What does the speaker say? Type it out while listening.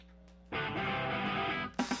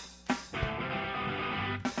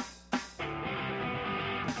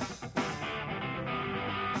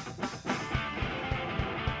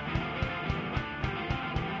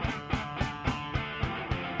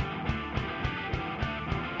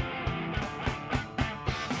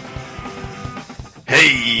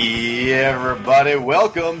Hey, everybody,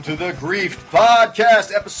 welcome to the Griefed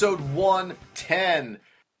Podcast, episode 110.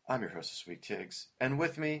 I'm your host this week, Tiggs, and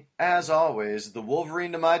with me, as always, the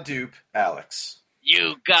Wolverine to my dupe, Alex.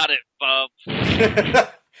 You got it, Bub.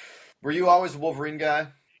 Were you always a Wolverine guy?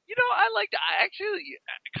 You know, I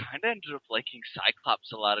kind of ended up liking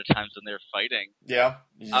Cyclops a lot of times when they were fighting. Yeah?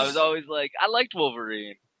 I was always like, I liked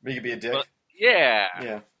Wolverine. You could be a dick? But, yeah.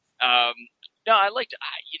 Yeah. No,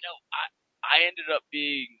 I ended up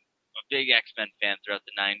being a big X-Men fan throughout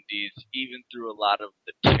the 90s, even through a lot of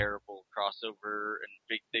the terrible crossover and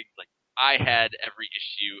big things. Like, I had every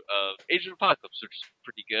issue of Age of Apocalypse, which is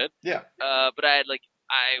pretty good. Yeah. But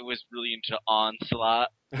I was really into Onslaught.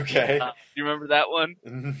 Okay. Do you remember that one?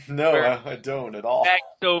 No, I don't at all.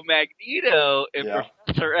 So Magneto and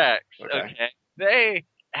Professor X, Okay. they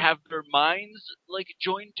have their minds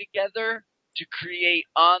joined together to create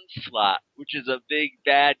Onslaught, which is a big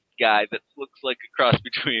bad guy that looks like a cross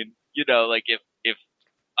between, if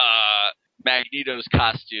Magneto's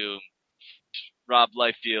costume, Rob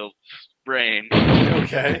Liefeld's brain,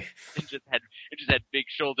 Okay. it just had big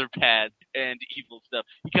shoulder pads and evil stuff.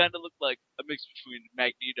 He kind of looked like a mix between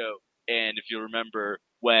Magneto and, if you remember,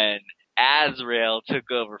 when Azrael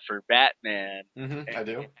took over for Batman. I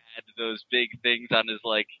do. Had those big things on his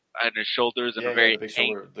shoulders and a very big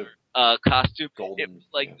shoulder, the costume. golden, It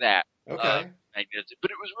was that. Okay. Magneto,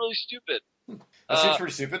 but it was really stupid. That seems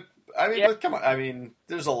pretty stupid. I mean, but come on. I mean,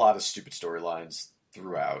 there's a lot of stupid storylines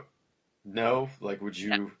throughout. No? Would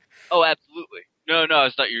you... Oh, absolutely. No, I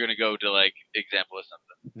thought you were going to go to, example of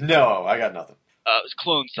something. No, I got nothing. It was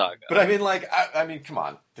Clone Saga. But I mean, I mean, come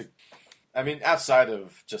on. Outside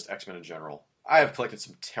of just X-Men in general, I have collected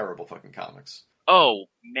some terrible fucking comics. Oh,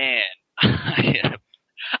 man.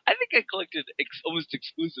 I think I collected almost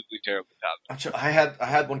exclusively terrible comics. I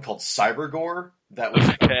had one called Cybergore that was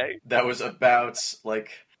that was about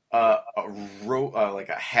a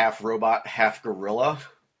half robot, half gorilla.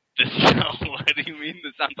 What do you mean?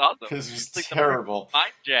 This sounds awesome. This was terrible.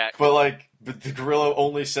 Mind Jack. But the gorilla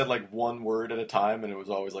only said one word at a time, and it was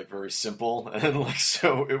always very simple, and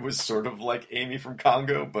so it was sort of like Amy from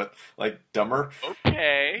Congo, but dumber.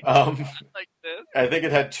 Okay. I like this. I think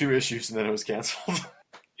it had 2 issues, and then it was canceled.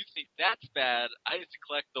 You think that's bad? I used to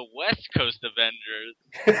collect the West Coast Avengers.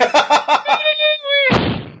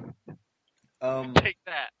 Take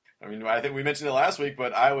that. I mean, I think we mentioned it last week,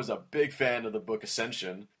 but I was a big fan of the book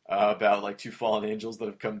Ascension, about 2 fallen angels that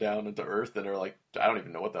have come down into Earth and are I don't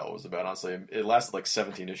even know what that was about, honestly. It lasted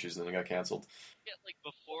 17 issues and then it got canceled. Yeah,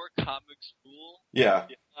 before Comics School. Yeah.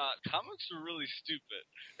 Comics were really stupid.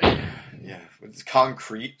 Yeah, it's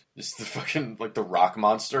Concrete, just the fucking, the rock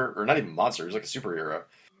monster, or not even monster, he's a superhero.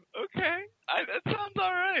 Okay, that sounds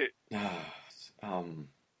alright. I'm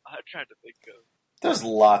trying to think of... There's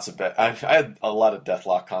lots of I had a lot of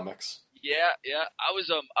Deathlock comics. Yeah. I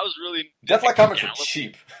was really... Deathlock comics were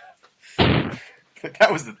cheap.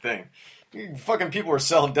 That was the thing. Fucking people were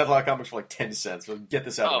selling Deathlock comics for 10 cents. So get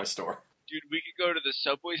this out of my store. Dude, we could go to the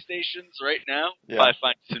subway stations right now. Yeah. I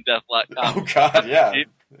find some Deathlock comics. Oh god, yeah.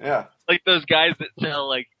 Yeah. Those guys that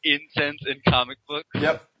sell incense and comic books.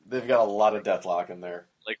 Yep. They've got a lot of Deathlock in there.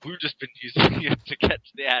 We've just been using it to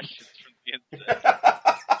catch the ashes from the incense.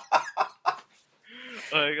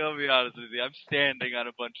 I'll be honest with you, I'm standing on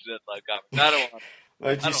a bunch of Deathlock comics. I don't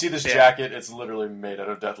want. You see this jacket? It's literally made out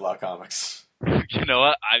of Deathlock comics. You know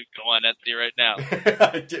what? I go on Etsy right now.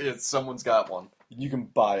 Someone's got one. You can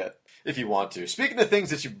buy it if you want to. Speaking of things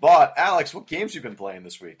that you bought, Alex, what games have you been playing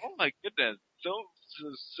this week? Oh my goodness,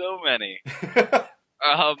 so many. What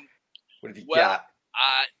have you got?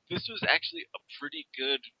 This was actually a pretty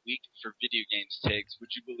good week for video games, Tiggs. Would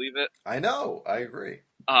you believe it? I know. I agree.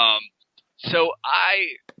 So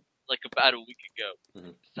I, about a week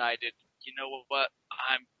ago, decided, you know what,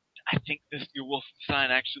 I think this new Wolfenstein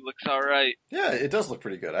actually looks alright. Yeah, it does look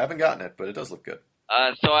pretty good. I haven't gotten it, but it does look good.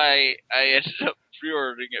 So I ended up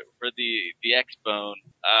pre-ordering it for the X-Bone.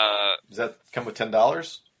 Does that come with $10?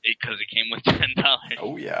 Because it came with $10.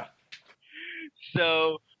 Oh, yeah.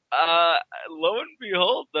 So, lo and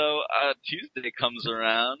behold, though, Tuesday comes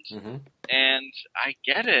around, and I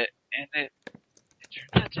get it, and it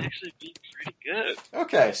turned out to actually be pretty good.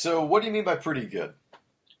 Okay, so what do you mean by pretty good?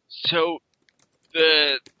 So,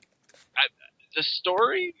 the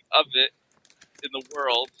story of it in the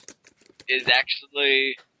world is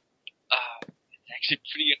actually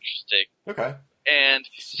pretty interesting. Okay. And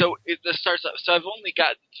so it starts off. So I've only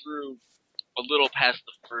gotten through a little past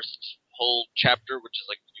the first whole chapter, which is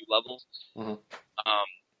a few levels.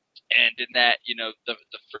 And in that, the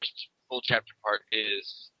first full chapter part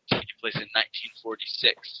is taking place in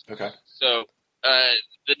 1946. Okay. So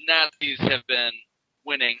the Nazis have been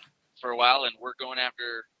winning for a while, and we're going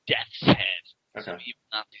after Death's Head. Okay. Some evil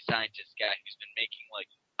Nazi scientist guy who's been making, like,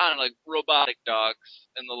 I don't know, like robotic dogs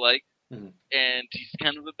and the like, Mhm. and he's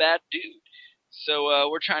kind of a bad dude. So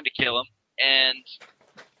we're trying to kill him, and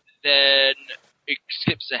then it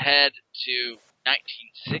skips ahead to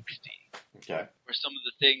 1960, Okay. where some of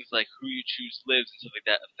the things like who you choose lives and stuff like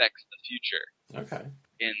that affects the future Okay.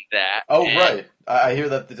 in that. Oh, and, right. I hear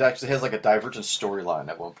that it actually has like a divergent storyline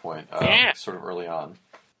at one point. Yeah. Sort of early on.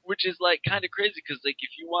 Which is like kind of crazy because like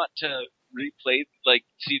if you want to replay, like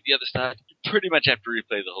see the other side, you pretty much have to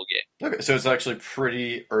replay the whole game. Okay, so it's actually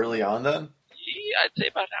pretty early on then? Yeah, I'd say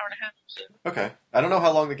about an hour and a half. So. Okay. I don't know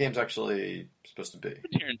how long the game's actually supposed to be.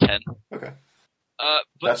 Here in 10. Okay.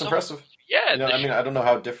 But That's impressive. Yeah. You know, I mean, I don't know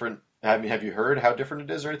how different... have you heard how different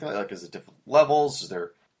it is or anything? Like, is it different levels? Is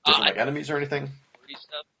there different like enemies or anything?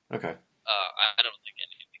 Stuff. Okay. I don't think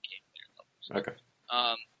any of the game there levels. Okay.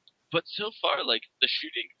 But so far, like, the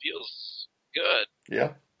shooting feels good.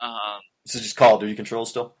 Yeah? So just Call of Duty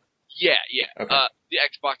controls still? Yeah. Okay. The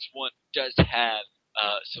Xbox One does have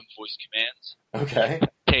some voice commands. Okay.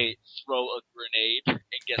 Hey, throw a grenade,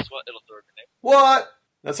 and guess what? It'll throw a grenade. What?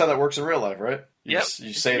 That's how that works in real life, right? Yep.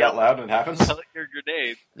 You say it out loud and it happens? Tell your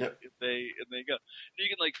grenade. Yep. And they go. You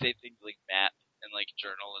can, like, say things like map and, like,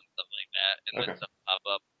 journal and stuff like that, and then stuff pop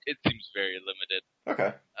up. It seems very limited.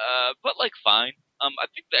 Okay. But, like, fine. I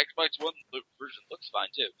think the Xbox One version looks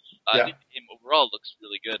fine, too. Yeah. I think the game overall looks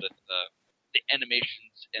really good. The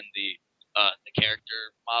animations and the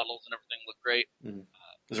character models and everything look great. Mm-hmm.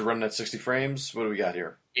 Is it running at 60 frames? What do we got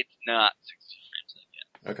here? It's not 60 frames yet.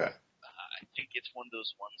 Okay. I think it's one of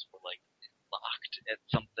those ones where, like, it's locked at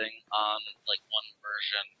something on, like, one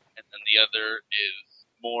version, and then the other is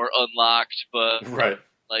more unlocked, but, right.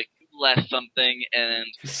 like, less something, and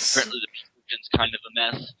apparently the version's kind of a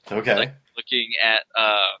mess. Okay. Like, looking at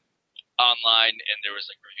online, and there was,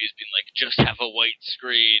 like, reviews being like, just have a white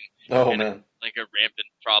screen. Oh, and man. Like, a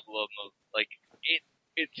rampant problem of, like,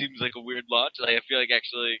 it seems like a weird launch. Like, I feel like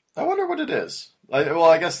actually... I wonder what it is.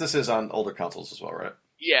 I guess this is on older consoles as well, right?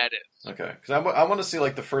 Yeah, it is. Okay. Because I want to see,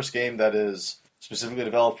 like, the first game that is specifically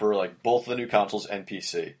developed for, like, both the new consoles and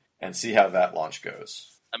PC, and see how that launch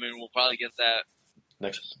goes. I mean, we'll probably get that...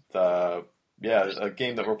 Next, a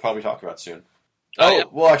game that we'll probably talk about soon. Yeah.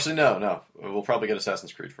 Well, actually, no. We'll probably get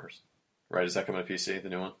Assassin's Creed first. Right? Is that coming to PC, the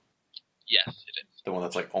new one? Yes, it is. The one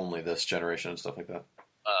that's, like, only this generation and stuff like that?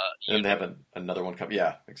 And then they have another one coming.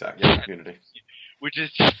 Yeah, exactly. Yeah, Unity. Which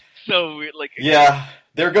is just so weird. Like, yeah,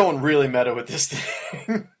 they're going really meta with this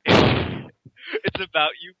thing. It's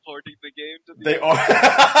about you porting the game to the They are.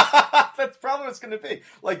 That's probably what it's going to be.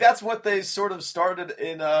 Like, that's what they sort of started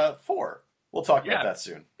in 4. We'll talk about that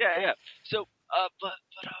soon. Yeah. So, but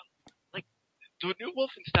like, the new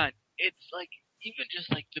Wolfenstein, it's like, even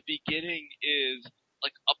just like the beginning is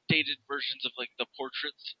like updated versions of like the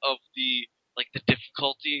portraits of the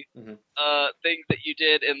difficulty things that you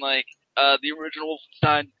did in like the original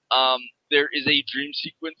Wolfenstein. There is a dream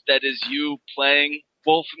sequence that is you playing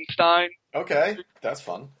Wolfenstein. Okay, that's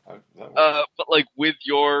fun. But like with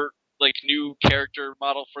your like new character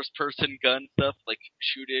model, first person gun stuff, like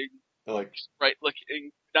shooting like right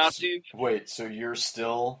looking Nazis. Wait, so you're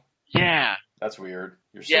still? Yeah. That's weird.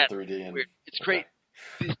 You're still 3D and weird. It's great.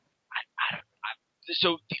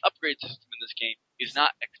 So the upgrade system in this game is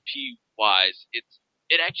not XP wise. It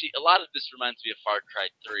actually, a lot of this reminds me of Far Cry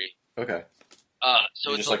 3. Okay.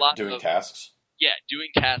 So you're it's just a lot doing of tasks. Yeah, doing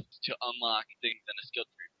tasks to unlock things in a skill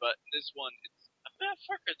tree. But this one,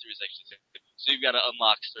 Far Cry 3 is actually simple. So you've got to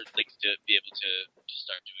unlock certain things to be able to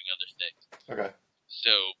start doing other things. Okay.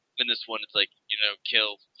 So in this one, it's like,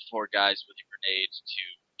 kill 4 guys with a grenade to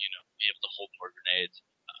be able to hold more grenades.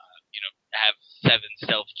 Have 7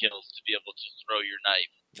 stealth kills to be able to throw your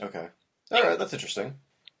knife. Okay. All right, that's interesting.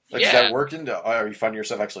 Like, yeah. Is that working? Are you finding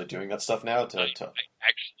yourself actually doing that stuff now? I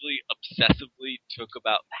actually obsessively took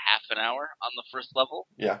about half an hour on the first level.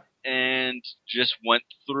 Yeah. And just went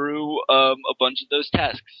through a bunch of those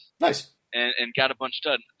tasks. Nice. And got a bunch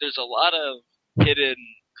done. There's a lot of hidden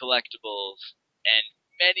collectibles, and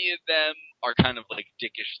many of them are kind of like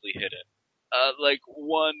dickishly hidden. Like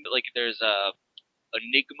one, like there's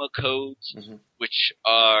Enigma codes, which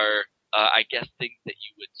are, I guess, things that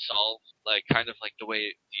you would solve, like kind of like the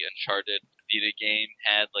way the Uncharted Vita game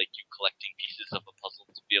had, like you collecting pieces of a puzzle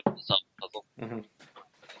to be able to solve the puzzle.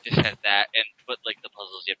 This has that, but like the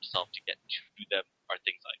puzzles you have to solve to get to them are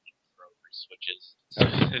things like rotary switches. So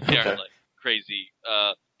they are like crazy.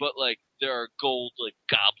 But like there are gold like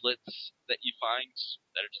goblets that you find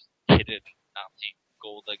that are just hidden Nazi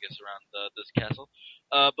gold, I guess, around this castle.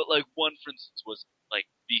 But like one, for instance, was like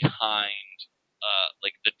behind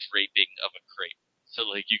like the draping of a crepe. So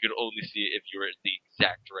like you could only see it if you were at the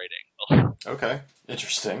exact right angle. Okay,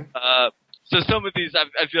 interesting. So some of these,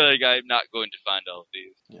 I feel like I'm not going to find all of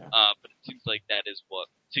these. Yeah. But it seems like that is what,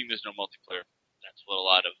 seeing there's no multiplayer, that's what a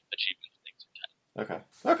lot of achievements things are kind Okay.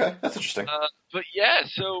 Okay, that's interesting. but yeah,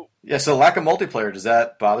 so Yeah, so lack of multiplayer, does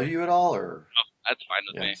that bother you at all, or? that's fine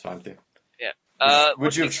with Yeah, me. it's fine with you. Yeah.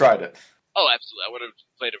 Would you have tried it? Oh, absolutely. I would have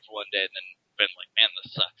played it for one day and then been like, man,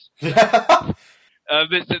 this sucks.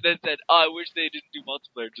 Then said, oh, I wish they didn't do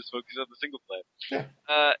multiplayer, just focus on the single player. Yeah.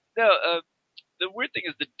 No, the weird thing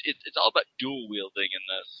is that it's all about dual wielding in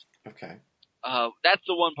this. Okay. That's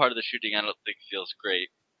the one part of the shooting I don't think feels great.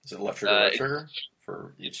 Is it left trigger, right trigger?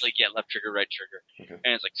 For each? It's like, yeah, left trigger, right trigger. Okay.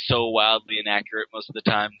 And it's like so wildly inaccurate most of the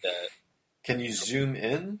time that... Can you zoom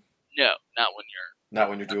in? No, not when you're... Not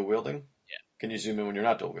when you're dual wielding? Yeah. Can you zoom in when you're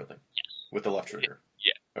not dual wielding? Yes. With the left trigger?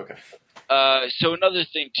 Yeah. Okay. So another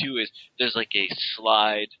thing too is there's like a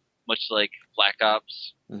slide, much like Black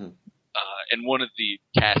Ops. Mm-hmm. And one of the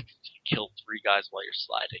tasks is to kill 3 guys while you're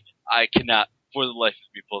sliding. I cannot, for the life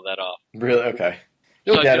of me, pull that off. Really? Okay.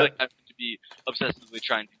 You'll so get I feel it. like I have to be obsessively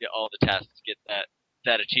trying to get all the tasks to get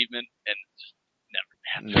that achievement, and it's just never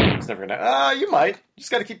happens. No, it's never gonna. You might.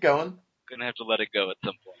 Just got to keep going. Gonna have to let it go at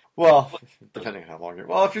some point. Well, depending on how long you're.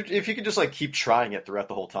 Well, if you could just like keep trying it throughout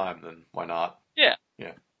the whole time, then why not? Yeah.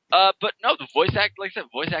 Yeah. But no, the voice act, like I said,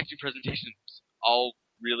 voice acting presentations all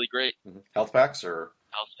really great. Mm-hmm. Health packs or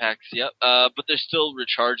Health packs, yep. But they're still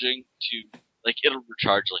recharging to, like, it'll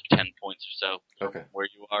recharge like 10 points or so. Okay. From where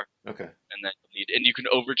you are. Okay. And you can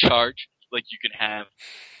overcharge. Like you can have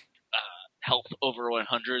health over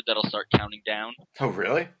 100 that'll start counting down. Oh,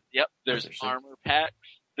 really? Yep. There's interesting. armor packs.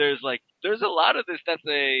 There's a lot of this that's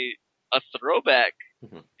a throwback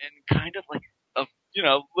Mhm. and kind of like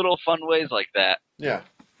little fun ways like that. Yeah,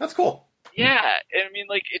 that's cool. Yeah, and I mean,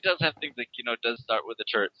 like, it does have things like, it does start with a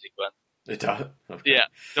turret sequence. It does. Okay. Yeah,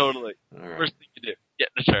 totally. All right. First thing you do, get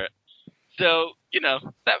the turret. So,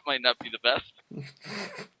 that might not be the best.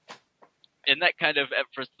 And that kind of, at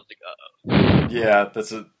first, I was like, uh-oh. Yeah,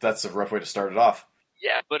 that's a rough way to start it off.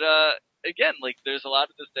 Yeah, but, again, like, there's a lot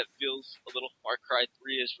of this that feels a little Far Cry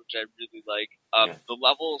 3-ish, which I really like. Yeah. The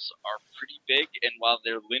levels are pretty big, and while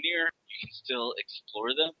they're linear, you can still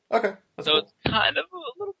explore them. Okay, that's So cool. it's kind of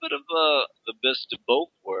a little bit of the best of both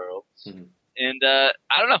worlds. Mhm. And I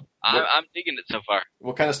don't know. I'm digging it so far.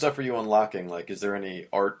 What kind of stuff are you unlocking? Like, is there any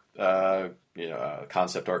art,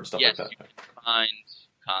 concept art and stuff Yes, like that? you can find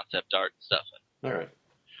concept art and stuff. All right.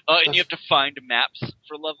 And you have to find maps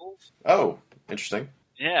for levels. Oh, interesting.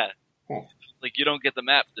 Yeah. Cool. Like, you don't get the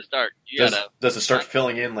map to start. You gotta... Does it start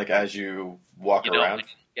filling in, like, as you walk You don't, around?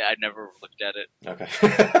 yeah, I never looked at it. Okay.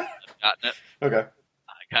 I've gotten it. Okay.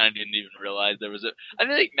 I kind of didn't even realize there was a... I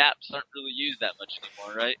think maps aren't really used that much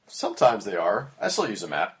anymore, right? Sometimes they are. I still use a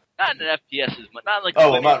map. Not in FPS as much. Not like...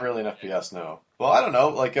 Oh, well, not really an FPS, no. Well, I don't know.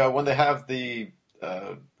 Like, when they have the,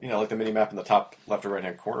 like the mini map in the top left or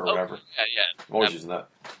right-hand corner or Oh, whatever. yeah. I'm always using that.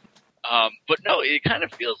 But no, it kind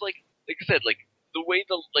of feels like I said, like, the way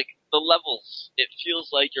the levels, it feels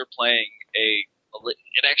like you're playing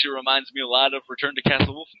it actually reminds me a lot of Return to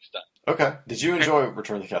Castle Wolfenstein. Okay. Did you enjoy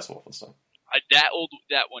Return to the Castle Wolfenstein?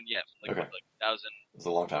 That one, yes. Like, Okay. like 2000, It was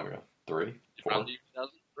a long time ago. 3? 4? around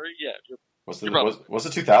 2003, yeah. Was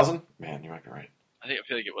it 2000? Man, you might be right. I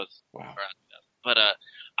feel like it was Wow. around 2000. But,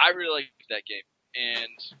 I really liked that game.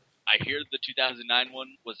 And I hear the 2009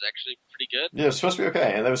 one was actually pretty good. Yeah, it was supposed to be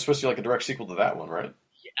okay, and that was supposed to be like a direct sequel to that one, right?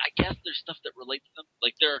 Yeah, I guess there's stuff that relates to them.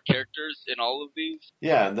 Like, there are characters in all of these.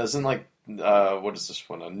 Yeah, and doesn't what is this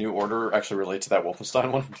one? A New Order actually relate to that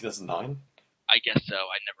Wolfenstein one from 2009? I guess so.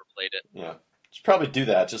 I never played it. Yeah. Should probably do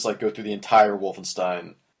that, just like go through the entire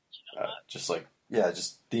Wolfenstein, just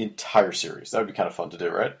the entire series. That would be kind of fun to do,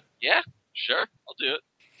 right? Yeah, sure. I'll do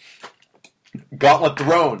it. Gauntlet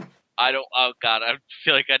Throne! Oh god, I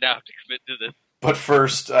feel like I now have to commit to this. But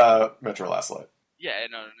first, Metro Last Light. Yeah,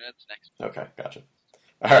 no, that's next. Okay, gotcha.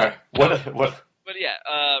 Alright, what? But yeah,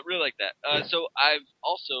 really like that. Yeah. So I've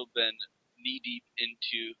also been knee-deep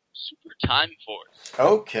into Super Time Force.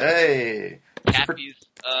 Okay. Cappy's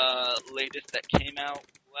latest that came out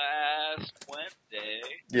last Wednesday.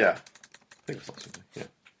 Yeah. I think it was last week. Yeah.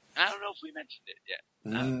 I don't know if we mentioned it yet.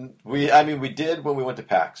 We did when we went to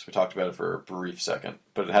PAX. We talked about it for a brief second,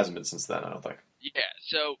 but it hasn't been since then, I don't think. Yeah,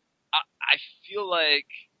 so I feel like...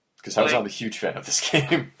 Because I was not a huge fan of this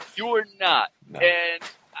game. You're not. No. And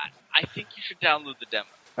I think you should download the demo.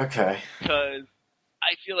 Okay. Because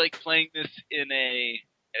I feel like playing this in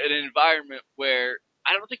an environment where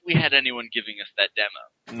I don't think we had anyone giving us that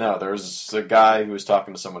demo. No, there was a guy who was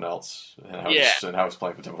talking to someone else, and I was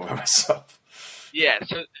playing the demo by myself. Yeah,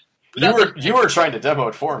 so... You were trying to demo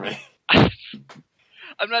it for me.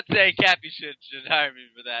 I'm not saying Cappy should hire me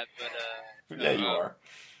for that, but Yeah, you are.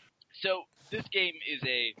 So this game is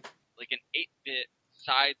an 8-bit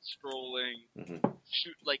side-scrolling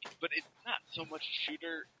shoot, but it's not so much a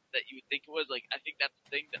shooter that you would think it was. Like, I think that's the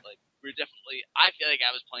thing that we're definitely. I feel like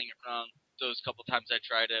I was playing it wrong those couple times I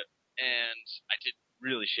tried it, and I did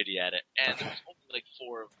really shitty at it. And there was only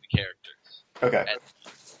 4 of the characters. Okay.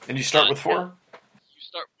 And you start with 4? You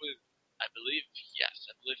start with, I believe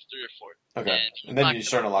 3 or 4. Okay. And then you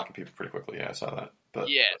start unlocking people pretty quickly. Yeah, I saw that. But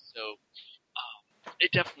yeah, so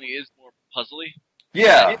it definitely is more puzzly.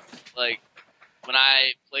 Yeah. When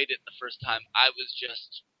I played it the first time, I was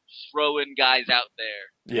just throwing guys out there.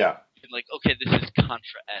 Yeah. And okay, this is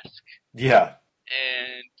Contra-esque. Yeah.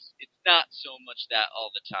 And it's not so much that all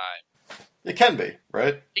the time. It can be,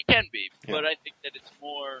 right? It can be, but I think that it's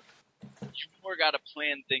more, you more got to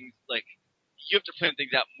plan things, you have to plan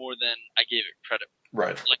things out more than I gave it credit.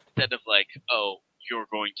 Right. Instead of you're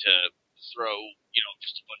going to throw,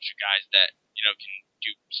 just a bunch of guys that, can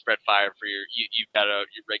do spread fire for you've got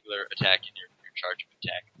your regular attack and your charge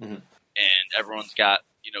attack. Mm-hmm. And everyone's got,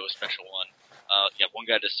 a special one. One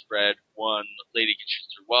guy to spread, one lady can shoot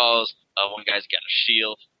through walls, one guy's got a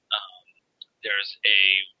shield. There's a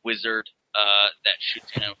wizard that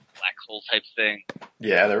shoots kind of a black hole type thing.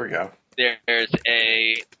 Yeah, there we go. There's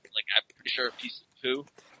I'm pretty sure a piece of poo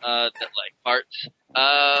that farts.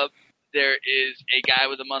 There is a guy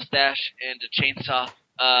with a mustache and a chainsaw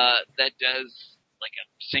that does a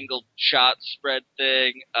single shot spread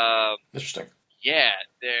thing. Interesting. Yeah,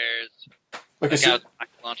 there's okay, a guy with a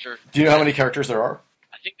rocket launcher. Do you know how many characters there are?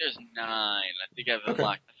 I think there's 9. I think I've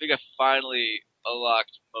unlocked. I think I finally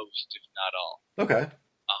unlocked most, if not all. Okay.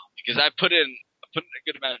 Because I put in a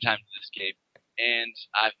good amount of time to this game, and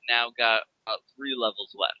I've now got 3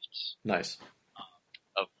 levels left. Nice.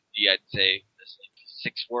 Of I'd say there's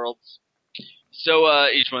 6 worlds. So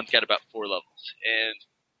each one's got about 4 levels, and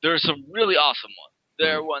there are some really awesome ones.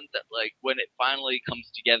 There are ones that when it finally comes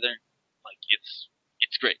together,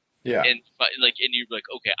 it's great. Yeah. And you're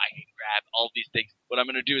okay, I can grab all these things. What I'm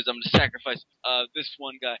gonna do is I'm gonna sacrifice this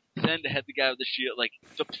one guy, send ahead the guy with the shield.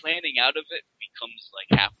 The planning out of it becomes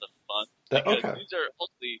half the fun. Because these are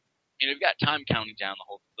hopefully, you've got time counting down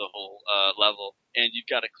the whole level, and you've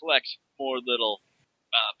got to collect more little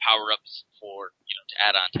power ups for to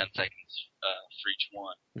add on 10 seconds for each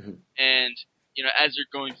one. Mm-hmm. And as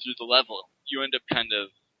you're going through the level, you end up kind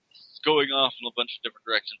of going off in a bunch of different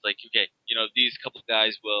directions. Okay, these couple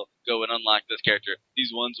guys will go and unlock this character.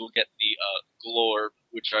 These ones will get the glorb,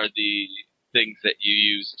 which are the things that you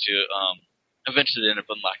use to eventually end up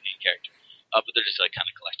unlocking a character. But they're just kind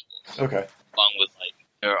of collectibles. Okay. Along with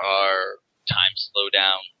there are time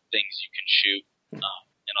slowdown things you can shoot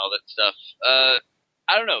and all that stuff.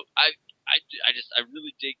 I don't know. I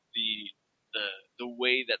really dig the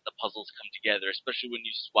way that the puzzles come together, especially when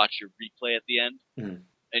you watch your replay at the end. Mm-hmm.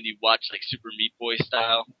 And you watch Super Meat Boy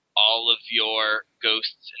style, all of your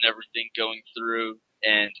ghosts and everything going through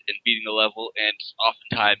and beating the level, and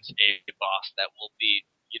oftentimes a boss that will be,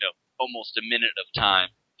 almost a minute of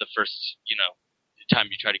time, the first, time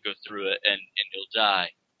you try to go through it and you'll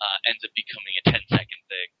die, ends up becoming a 10-second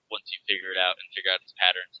thing once you figure it out and figure out its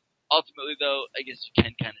patterns. Ultimately, though, I guess you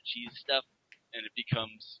can kind of cheese stuff, and it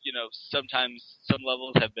becomes, sometimes some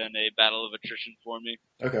levels have been a battle of attrition for me.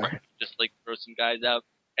 Okay. Just throw some guys out.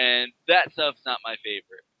 And that stuff's not my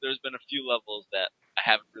favorite. There's been a few levels that I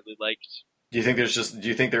haven't really liked. Do you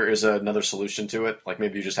think there is another solution to it?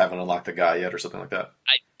 Maybe you just haven't unlocked the guy yet or something like that?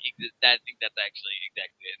 I think that's actually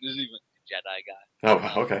exactly it. There's even a Jedi guy.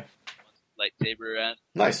 Oh, okay. Lightsaber around.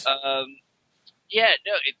 Nice. Yeah,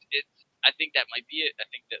 no, it's. I think that might be it. I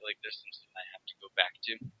think that there's some stuff I have to go back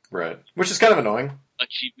to. Right. Which is kind of annoying.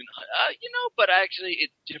 Achievement, but actually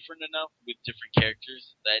it's different enough with different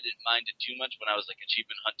characters that I didn't mind it too much when I was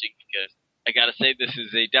achievement hunting, because I gotta say this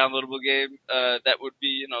is a downloadable game that would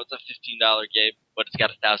be, it's a $15 game, but it's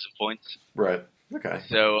got 1,000 points. Right. Okay.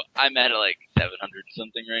 So I'm at 700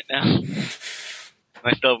 something right now.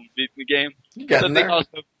 I still haven't beaten the game. You getting there?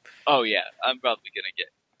 Oh yeah, I'm probably gonna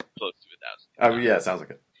get close to 1,000. Yeah, it sounds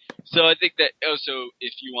like it. So I think that also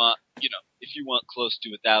if you want close to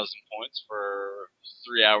 1,000 points for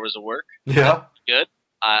 3 hours of work, yeah, good.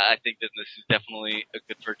 I think that this is definitely a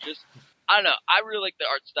good purchase. I don't know. I really like the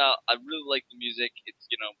art style. I really like the music. It's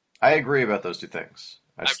I agree about those two things.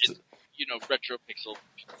 Retro pixel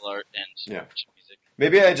art and music.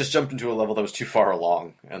 Maybe I just jumped into a level that was too far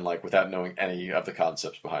along and without knowing any of the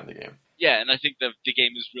concepts behind the game. Yeah, and I think the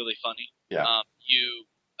game is really funny. Yeah.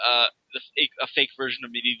 A fake version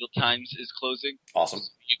of Medieval Times is closing. Awesome.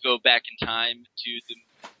 You go back in time to the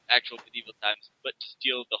actual medieval times, but to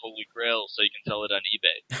steal the Holy Grail so you can sell it on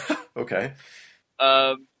eBay. Okay.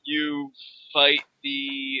 You fight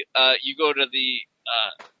you go to the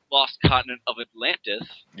lost continent of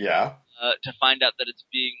Atlantis Yeah. to find out that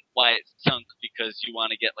why it's sunk because you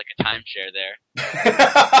want to get like a timeshare there.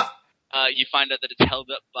 You find out that it's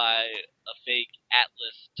held up by a fake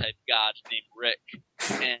Atlas type god named Rick,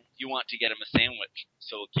 and you want to get him a sandwich,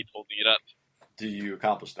 so we'll keep holding it up. Do you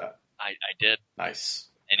accomplish that? I did. Nice.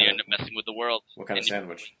 And you end up messing with the world. What kind of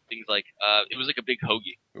sandwich? Things like, it was like a big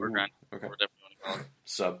hoagie. Okay. Whatever you want to call it.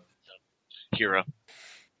 Sub. Hero.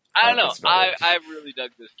 I don't know. That's I really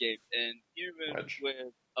dug this game, and even Wedge.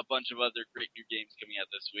 with a bunch of other great new games coming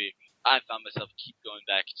out this week, I found myself keep going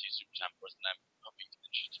back to Super Time Force, and I'm hoping to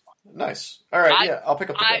finish it tomorrow. Nice. All right, yeah, I'll pick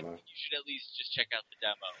up the I demo. think you should at least just check out the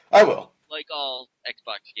demo. I will. Like all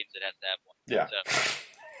Xbox games, it has to have one. Yeah. So.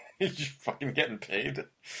 You're fucking getting paid.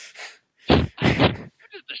 I'm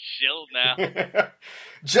just a shill now.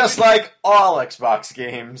 Just like all Xbox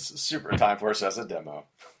games, Super Time Force has a demo.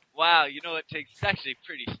 Wow, you know it's actually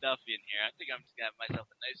pretty stuffy in here. I think I'm just gonna have myself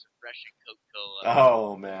a nice, refreshing Coca-Cola.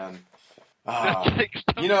 Oh man.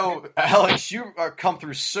 You know, Alex, you come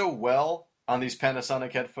through so well on these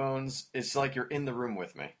Panasonic headphones. It's like you're in the room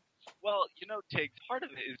with me. Well, you know, Tiggs, part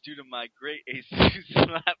of it is due to my great Asus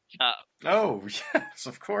laptop. Oh yes,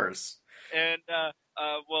 of course. And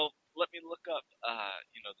well, let me look up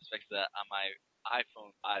the specs of that on my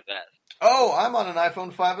iPhone 5S. Oh, I'm on an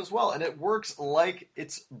iPhone 5 as well, and it works like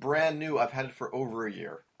it's brand new. I've had it for over a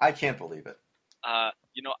year. I can't believe it. I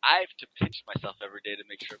have to pinch myself every day to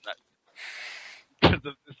make sure I'm not because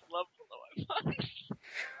of this level of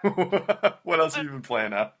my What else have you been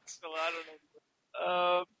playing, Alex? So I don't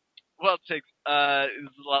know. Well, Tiggs, it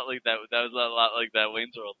was a lot like that. That was a lot like that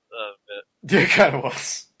Wayne's World bit. Yeah, it kind of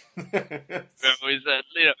was. Remember we said,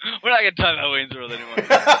 we're not going to talk about Wayne's World anymore.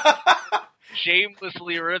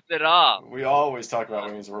 Shamelessly ripped it off. We always talk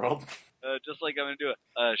about Wayne's World. Just like I'm going to do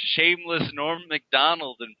a shameless Norm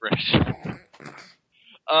Macdonald impression.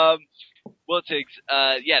 Well, Tiggs,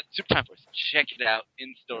 Super Time Force. Check it out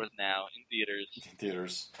in stores now, in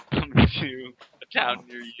theaters. Coming to a town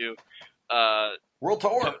near you. World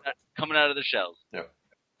Tour. Coming out of the shells. Yep.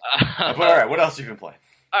 All right, what else have you been playing?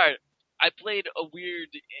 All right, I played a weird.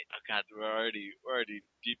 Oh God, we're already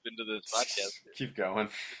deep into this podcast. Keep going.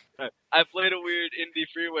 I played a weird indie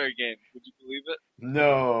freeware game. Would you believe it?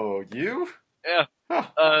 No, you? Yeah.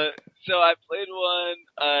 Huh. So I played one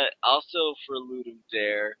also for Ludum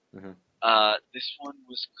Dare. Mm-hmm. This one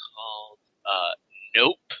was called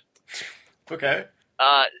Nope. Okay.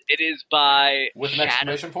 It is by With an Shadow.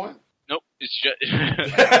 exclamation point? Nope. It's just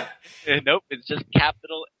nope. It's just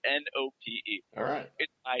capital NOPE. All right.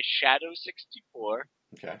 It's by Shadow 64.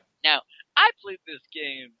 Okay. Now I played this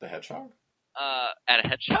game The Hedgehog? at a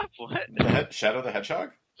head shop. What? Shadow the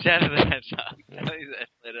Hedgehog? Shadow the Hedgehog. Yeah. I thought you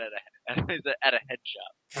said at a head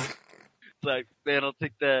shop. It's like, man, I'll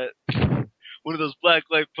take that. One of those black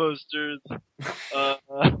light posters.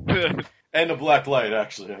 And a black light,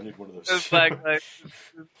 actually. I need one of those. Black light,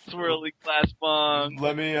 swirly glass bong.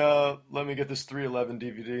 Let me get this 311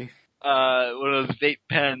 DVD. One of those vape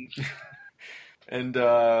pens. And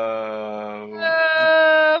For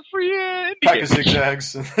you. pack of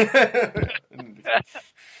zigzags. So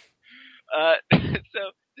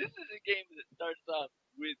this is a game that starts off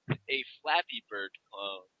with a Flappy Bird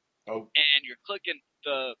clone. Oh. And you're clicking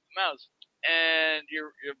the mouse, and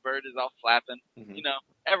your bird is all flapping. Mm-hmm. You know,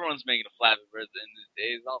 everyone's making a Flappy Bird these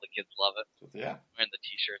days. All the kids love it. Yeah. Wearing the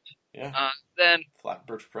T-shirts. Yeah. Then Flappy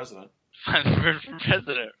Bird for president. Flappy Bird for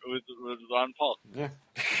president with Ron Paul. Yeah.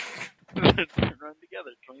 Run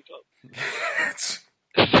together, 2012. So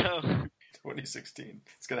 2016.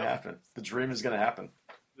 It's gonna happen. The dream is gonna happen.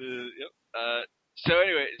 Yep. So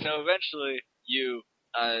anyway, eventually you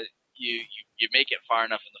make it far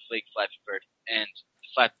enough in the fake Flappy Bird, and the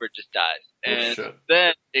Flappy Bird just dies. And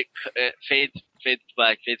then it fades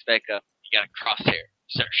black, fades back up. You got a crosshair. You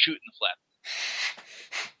start shooting the Flappy.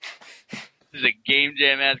 This is a game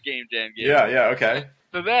jam game. Yeah, okay.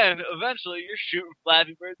 So then, eventually, you're shooting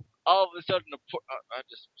Flappy Birds. All of a sudden, I'm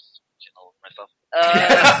just shitting all over myself.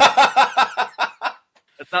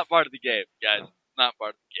 That's not part of the game, guys. It's not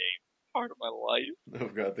part of the game. Part of my life. Oh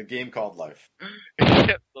god, the game called life. So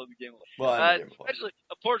the game life. Well, I know the game of life. Actually,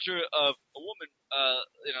 a portrait of a woman,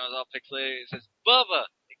 is all pixelated. It says, "Bubba,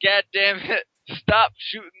 God damn it, stop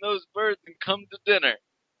shooting those birds and come to dinner."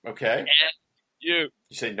 Okay. And you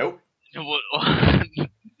say nope. No.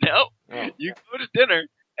 Oh. You go to dinner,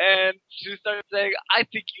 and she starts saying, "I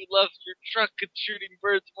think you love your truck and shooting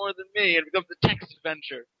birds more than me," and it becomes a text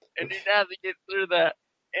adventure. And you navigate through that,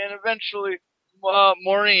 and eventually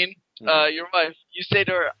Maureen, your wife, you say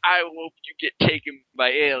to her, I hope you get taken by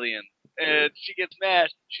aliens. And she gets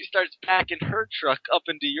mad. She starts backing her truck up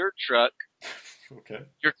into your truck. Okay.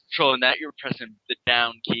 You're controlling that. You're pressing the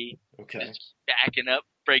down key. Okay. Just backing up,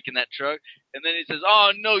 breaking that truck. And then he says,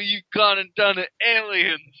 oh, no, you've gone and done it.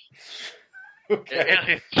 Aliens. Okay. And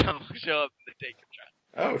aliens show up and they take your truck.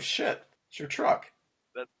 Oh, shit. It's your truck.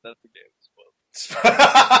 That's the game.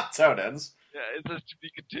 That's how it ends. Yeah, it says to be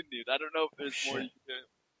continued. I don't know if there's more you can do.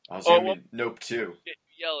 I was going to be Nope 2. You're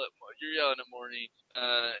yelling at Maureen,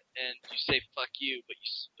 and you say "fuck you," but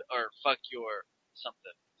or "fuck your"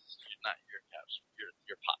 something. You're not your couch.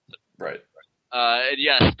 Your pot. Right. And you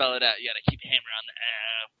gotta spell it out. You gotta keep hammering on the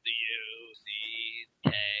F, the U, C,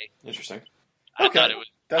 K. Interesting. I Okay. thought it was.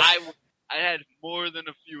 I had more than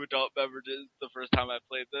a few adult beverages the first time I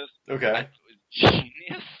played this. Okay. I thought it was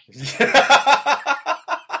genius.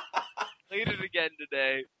 Played it again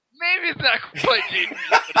today. Maybe it's not quite genius,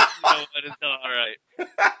 but it's still alright.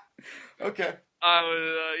 Okay.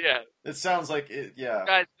 Yeah. It sounds like it, yeah.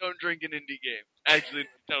 Guys, don't drink an indie game. Actually,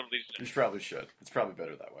 totally should. You probably should. It's probably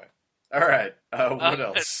better that way. All right. What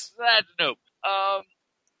else? That's Nope.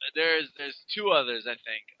 There's two others, I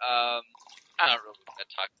think. I don't really want to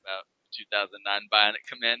talk about 2009 Bionic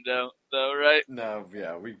Commando, though, right? No,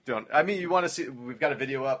 yeah, we don't. I mean, you want to see? We've got a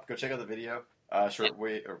video up. Go check out the video.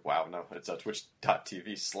 Shortwave, or wow, no, it's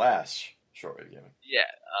twitch.tv/shortwave gaming. Yeah,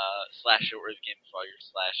 / shortwave gaming for all your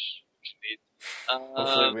 / needs.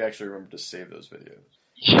 Hopefully, we actually remember to save those videos.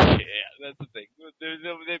 Yeah, that's the thing.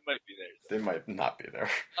 They might be there. They might not be there.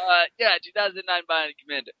 Yeah, 2009 Bionic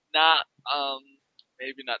Commando.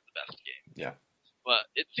 Maybe not the best game. Yeah. But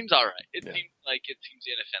it seems alright. It Yeah. seems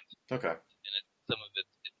inoffensive. Okay. And some of it's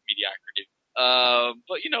mediocrity.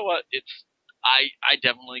 But you know what? I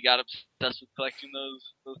definitely got obsessed with collecting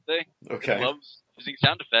those things. Okay. I love using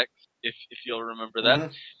sound effects, if you'll remember that.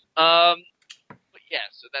 Mhm. But yeah,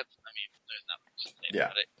 so there's not much to say Yeah.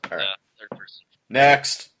 about it. All right. Third person.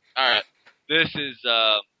 Next. Alright. This is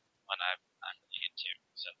one I'm really into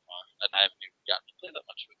so far, and I haven't even gotten to play that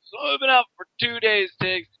much with. So I've been out for 2 days,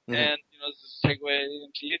 Tiggs, and this is a segue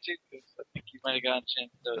into YouTube, because I think you might have gotten a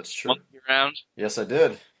chance That's to true. monkey around. Yes, I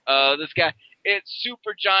did. This guy, it's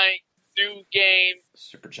Super Giant new game.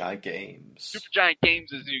 Super Giant Games. Super Giant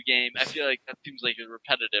Games' new game. I feel like that seems like it's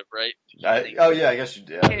repetitive, right? I guess you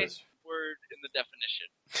did. Yeah, word in the definition.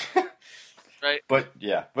 Right? But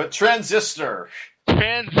Transistor.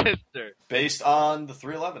 Transistor. Based on the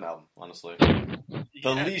 311 album, honestly. The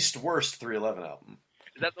Yeah. least worst 311 album.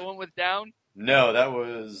 Is that the one with Down? No, that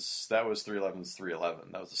was 311's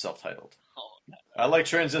 311. That was the self-titled. Oh, okay. I like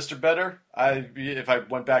Transistor better. If I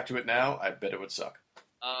went back to it now, I bet it would suck.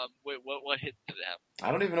 Wait, what hits did it have?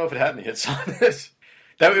 I don't even know if it had any hits on it.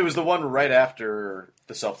 It was the one right after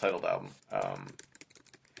the self-titled album.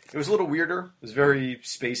 It was a little weirder. It was very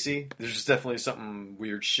spacey. There's just definitely something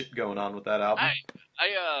weird shit going on with that album.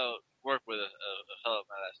 I worked with a fellow at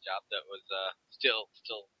my last job that was still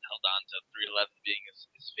held on to 311 being his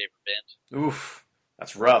favorite band. Oof,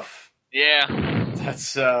 that's rough. Yeah.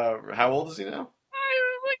 That's how old is he now?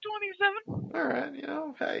 Like 27. All right,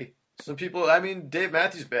 hey, some people. Dave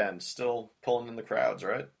Matthews Band still pulling in the crowds,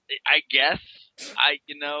 right? I guess.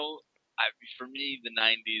 For me, the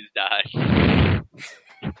 90s died.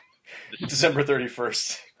 December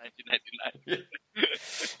 31st, 1999.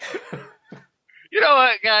 You know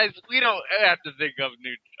what, guys? We don't have to think of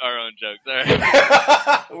our own jokes, all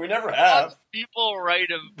right? We never have. People write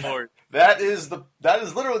them for. That is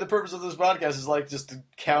literally the purpose of this podcast. Is like just to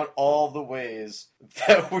count all the ways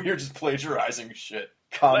that we are just plagiarizing shit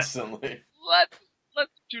constantly.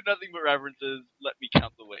 Let's do nothing but references. Let me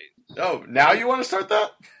count the ways. Oh, now you want to start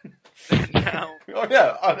that? Now. Oh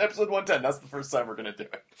yeah, on episode 110. That's the first time we're gonna do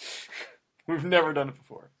it. We've never done it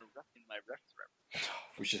before. In my reference.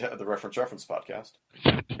 We should have the reference podcast.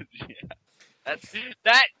 Yeah.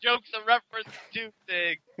 That joke's a reference to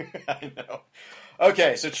thing. I know.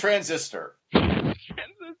 Okay, so Transistor.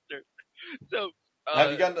 Transistor. So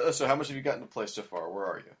Have you gotten? So how much have you gotten to play so far? Where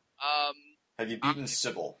are you? Have you beaten I'm-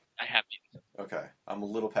 Sybil? I have beaten. Okay, I'm a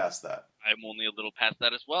little past that. I'm only a little past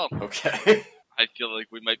that as well. Okay. I feel like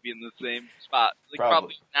we might be in the same spot. Like Probably.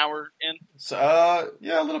 probably an hour in. So,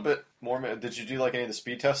 yeah, a little bit more. Did you do like any of the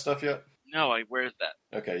speed test stuff yet? No, where's that?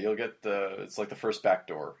 Okay, you'll get it's like the first back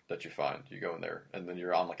door that you find. You go in there, and then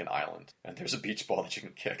you're on like an island, and there's a beach ball that you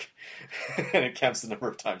can kick, and it counts the number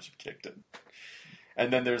of times you've kicked it.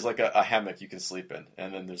 And then there's like a hammock you can sleep in,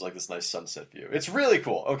 and then there's like this nice sunset view. It's really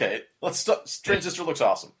cool. Okay, let's start. Transistor looks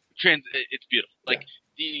awesome. It's beautiful. Like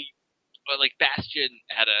like Bastion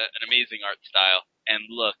had an amazing art style and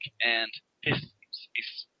look, and his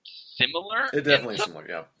similar. It definitely is and similar,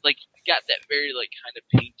 yeah. like you got that very like kind of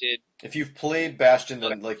painted. If you've played Bastion,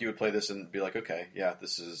 then like you would play this and be like, okay, yeah,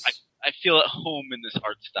 this is I feel at home in this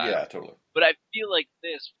art style. yeah, totally. But I feel like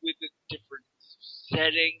this, with a different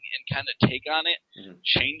setting and kind of take on it,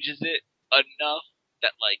 changes it enough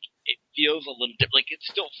that like it feels a little different. Like it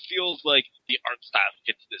still feels like the art style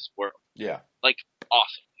fits this world. Yeah, like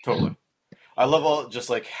awesome. Totally. I love all just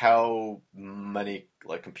like how many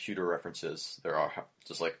like computer references there are,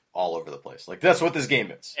 just like all over the place. Like that's what this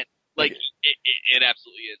game is. And, like it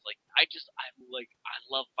absolutely is. Like I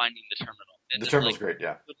love finding the terminal. And the terminal's like, great,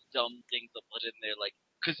 yeah. Little dumb things they'll put in there, like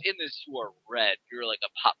because in this you are Red. You're like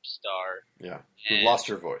a pop star. Yeah, you lost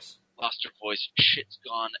your voice. Lost your voice. Shit's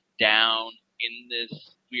gone down in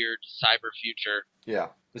this weird cyber future. Yeah,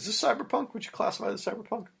 is this cyberpunk? Would you classify this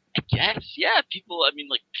cyberpunk? I guess, yeah. People are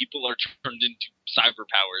turned into cyber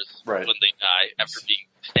powers right. when they die after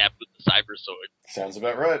being stabbed with the cyber sword. Sounds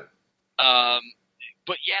about right.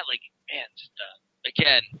 But yeah, like man, just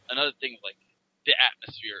again, another thing like the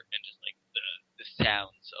atmosphere and just like the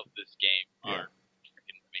sounds of this game are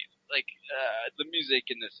freaking amazing. Like the music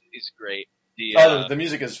in this is great. The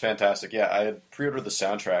music is fantastic. Yeah, I had pre-ordered the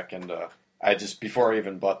soundtrack and I just before I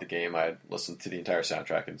even bought the game, I listened to the entire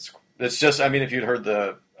soundtrack. And it's just, I mean, if you'd heard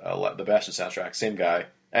the Bastion soundtrack, same guy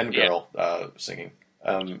and girl singing,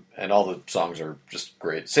 and all the songs are just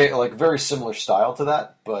great. Say like very similar style to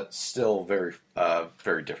that, but still very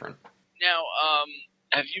very different. Now,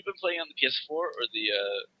 have you been playing on the PS4 or the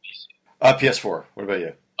PC? PS4. What about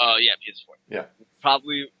you? Yeah, PS4. Yeah.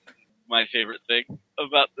 Probably my favorite thing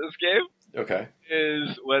about this game. Okay.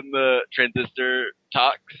 Is when the transistor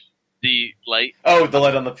talks. The light. Oh, the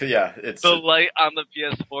light on the it's the light on the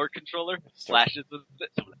PS4 controller flashes with it.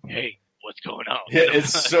 So I'm like, hey, what's going on? Yeah,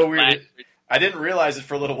 it's so weird. I didn't realize it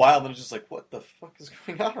for a little while, and then it was just like, what the fuck is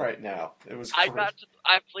going on right now? It was. I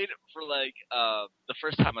played it for like the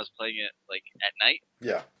first time I was playing it like at night.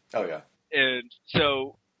 Yeah. Oh yeah. And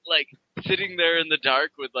so like sitting there in the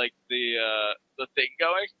dark with like the thing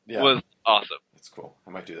going was awesome. That's cool. I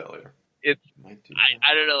might do that later.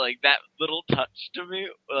 I don't know, like that little touch to me,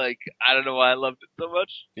 like I don't know why I loved it so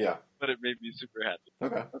much. Yeah. But it made me super happy.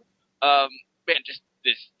 Okay. Man, just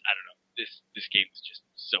this I don't know. This game is just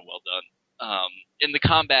so well done. And the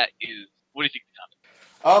combat is what do you think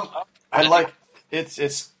of the combat? I like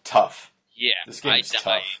it's tough. Yeah. This game is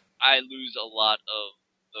tough. I lose a lot of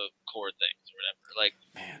the core things or whatever.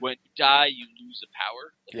 Like when you die you lose a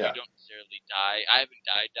power. Like you don't necessarily die. I haven't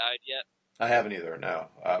died yet. I haven't either, no.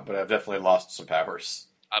 But I've definitely lost some powers.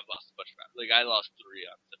 I've lost a bunch of powers. Like, I lost 3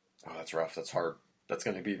 on 7. Oh, that's rough. That's hard. That's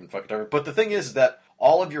going to be even fucking tougher. But the thing is that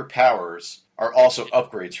all of your powers are also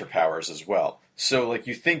upgrades for powers as well. So, like,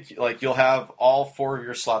 you think, like, you'll have all 4 of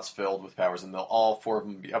your slots filled with powers, and they'll all 4 of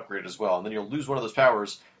them be upgraded as well. And then you'll lose one of those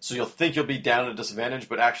powers, so you'll think you'll be down at a disadvantage,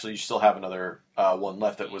 but actually you still have another one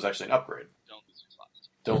left that was actually an upgrade. Don't lose your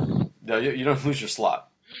slots. No, you don't lose your slot.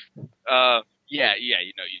 Yeah,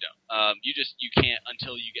 you don't. You can't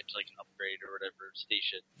until you get to like an upgrade or whatever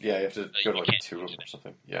station. Yeah, you have to go to like 2 of them or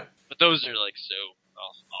something. Yeah. But those are like so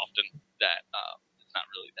often that it's not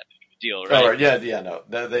really that big of a deal, right? Oh, right. Yeah,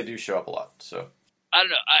 no. They do show up a lot, so. I don't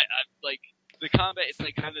know. I like the combat, it's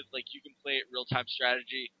like kind of like you can play it real time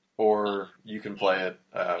strategy. Or you can play it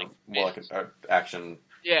more like an action.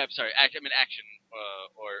 Yeah, I'm sorry. Action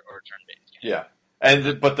or turn based. Yeah.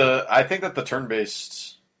 I think that the turn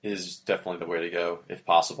based is definitely the way to go, if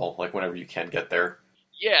possible. Like, whenever you can get there.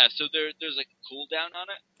 Yeah, so there's like a cooldown on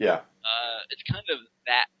it. Yeah. It's kind of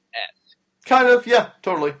that-esque. Kind of, yeah,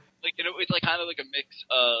 totally. Like, it's like kind of like a mix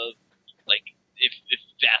of, like, if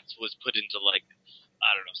VATS was put into, like,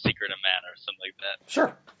 I don't know, Secret of Mana or something like that.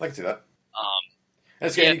 Sure, I can see that.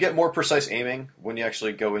 You get more precise aiming when you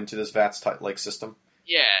actually go into this VATS-like system.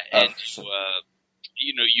 Yeah, and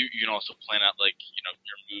you can also plan out, like,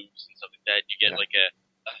 your moves and stuff like that. You get, like,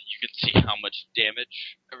 you can see how much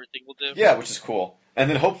damage everything will do. Yeah, which is cool. And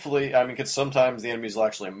then hopefully, I mean, because sometimes the enemies will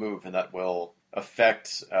actually move, and that will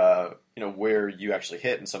affect, where you actually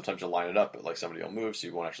hit, and sometimes you'll line it up, but, like, somebody will move, so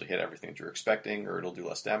you won't actually hit everything that you're expecting, or it'll do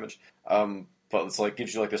less damage. But it's, like,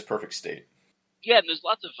 gives you, like, this perfect state. Yeah, and there's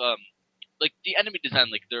lots of, like, the enemy design,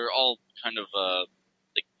 like, they're all kind of,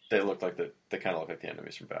 They look like they kind of look like the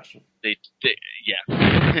enemies from Bastion.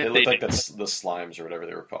 Yeah. They look like the slimes or whatever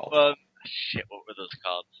they were called. Shit, what were those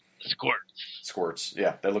called? The squirts. Squirts,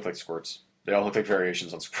 yeah, they look like squirts. They all look like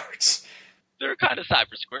variations on squirts. They're kind of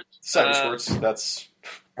cyber squirts. Cyber squirts, that's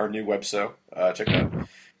our new webso. Check it out.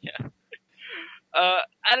 Yeah.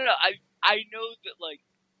 I don't know, I know that, like,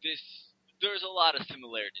 there's a lot of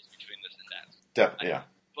similarities between this and that. Definitely, yeah.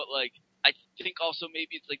 But, like, I think also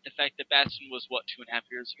maybe it's like the fact that Bastion was, 2.5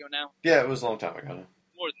 years ago now? Yeah, it was a long time ago.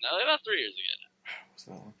 More than that, about 3 years ago. Was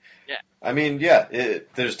that long? Yeah. I mean, yeah,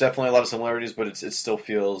 there's definitely a lot of similarities, but it still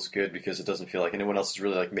feels good because it doesn't feel like anyone else is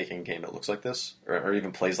really like making a game that looks like this or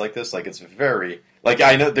even plays like this. Like it's very like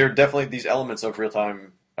I know there are definitely these elements of real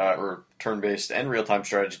time or turn based and real time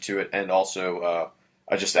strategy to it, and also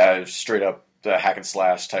I just added straight up the hack and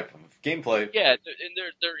slash type of gameplay. Yeah, and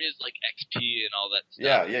there is like XP and all that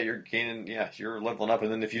stuff. Yeah, you're gaining. Yeah, you're leveling up,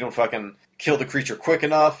 and then if you don't fucking kill the creature quick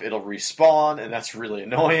enough, it'll respawn, and that's really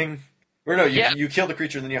annoying. Or no, you kill the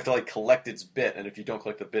creature, and then you have to like collect its bit, and if you don't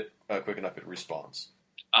collect the bit quick enough, it respawns.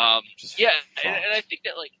 Yeah, and I think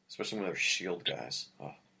that like especially when they're shield guys,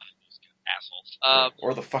 assholes.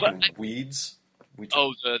 Or the fucking weeds. The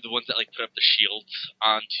ones that like put up the shields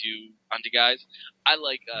onto guys. I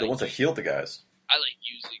like the ones that heal the guys. I like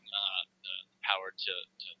using the power to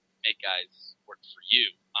make guys work for you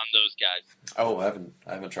on those guys. Oh,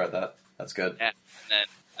 I haven't tried that. That's good. Yeah, and then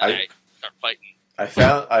I start fighting.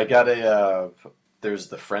 I got there's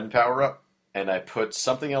the friend power up, and I put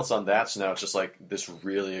something else on that, so now it's just like this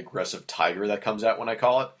really aggressive tiger that comes out when I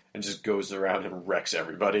call it, and just goes around and wrecks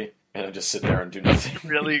everybody, and I just sit there and do nothing.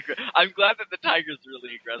 I'm glad that the tiger's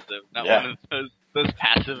really aggressive, not one of those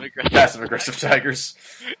passive-aggressive passive-aggressive tigers.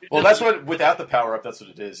 Well, that's what, without the power up, that's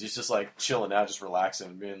what it is. He's just like chilling out, just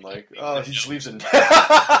relaxing, being like, oh, he just leaves it.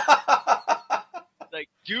 Like,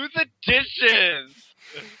 do the dishes!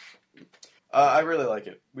 I really like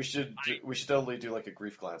it. We should totally do like a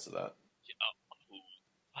grief glance of that.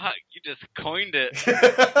 Fuck, you just coined it.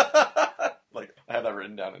 Like, I have that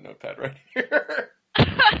written down in a notepad right here.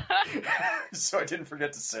 So I didn't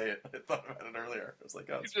forget to say it. I thought about it earlier. I was like,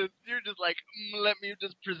 oh. You're just like, let me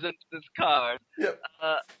just present this card. Yep.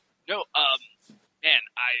 Man,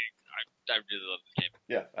 I really love this game.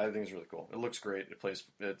 Yeah, I think it's really cool. It looks great. It plays.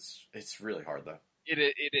 It's really hard though. It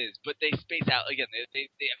is, but they space out again. They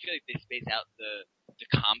I feel like they space out the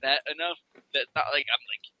combat enough that it's not like I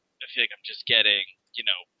feel like I'm just getting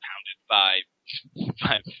pounded by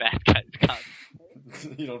fat guys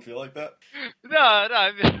constantly. You don't feel like that? No,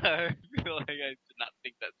 I feel like I did not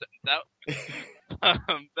think that sentence out.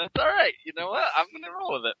 That's all right. You know what? I'm gonna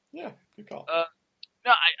roll with it. Yeah, good call. No,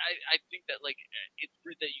 I think that like it's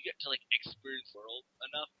weird that you get to like experience the world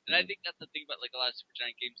enough, and I think that's the thing about like a lot of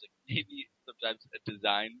Supergiant games. Like maybe sometimes a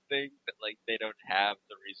design thing that like they don't have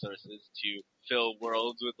the resources to fill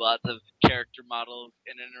worlds with lots of character models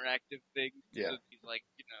and interactive things. Yeah. So these like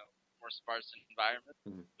more sparse environments.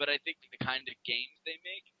 Mm-hmm. But I think the kind of games they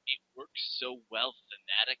make, it works so well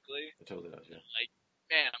thematically. It totally does. Yeah. Like,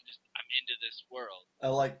 man, I'm into this world. I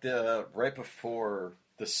like the right before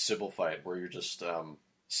the Sybil fight where you're just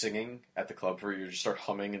singing at the club where you just start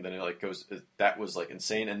humming and then it like goes. That was like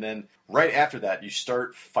insane. And then right after that, you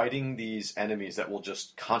start fighting these enemies that will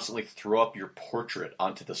just constantly throw up your portrait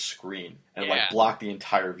onto the screen and like block the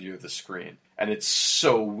entire view of the screen. And it's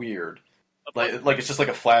so weird. Like it's just like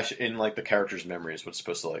a flash in like the character's memory is what it's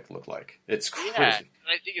supposed to like look like. It's crazy. Yeah, and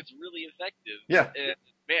I think it's really effective. Yeah. And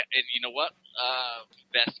you know what?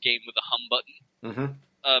 Best game with a hum button. Mm-hmm.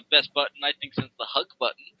 Best button I think since the hug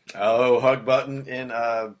button. Oh, hug button in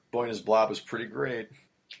Boyna's Blob was pretty great.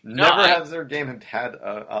 Never has their game had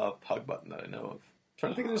a hug button that I know of. I'm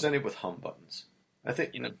trying to think if there's any with hum buttons. I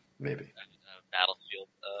think maybe. Battlefield.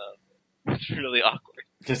 It's really awkward.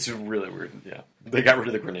 It's really weird. Yeah, they got rid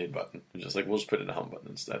of the grenade button. They're just like, we'll just put in a hum button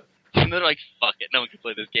instead. And they're like, fuck it, no one can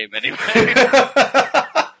play this game anyway.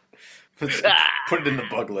 Put it in the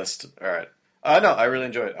bug list. All right. No, I really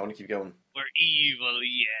enjoy it. I want to keep going. We're evil,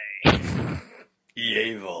 EA.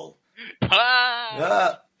 Evil. And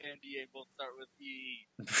EA both start with E.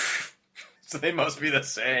 So they must be the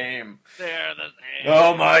same. They're the same.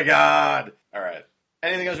 Oh my god. All right.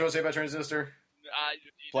 Anything else you want to say about Transistor?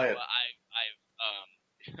 Play it.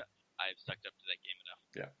 I've sucked up to that game enough.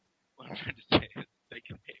 Yeah. What I'm trying to say is they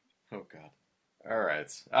can pay me. Oh god. All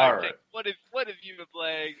right. All right. What have you been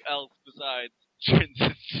playing else besides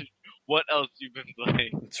Transition? What else you've been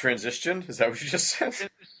playing? Transition? Is that what you just said?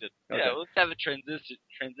 Transition. Okay. Yeah, let's have a transition.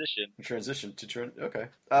 Transition to okay.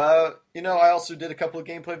 I also did a couple of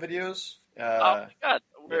gameplay videos. Oh my god,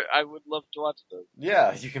 I would love to watch those.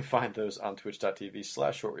 Yeah, you can find those on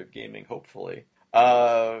twitch.tv/shortwavegaming, hopefully.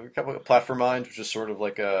 A couple of Platform Mind, which is sort of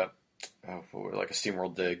like a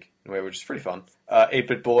SteamWorld dig, in a way, which is pretty fun.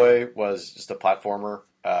 8-Bit Boy was just a platformer,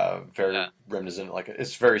 very reminiscent,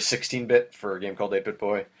 it's very 16-bit for a game called 8-Bit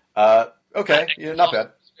Boy. Okay, not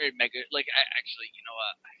bad. It's very mega, actually, you know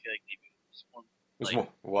what, I feel like maybe it was more...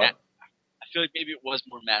 What? I feel like maybe it was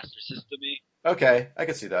more Master System-y. Okay, I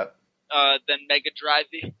could see that. Than Mega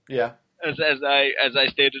Drive-y. Yeah. as I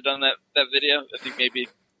stated on that video. I think maybe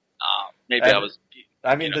I was.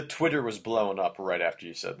 I mean, the Twitter was blowing up right after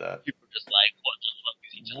you said that. People were just like, "What the fuck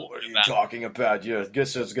is he talking What are you about?" talking about? Yeah,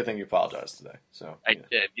 it's a good thing you apologized today. So I did.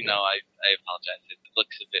 I apologize. It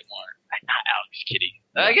looks a bit more. Not Alex Kidding.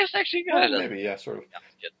 I guess actually, well, maybe sort of.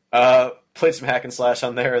 Alex Played some hack and slash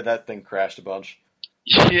on there. That thing crashed a bunch.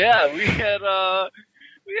 Yeah, we had some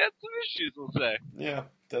issues. We'll say. Yeah,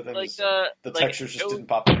 that thing like the textures just didn't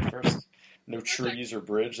pop up first. No trees or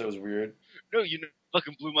bridge. That was weird. No,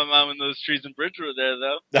 fucking blew my mind when those trees and bridge were there,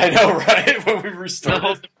 though. I know, right? When we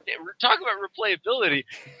restarted. We're talking about replayability.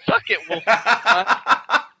 Fuck it, Wolf.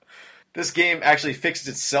 This game actually fixes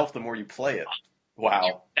itself the more you play it.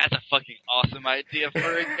 Wow. That's a fucking awesome idea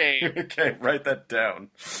for a game. Okay, write that down.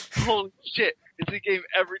 Holy shit. It's a game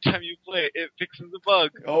every time you play it, it fixes a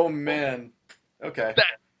bug. Oh, man. Okay.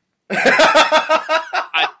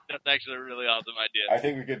 That's actually a really awesome idea. I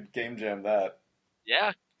think we could game jam that.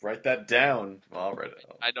 Yeah. Write that down. Well, I'll write it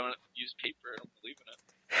down. I don't use paper. I don't believe in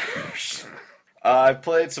it. I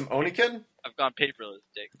played some Oniken. I've gone paperless,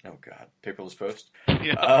 Dick. Oh, God. Paperless Post.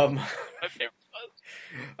 Yeah. My paperless Post.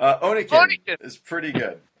 Oniken is pretty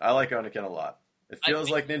good. I like Oniken a lot. It feels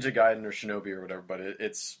like Ninja Gaiden or Shinobi or whatever, but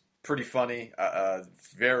it's pretty funny.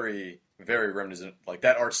 Very, very reminiscent. Like,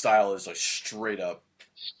 that art style is like straight up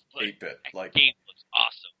 8-bit. Like, game looks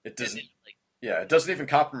awesome. It doesn't. Yeah, it doesn't even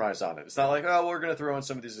compromise on it. It's not like, oh, we're gonna throw in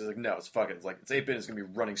some of these. It's like, no, it's fucking. It's like it's 8-bit. It's gonna be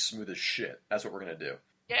running smooth as shit. That's what we're gonna do.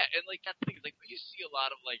 Yeah, and like that's the thing. Like you see a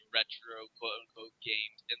lot of like retro quote unquote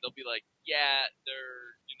games, and they'll be like, yeah,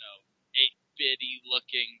 they're 8-bitty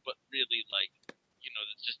looking, but really like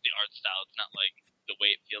it's just the art style. It's not like the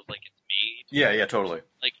way it feels like it's made. Yeah, totally.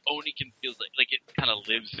 Like Oniken feels like it kind of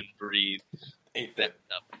lives and breathes 8-bit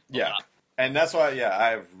stuff. Yeah. And that's why,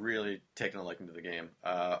 I've really taken a liking to the game.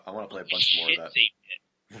 I want to play a bunch more of that.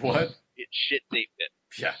 8-bit. What? It shits 8-bit.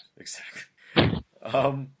 Yeah, exactly.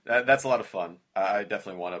 That's a lot of fun. I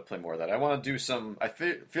definitely want to play more of that. I want to do some. I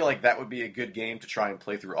feel like that would be a good game to try and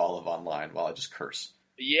play through all of online while I just curse.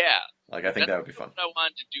 Yeah. Like I think that would be fun. What I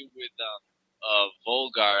wanted to do with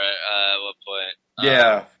Volgar at one point.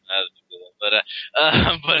 Yeah. But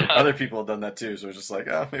other people have done that too, so it's just like,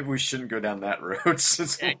 maybe we shouldn't go down that road.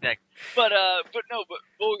 Exactly. But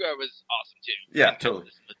Volgar was awesome too. Yeah,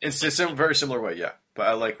 totally. It's a very similar way, yeah. But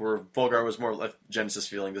I like where Volgar was more like Genesis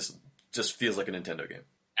feeling. This just feels like a Nintendo game.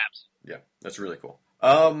 Absolutely. Yeah, that's really cool.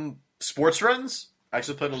 Sports Runs. I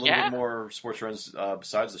actually played a little bit more Sports Runs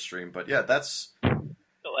besides the stream, but yeah, that's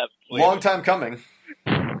long time coming.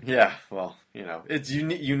 Yeah, well, it's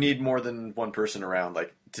you need more than one person around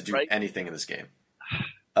like to do anything in this game.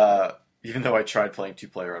 Even though I tried playing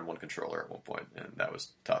 2-player on one controller at one point, and that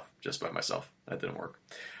was tough just by myself. That didn't work.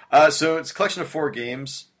 So it's a collection of 4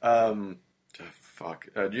 games. Johann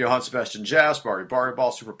Sebastian Jazz, Bari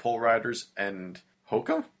Ball, Super Pole Riders, and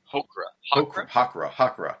Hokra.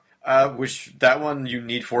 Which that one you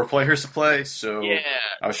need 4 players to play. So yeah.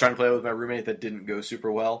 I was trying to play with my roommate. That didn't go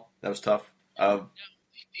super well. That was tough. I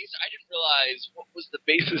didn't realize what was the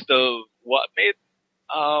basis of what made.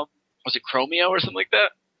 Was it Chromio or something like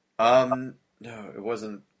that? No, it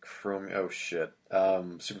wasn't Chromio. Oh shit.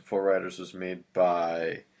 Super Pole Riders was made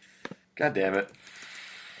by. God damn it.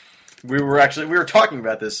 We were talking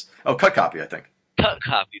about this. Oh, Cut Copy, I think. Cut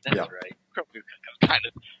Copy, that's right. Chromio Cut Copy, kind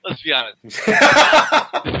of. Let's be honest.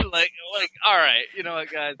 like, all right, you know what,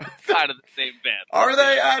 guys? Kind of the same band. Are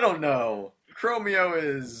they? I don't know. Chromio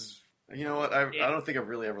is. You know what? I don't think I've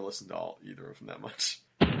really ever listened to either of them that much.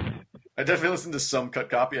 I definitely listened to some Cut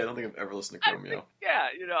Copy. I don't think I've ever listened to Chromio.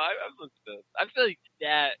 I've listened to those. I feel like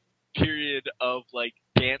that period of like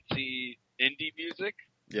fancy indie music.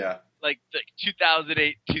 Yeah. Like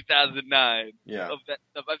 2008, 2009. Yeah. Of that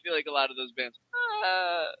stuff. I feel like a lot of those bands.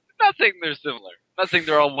 Not saying they're similar. Not saying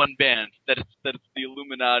they're all one band. That it's the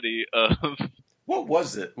Illuminati of. What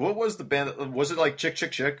was it? What was the band? Was it like Chick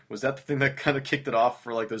Chick Chick? Was that the thing that kind of kicked it off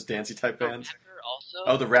for like those dancey type bands? Also?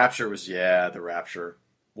 Oh, the Rapture was the Rapture.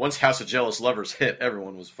 Once House of Jealous Lovers hit,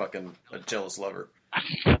 everyone was fucking a jealous lover.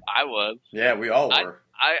 I was. Yeah, we all were.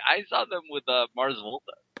 I saw them with Mars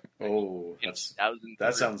Volta. Oh,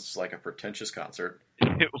 that sounds like a pretentious concert.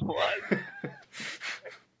 It was.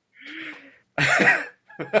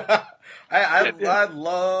 I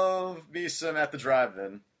love me some At the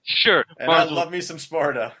Drive-In. Sure. And I love me some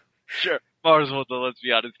Sparta. Sure. Mars Volta, let's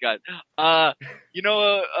be honest, guys.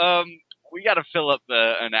 We got to fill up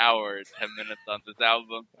an hour and 10 minutes on this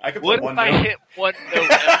album. What if I hit one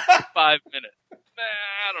note every 5 minutes?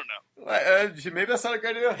 I don't know. Maybe that's not a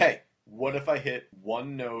great idea. Hey, what if I hit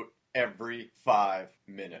one note every 5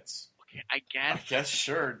 minutes? Okay, I guess.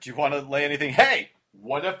 Sure. Do you want to lay anything? Hey,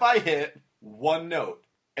 What if I hit one note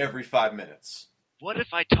every 5 minutes? What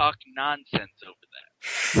if I talk nonsense over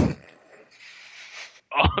that?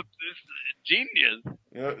 Oh, this is genius.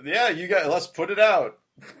 Yeah, you got. Let's put it out.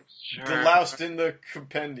 Sure. Deloused in the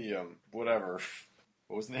compendium, whatever.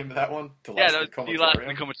 What was the name of that one? Yeah, that was Deloused in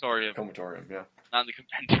the Comatorium. Comatorium, yeah. Not the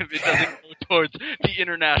compendium. It doesn't go towards the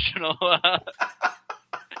international.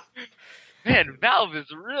 Man, Valve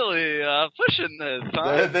is really pushing this,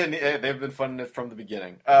 huh? They've been funding it from the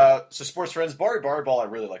beginning. So, Sports Friends, Bari Ball, I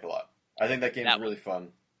really like a lot. I think that game's really fun.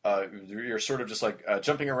 You're sort of just like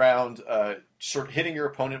jumping around, sort of hitting your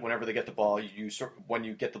opponent whenever they get the ball. When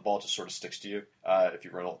you get the ball, it just sort of sticks to you if you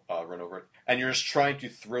run over it, and you're just trying to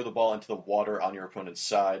throw the ball into the water on your opponent's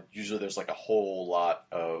side. Usually, there's like a whole lot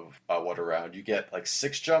of water around. You get like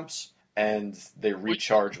 6 jumps, and they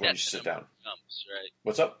recharge when you sit down. Jumps, right?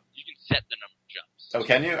 What's up? You can set the number of jumps. Oh,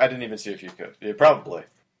 can you? I didn't even see if you could. Yeah, probably.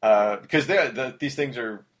 Because these things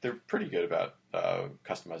they're pretty good about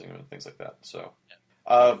customizing them and things like that. So.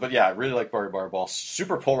 But yeah, I really like Bari Ball.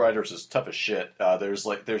 Super Pole Riders is tough as shit. There's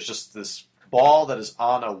just this ball that is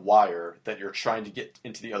on a wire that you're trying to get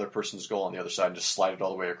into the other person's goal on the other side and just slide it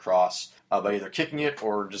all the way across by either kicking it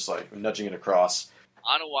or just like nudging it across.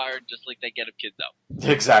 On a wire, just like that Get Up Kids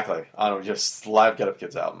album. Exactly. On just live Get Up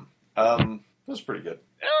Kids album. It was pretty good.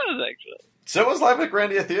 It was actually. So it was live at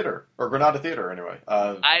Granada Theater, or Granada Theater anyway.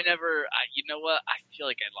 You know what? I feel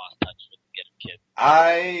like I lost touch with Get Up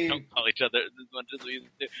Kids. Don't call each other as much as we used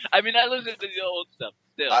to. I mean, I listen to the old stuff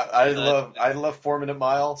still. I love 4 Minute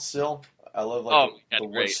Mile still. I love the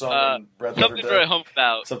Wood Song and Red Letter Something to Write Home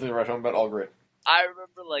About. Something to Write Home About. All great. I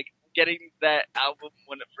remember like getting that album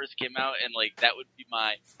when it first came out, and like that would be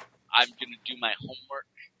I'm gonna do my homework.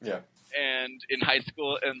 Yeah. And in high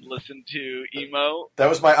school and listen to emo. That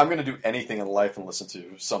was I'm going to do anything in life and listen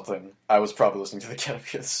to something. I was probably listening to the Get Up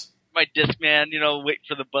Kids. My Discman, wait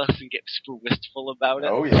for the bus and get super wistful about it.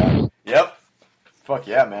 Oh, yeah. Yep. Fuck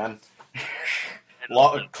yeah, man.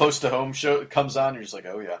 Close to home show comes on, you're just like,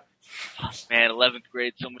 oh, yeah. Man, 11th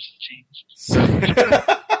grade, so much has changed.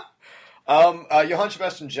 Johann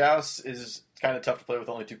Sebastian Joust is kind of tough to play with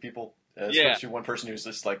only 2 people. Especially one person who's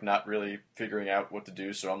just like not really figuring out what to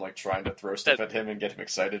do, so I'm like trying to throw stuff at him and get him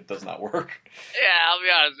excited. It does not work. Yeah, I'll be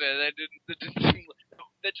honest with you.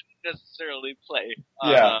 That didn't necessarily play.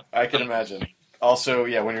 Yeah, I can imagine. Also,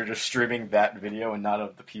 yeah, when you're just streaming that video and not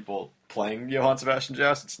of the people playing Johann Sebastian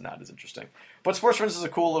Joust, it's not as interesting. But Sports Friends is a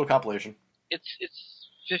cool little compilation. It's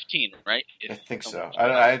 15, right? I think so.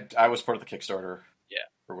 I was part of the Kickstarter. Yeah.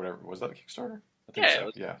 Or whatever. Was that a Kickstarter? I think so. It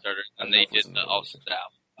was Kickstarter. And they did also the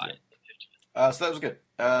album. So that was good.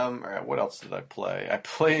 All right, what else did I play? I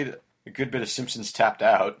played a good bit of Simpsons Tapped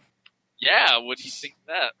Out. Yeah, what do you think of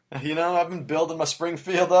that? I've been building my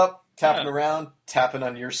Springfield up, tapping around, tapping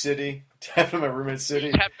on your city, tapping on my roommate's city.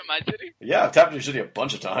 You tapped on my city? Yeah, I've tapped on your city a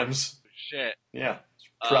bunch of times. Shit. Yeah.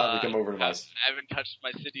 Probably come over to my... I haven't touched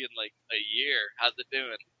my city in like a year. How's it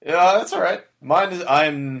doing? Yeah, that's all right.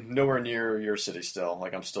 I'm nowhere near your city still.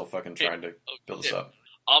 Like, I'm still fucking trying to build this up.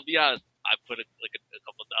 I'll be honest. I put a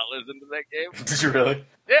couple dollars into that game. Did you really?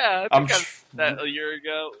 Yeah, I think I did that a year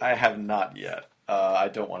ago. I have not yet. I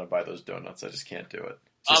don't want to buy those donuts. I just can't do it.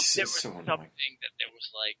 There was something that there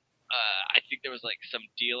was like, I think there was like some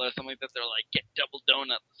deal or something like that. They were like, get double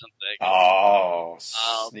donuts or something. Oh,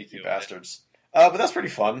 sneaky bastards. But that's pretty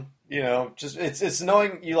fun. Just it's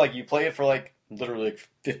knowing you play it for like literally like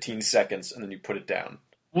 15 seconds and then you put it down.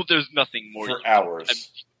 Well, there's nothing more for hours.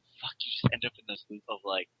 You just end up in this loop of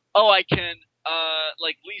like, oh, I can,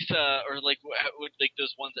 like Lisa, or like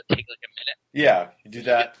those ones that take like a minute. Yeah, you do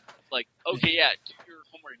that. Like, okay, yeah, do your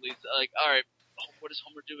homework, Lisa. Like, all right, what does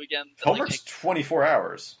homework do again? Homework's 24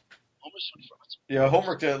 hours. Homework's 24 hours. Yeah,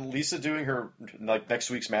 homework. Lisa doing her like next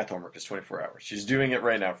week's math homework is 24 hours. She's doing it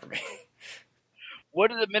right now for me.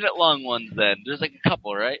 What are the minute-long ones then? There's like a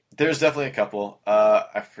couple, right? There's definitely a couple.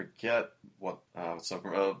 I forget what.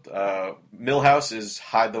 Millhouse is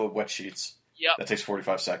hide the wet sheets. Yep. That takes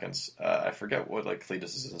 45 seconds. I forget what like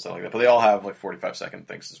Cletus is and stuff like that, but they all have like 45-second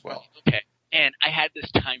things as well. Okay. And I had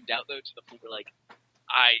this timed out though to the point where like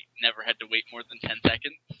I never had to wait more than 10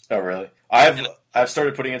 seconds. Oh really? I've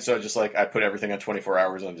started putting it so just like I put everything on 24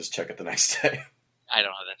 hours and just check it the next day. I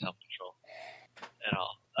don't have that self-control at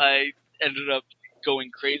all. I ended up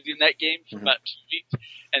going crazy in that game for about 2 weeks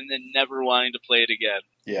and then never wanting to play it again.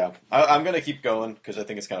 Yeah, I'm gonna keep going because I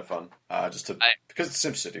think it's kind of fun. Because it's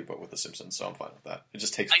SimCity, but with the Simpsons, so I'm fine with that. It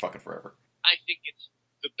just takes fucking forever. I think it's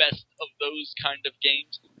the best of those kind of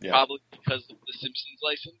games, probably because of the Simpsons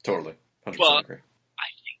license. Totally, 100% agree. I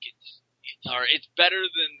think it's better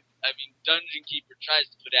than Dungeon Keeper tries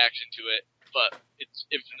to put action to it, but it's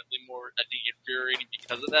infinitely more, I think, infuriating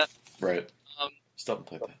because of that. Right. Um, Still haven't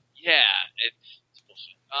played that. yeah, it's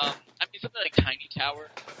bullshit. I mean, something like Tiny Tower,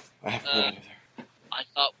 I haven't played it either. I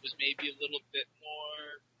thought was maybe a little bit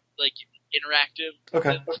more like interactive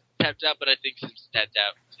Okay. than Tapped Out, but I think since Tapped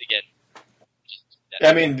Out again, just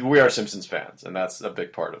I mean, we are Simpsons fans, and that's a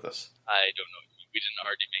big part of this. I don't know. We didn't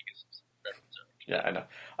already make a Simpsons reference. Yeah, I know.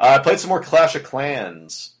 I played some more Clash of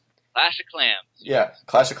Clans. Clash of Clams. Yeah,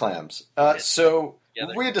 Clash of Clams. So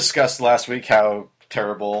Together. we had discussed last week how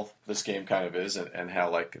terrible this game kind of is, and how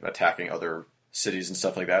like attacking other cities and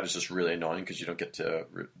stuff like that is just really annoying because you don't get to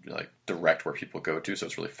like direct where people go to, so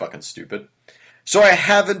it's really fucking stupid. So I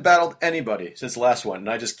haven't battled anybody since the last one, and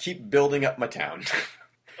I just keep building up my town.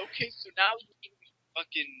 Okay, so now you're gonna be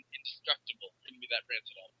fucking indestructible. You're gonna be that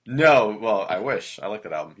rancid album. No, well, I wish. I like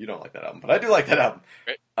that album. You don't like that album, but I do like that album.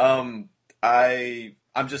 Right.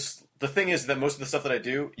 I'm just, the thing is that most of the stuff that I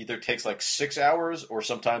do either takes like 6 hours, or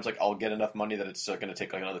sometimes like I'll get enough money that it's going to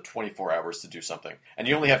take like another 24 hours to do something. And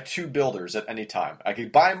you only have 2 builders at any time. I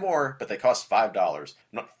could buy more, but they cost $5. I'm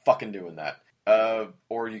not fucking doing that.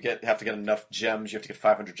 Or you have to get enough gems. You have to get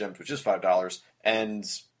 500 gems, which is $5, and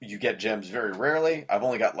you get gems very rarely. I've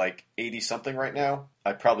only got like 80 something right now.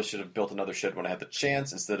 I probably should have built another shed when I had the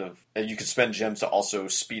chance, instead of, and you could spend gems to also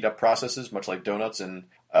speed up processes, much like donuts and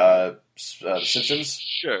The Simpsons.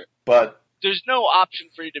 Sure. But there's no option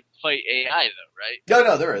for you to fight AI though, right?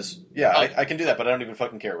 no, there is. Yeah, I can do that, but I don't even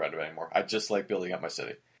fucking care about it anymore. I just like building up my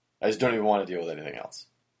city. I just don't even want to deal with anything else.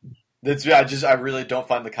 I really don't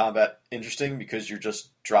find the combat interesting because you're just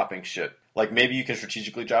dropping shit. Like, maybe you can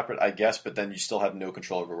strategically drop it, I guess, but then you still have no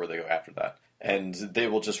control over where they go after that. And they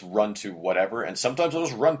will just run to whatever, and sometimes they'll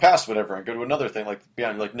just run past whatever and go to another thing. Like,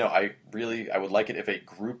 beyond, like, no, I would like it if a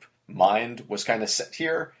group mind was kind of set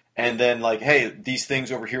here, and then, like, hey, these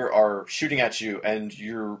things over here are shooting at you, and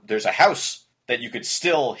there's a house that you could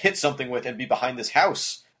still hit something with and be behind this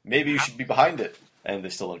house. Maybe you should be behind it. And they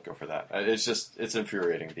still don't go for that. It's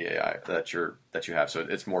infuriating, the AI that you have. So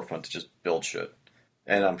it's more fun to just build shit.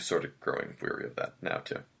 And I'm sort of growing weary of that now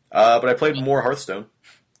too. But I played more Hearthstone.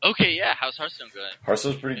 Okay, yeah. How's Hearthstone going?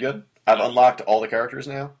 Hearthstone's pretty good. I've unlocked all the characters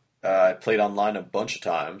now. I played online a bunch of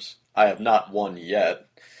times. I have not won yet.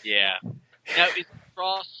 Yeah. Now is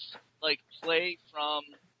cross play from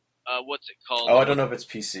what's it called? Oh, I don't know if it's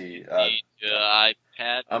PC.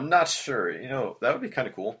 iPad. I'm not sure. That would be kind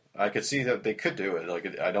of cool. I could see that they could do it.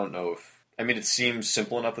 Like, I don't know if. I mean, it seems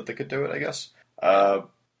simple enough that they could do it, I guess.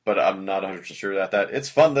 But I'm not 100% sure about that. It's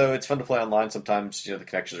fun, though. It's fun to play online. Sometimes, the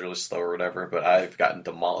connection's really slow or whatever, but I've gotten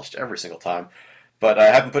demolished every single time. But I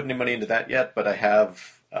haven't put any money into that yet, but I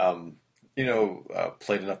have,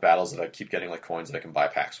 played enough battles that I keep getting, like, coins that I can buy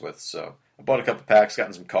packs with. So I bought a couple packs,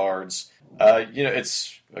 gotten some cards.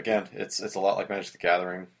 It's a lot like Magic the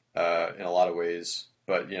Gathering in a lot of ways,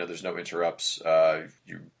 but there's no interrupts.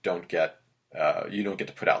 You don't get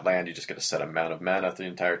to put out land. You just get a set amount of mana the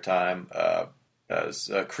entire time.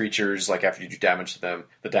 Creatures, like, after you do damage to them,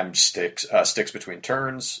 the damage sticks between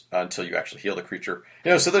turns until you actually heal the creature.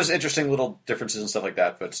 So there's interesting little differences and stuff like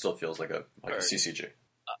that, but it still feels like a CCG.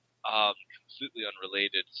 Completely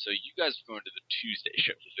unrelated. So you guys are going to the Tuesday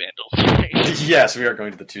show for the Vandals, right? Yes, we are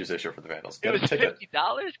going to the Tuesday show for the Vandals. It was $50?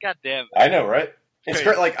 God damn it. I know, right? It's Crazy.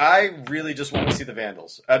 great. Like, I really just want to see the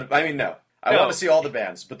Vandals. I want to see all the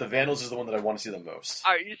bands, but the Vandals is the one that I want to see the most.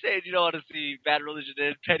 Are you saying you don't want to see Bad Religion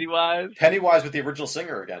and Pennywise? Pennywise with the original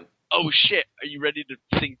singer again. Oh shit! Are you ready to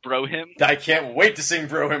sing Bro Hymn? I can't wait to sing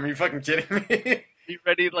Bro Hymn. Are you fucking kidding me? Are you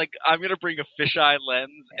ready? Like, I'm gonna bring a fisheye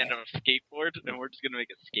lens and a skateboard, and we're just gonna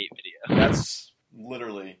make a skate video. That's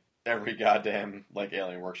literally every goddamn, like,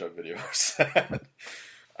 Alien Workshop video I've said.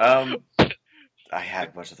 I had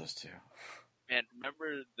a bunch of those too. Man,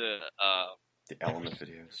 remember the Element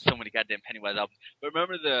videos. So many goddamn Pennywise albums. But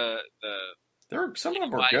remember Some of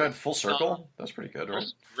them were good. Full Circle. That was pretty good, right?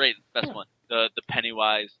 Great, best one. The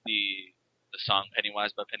Pennywise, the song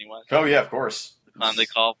Pennywise by Pennywise. Oh yeah, of course. The clown they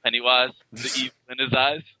call Pennywise, the evil in his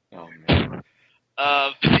eyes. Oh man.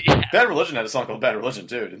 Yeah. Bad Religion had a song called Bad Religion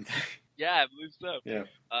too, didn't they? Yeah, I believe so. Yeah.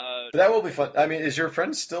 But that will be fun. I mean, is your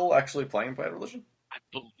friend still actually playing Bad Religion? I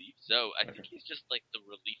believe so. I think he's just like the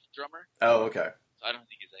relief drummer. Oh, okay. So I don't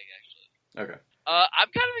think he's like actually. Okay. I'm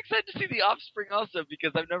kind of excited to see The Offspring also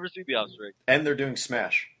because I've never seen The Offspring. And they're doing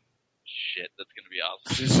Smash. Shit, that's gonna be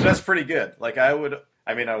awesome. So that's pretty good. Like, I would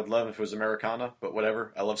love if it was Americana, but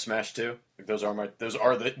whatever. I love Smash too. Like, those are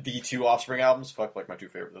the two Offspring albums. Fuck, like, my two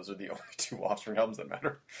favorite. Those are the only two Offspring albums that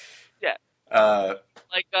matter. Yeah. Well,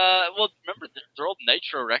 remember their old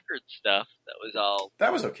Nitro Records stuff?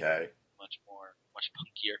 That was okay. Much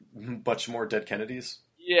punkier. Much more Dead Kennedys.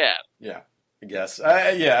 Yeah. Yeah. I guess.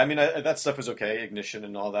 Yeah, I mean, that stuff was okay, Ignition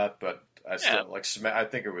and all that, but I still like. I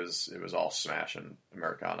think it was all Smash and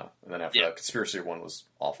Americana, and then after that, Conspiracy one was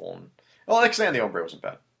awful. And Xan the Ombre wasn't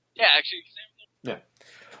bad. Yeah, actually. Yeah.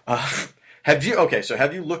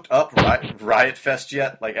 Have you looked up Riot Fest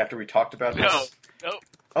yet? Like after we talked about this? No.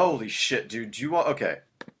 Holy shit, dude! Do you want? Okay,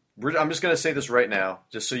 I'm just gonna say this right now,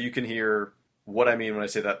 just so you can hear what I mean when I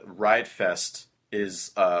say that Riot Fest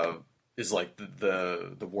is like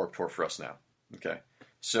the Warped Tour for us now. Okay,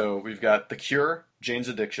 so we've got The Cure, Jane's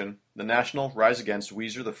Addiction, The National, Rise Against,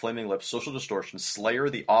 Weezer, The Flaming Lips, Social Distortion, Slayer,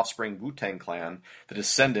 The Offspring, Wu-Tang Clan, The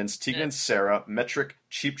Descendants, Tegan and Sara, Metric,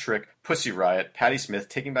 Cheap Trick, Pussy Riot, Patti Smith,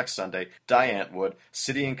 Taking Back Sunday, Die Antwood,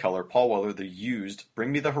 City in Color, Paul Weller, The Used,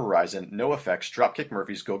 Bring Me the Horizon, No Effects, Dropkick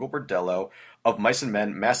Murphys, Gogo Bordello, Of Mice and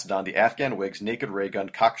Men, Mastodon, The Afghan Wigs, Naked Raygun,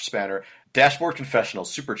 Cocker Spanner, Dashboard Confessional,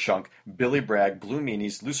 Superchunk, Billy Bragg, Blue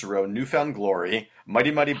Meanies, Lucero, Newfound Glory, Mighty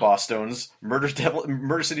Mighty Bosstones, Murder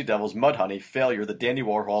City Devils, Mudhoney, Failure, The Dandy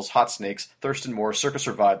Warhols, Hot Snakes, Thurston Moore, Circus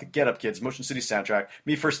Survive, The Get Up Kids, Motion City Soundtrack,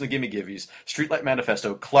 Me First and the Gimme Givvies, Streetlight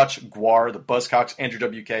Manifesto, Clutch, Guar, The Buzzcocks, Andrew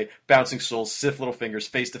WK, Bouncing Souls, Sif Little Fingers,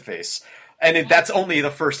 Face to Face. And that's only the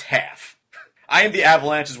first half. I Am the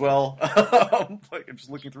Avalanche as well. I'm just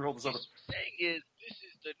looking through all this other... What I'm saying is, this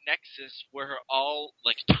is the nexus where all,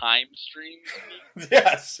 time streams meet.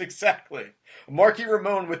 Yes, exactly. Marky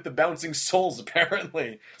Ramone with the Bouncing Souls,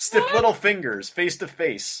 apparently. Stiff Little Fingers, Face to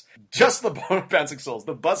Face. Just the Bouncing Souls.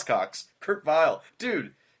 The Buzzcocks. Kurt Vile.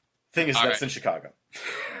 Dude, thing is, that's in Chicago.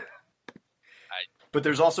 But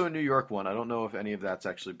there's also a New York one. I don't know if any of that's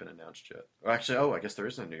actually been announced yet. Or actually, I guess there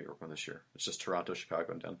isn't a New York one this year. It's just Toronto,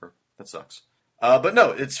 Chicago, and Denver. That sucks. But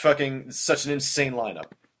no, it's such an insane lineup.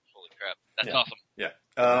 Holy crap. That's awesome. Yeah.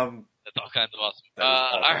 That's all kinds of awesome.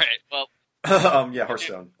 All right, well. Yeah,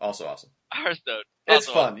 Hearthstone. Also awesome. Hearthstone. It's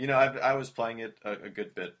fun. You know, I was playing it a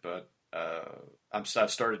good bit, but I've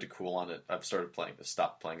started to cool on it. I've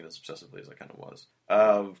stopped playing it as obsessively as I kind of was.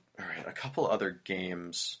 All right, a couple other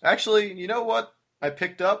games. Actually, you know what I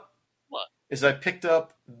picked up? What? I picked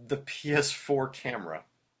up the PS4 camera.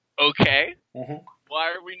 Okay. Mm-hmm.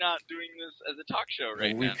 Why are we not doing this as a talk show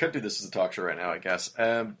now? We could do this as a talk show right now, I guess.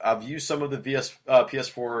 I've used some of the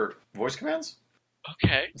PS4 voice commands.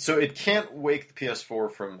 Okay. So it can't wake the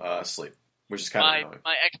PS4 from sleep, which is kind of annoying.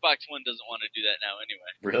 My Xbox One doesn't want to do that now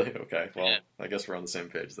anyway. Really? Okay. Well, yeah. I guess we're on the same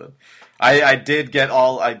page then. I did get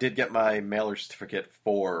my mailer certificate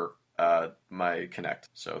for my Kinect,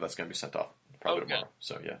 so that's going to be sent off probably tomorrow.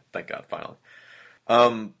 So yeah, thank God, finally.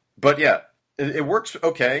 But yeah. It works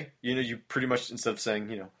okay. You know, you pretty much, instead of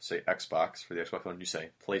saying, say Xbox for the Xbox One, you say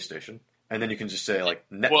PlayStation. And then you can just say, like,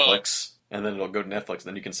 Netflix, and then it'll go to Netflix. And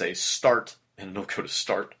then you can say Start, and it'll go to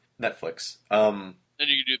Start Netflix. Then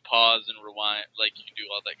you can do pause and rewind, you can do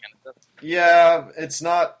all that kind of stuff. Yeah, it's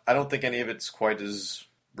not, I don't think any of it's quite as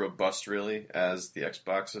robust, really, as the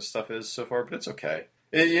Xbox stuff is so far, but it's okay.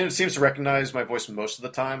 It seems to recognize my voice most of the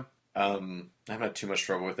time. I haven't had too much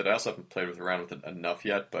trouble with it. I also haven't played around with it enough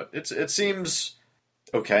yet, but it seems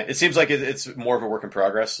okay. It seems like it's more of a work in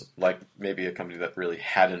progress, like maybe a company that really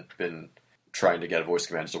hadn't been trying to get voice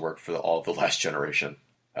commands to work for all of the last generation,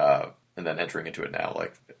 and then entering into it now.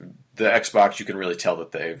 Like the Xbox, you can really tell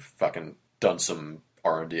that they've fucking done some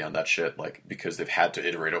R&D on that shit, because they've had to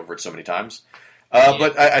iterate over it so many times.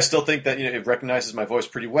 But I still think that it recognizes my voice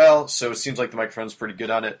pretty well, so it seems like the microphone's pretty good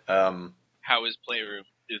on it. How is Playroom?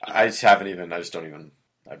 I have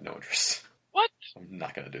no interest. What? I'm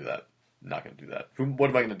not going to do that. What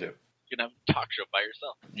am I going to do? You're going to have a talk show by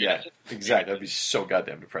yourself. Yeah, exactly. That'd be so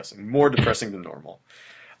goddamn depressing. More depressing than normal.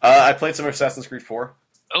 I played some Assassin's Creed 4.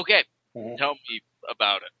 Okay. Mm-hmm. Tell me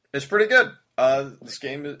about it. It's pretty good. This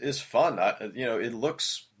game is fun. It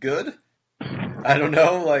looks good. I don't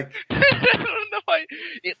know, I don't know.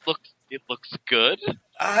 It looks good.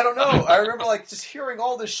 I don't know. I remember just hearing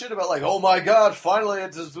all this shit about oh my god, finally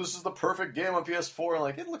this is the perfect game on PS4,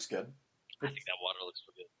 and it looks good. I think that water looks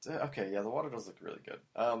pretty good. Okay, yeah, the water does look really good.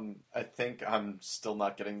 I think I'm still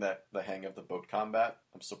not getting the hang of the boat combat.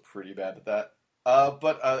 I'm still pretty bad at that.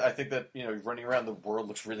 But I think that running around the world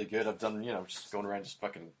looks really good. I've done just going around just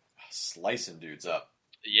fucking slicing dudes up.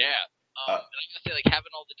 Yeah. And I was gonna say,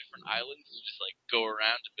 having all the different islands, just go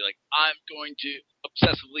around and be I'm going to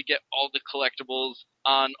obsessively get all the collectibles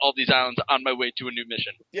on all these islands on my way to a new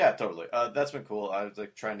mission. Yeah, totally. That's been cool. I was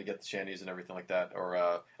trying to get the shanties and everything like that. Or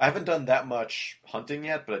I haven't done that much hunting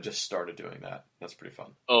yet, but I just started doing that. That's pretty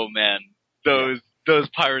fun. Oh man, those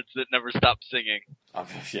pirates that never stop singing.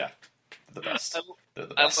 Yeah, the best. They're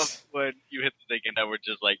the best. I love when you hit the thing and now we're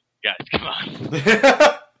just guys, come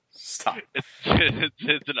on. Stop.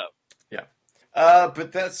 It's enough. Yeah.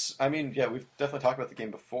 But that's, I mean, yeah, we've definitely talked about the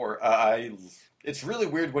game before. It's really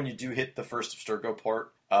weird when you do hit the first Abstergo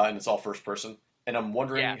part, and it's all first person. And I'm Yeah,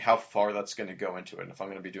 wondering how far that's going to go into it, and if I'm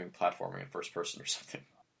going to be doing platforming in first person or something.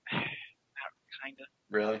 kind of.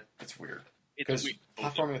 Really? It's weird. It's Because weird.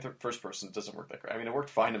 platforming in first person doesn't work that great. I mean, it worked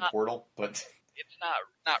fine in Portal, but It's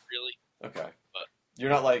not really. okay. But You're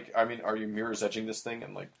not like, I mean, are you mirror's edging this thing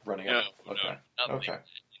and like running no, up? Okay. nothing Okay.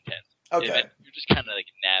 intense. Okay. You're just kind of like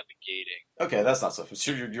navigating. Okay, that's not so.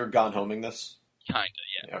 So you're gone homing this? Kinda,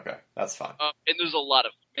 yeah. Okay, that's fine. And there's a lot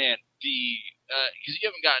of because you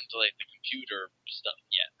haven't gotten to like the computer stuff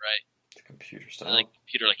yet, right? The computer stuff. Like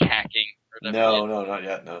computer like hacking or whatever. No, not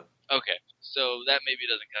yet. No. Okay, so that maybe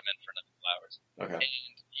doesn't come in for another couple hours. Okay.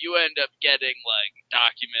 And you end up getting like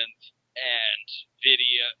documents and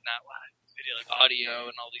like audio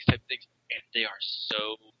and all these type of things, and they are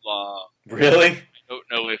so long. Really? I don't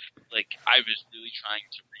know if like I was really trying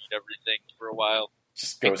to read everything for a while.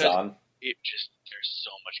 Just goes Because on. There's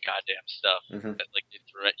so much goddamn stuff Mhm. that like they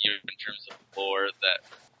throw at you in terms of lore that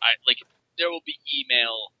there will be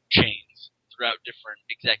email chains throughout different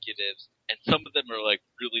executives, and some of them are like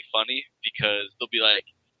really funny because they'll be like,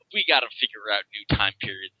 we got to figure out new time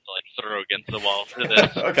periods to like throw against the wall for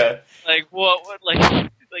this. Okay. Like what like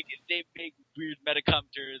they make weird meta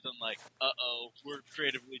commentaries and like, we're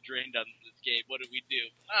creatively drained on this game. What do we do?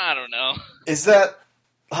 I don't know. Is that?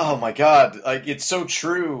 Oh my god! Like it's so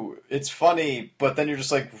true. It's funny, but then you're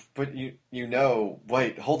just like, but you know.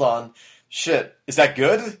 Wait, hold on. Shit, is that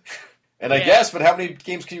good? And I Yeah. guess, but how many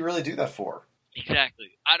games can you really do that for?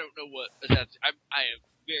 Exactly. I don't know what Assassin's. I am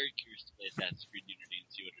very curious to play Assassin's Creed Unity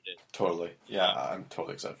and see what it is. Totally. Yeah, I'm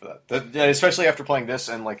totally excited for that. Yeah, especially after playing this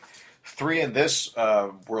and like 3 and this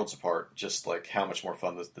Worlds Apart, just like how much more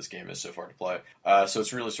fun this game is so far to play. So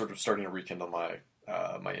it's really sort of starting to rekindle my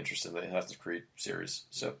interest in the Assassin's Creed series.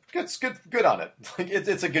 So good on it. Like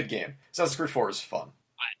it's a good game. Assassin's Creed 4 is fun.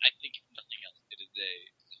 I think if nothing else, it is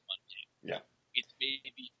a fun game. Yeah. It's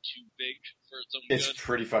maybe too big for its own It's good.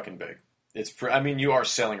 pretty fucking big. I mean, you are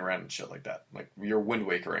sailing around and shit like that. Like you're Wind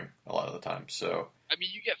Wakering a lot of the time. So I mean,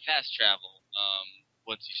 you get fast travel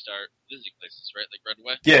once you start visiting places, right? Like right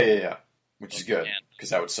away. yeah, which is good Yeah. because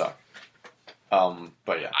that would suck.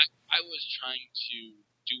 But yeah. I was trying to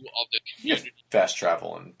do all the You have community, fast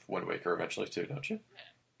travel and Wind Waker eventually too, don't you?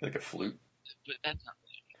 Like a flute. but that's not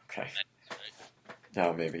really Okay. nice, right?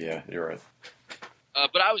 No, maybe yeah. You're right.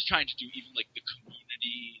 But I was trying to do even like the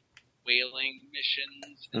community whaling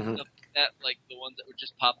missions and Mhm. stuff like that, like the ones that would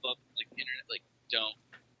just pop up like the internet. Like,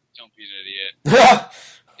 don't be an idiot.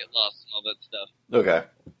 Get lost and all that stuff. Okay.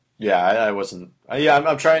 Yeah, I wasn't. Yeah,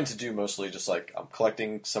 I'm trying to do mostly just like I'm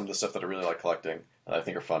collecting some of the stuff that I really like collecting that I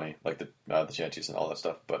think are funny, like the chanties and all that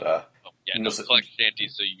stuff. But Oh, yeah, no, Mostly- collect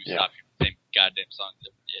shanties so you Yeah. stop hearing the same goddamn songs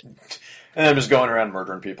every day. and I'm just going around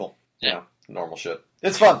murdering people. Yeah. Normal shit.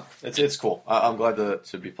 It's fun. It's cool. I'm glad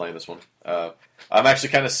to be playing this one. I'm actually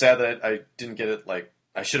kind of sad that I didn't get it. Like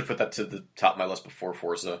I should have put that to the top of my list before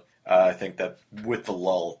Forza. I think that with the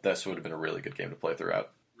lull, this would have been a really good game to play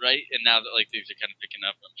throughout. Right? And now that like things are kind of picking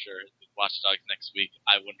up, I'm sure with Watch Dogs next week.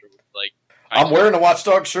 I wonder what like. I'm wearing a Watch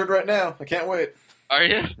Dogs shirt right now. I can't wait. Are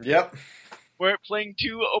you? Yep. We're playing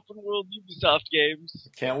 2 open world Ubisoft games.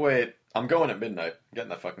 Can't wait. I'm going at midnight. I'm getting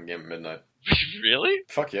that fucking game at midnight. Really?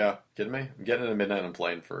 Fuck yeah. Kidding me? I'm getting it at midnight and I'm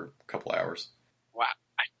playing for a couple hours. Wow.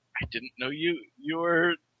 I didn't know you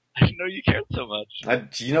were. I didn't know you cared so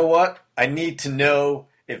much. You know what? I need to know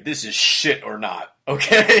if this is shit or not.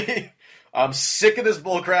 Okay? I'm sick of this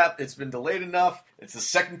bullcrap. It's been delayed enough. It's the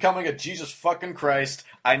second coming of Jesus fucking Christ.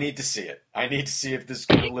 I need to see it. I need to see if this is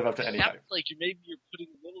going to live up to any Sounds hype. like you're putting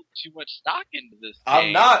a little too much stock into this. I'm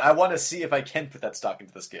game. not. I want to see if I can put that stock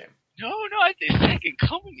into this game. No, I think second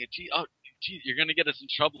coming. Gee, you're gonna get us in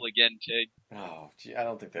trouble again, Tig. Oh, gee, I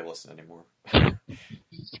don't think they listen anymore.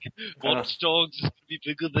 Watch Dogs is gonna be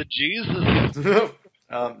bigger than Jesus.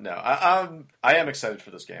 No, I am excited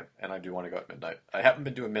for this game, and I do want to go at midnight. I haven't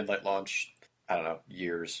been doing midnight launch, I don't know,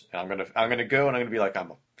 years, and I'm gonna go, and I'm gonna be like,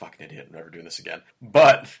 I'm a fucking idiot, I'm never doing this again.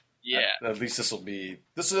 But Yeah. at least I think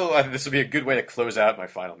this will be a good way to close out my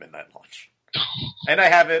final midnight launch. And I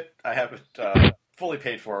have it fully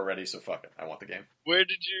paid for already, so fuck it, I want the game. Where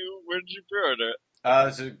did you pre-order it?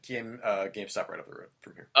 It's a GameStop right up the road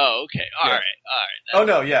from here. Oh, okay. All Yeah. right. Oh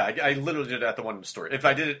no, yeah, I literally did it at the one in the store. If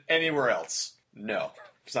I did it anywhere else, no,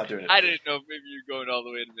 it's not doing it. I didn't know if maybe you're going all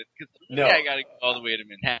the way to Manhattan. Because No. I gotta go all the way to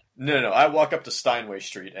Manhattan. No, I walk up to Steinway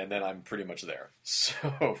Street and then I'm pretty much there.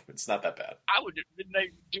 So it's not that bad. I would at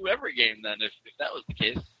midnight do every game then if that was the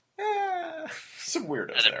case. Some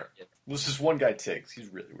weirdos I never there. did. This is one guy, Tiggs. He's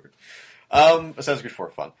really weird. Assassin's Creed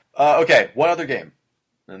 4, fun. Okay, one other game.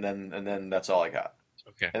 and then that's all I got.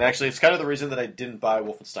 Okay. And actually, it's kind of the reason that I didn't buy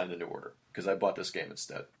Wolfenstein: The New Order, because I bought this game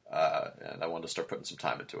instead, and I wanted to start putting some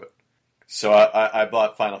time into it. So I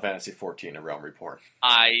bought Final Fantasy XIV: A Realm Reborn.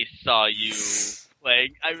 I saw you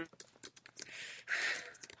playing.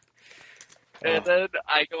 And then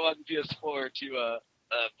I go on PS4 to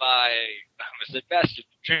buy. I almost said Bastion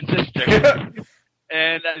Transistor,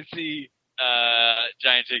 and I see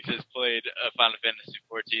Giant Jakes has played Final Fantasy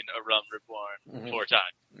XIV: A Realm Reborn 4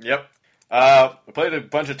 times. Yep. I played it a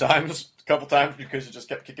bunch of times, a couple times, because it just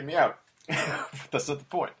kept kicking me out. That's not the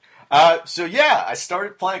point. So yeah, I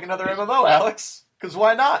started playing another MMO, Alex. Because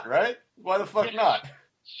why not, right? Why the fuck not?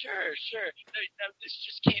 Sure. Now, this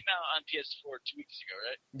just came out on PS4 2 weeks ago,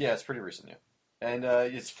 right? Yeah, it's pretty recent, yeah. And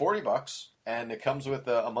it's $40, and it comes with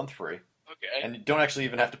a month free. Okay. And you don't actually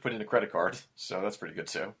even have to put in a credit card, so that's pretty good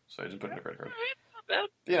too. So I didn't put in a credit card. Not bad.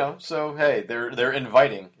 You know, so hey, they're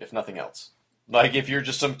inviting, if nothing else. Like if you're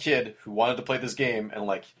just some kid who wanted to play this game and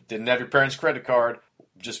like didn't have your parents' credit card,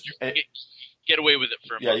 just get away with it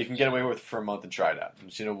for a month. Yeah, you can get away with it for a month and try it out.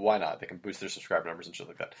 And, you know, why not? They can boost their subscriber numbers and shit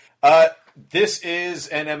like that. This is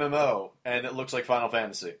an MMO, and it looks like Final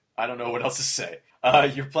Fantasy. I don't know what else to say.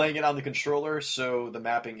 You're playing it on the controller, so the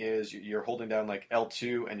mapping is you're holding down like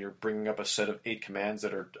L2, and you're bringing up a set of 8 commands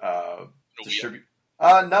that are distribute.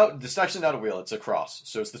 No, it's actually not a wheel. It's a cross.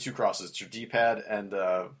 So it's the 2 crosses. It's your D-pad and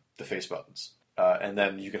the face buttons. And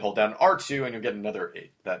then you can hold down R2, and you'll get another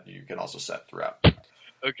 8 that you can also set throughout.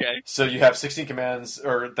 Okay. So you have 16 commands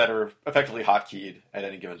that are effectively hotkeyed at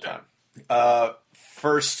any given time.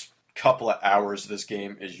 First couple of hours of this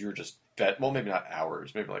game is you're just well, maybe not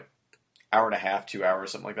hours, maybe like hour and a half, 2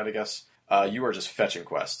 hours, something like that, I guess. You are just fetching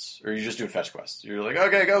quests, or you're just doing fetch quests. You're like,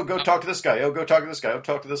 okay, go talk to this guy. Oh, go talk to this guy. Oh,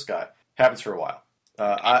 talk to this guy. Happens for a while.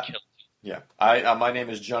 My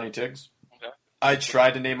name is Johnny Tiggs. Okay. I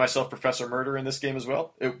tried to name myself Professor Murder in this game as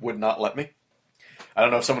well. It would not let me. I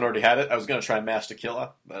don't know if someone already had it. I was going to try Master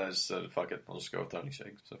Killer, but I just said, fuck it. I'll just go with Tony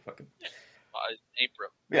Tiggs. So fuck it. April.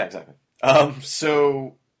 Yeah, exactly.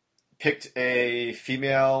 So picked a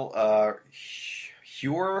female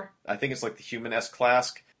Hewer. I think it's like the human-esque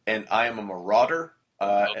class. And I am a Marauder.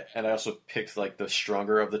 And I also picked like the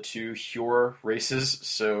stronger of the 2 Hewer races.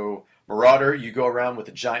 So Marauder, you go around with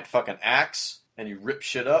a giant fucking axe and you rip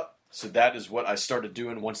shit up. So that is what I started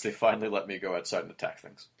doing once they finally let me go outside and attack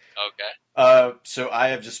things. Okay. So I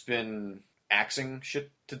have just been axing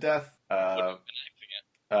shit to death.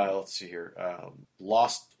 Let's see here.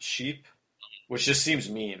 Lost sheep, which just seems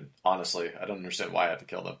mean, honestly. I don't understand why I had to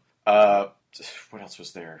kill them. What else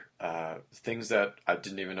was there? Things that I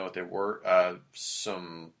didn't even know what they were.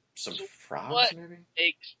 Some frogs, what maybe?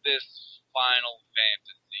 Makes this Final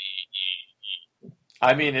Fantasy?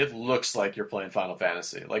 I mean, it looks like you're playing Final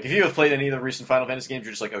Fantasy. Like, if you have played any of the recent Final Fantasy games,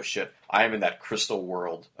 you're just like, oh shit, I am in that crystal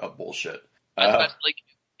world of bullshit. Is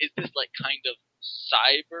this like kind of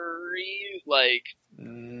cybery? Like,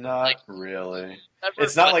 not really.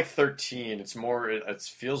 It's not like 13. It's more. It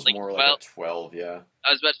feels like more 12? Like a 12. Yeah. I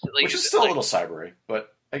was about to say, like, which is still a little cybery,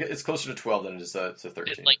 but it's closer to 12 than it is to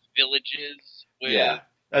 13. Is it like villages? Yeah.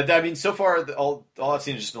 I mean, so far, all I've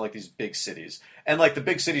seen has just been like these big cities, and like the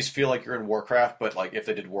big cities feel like you're in Warcraft, but like if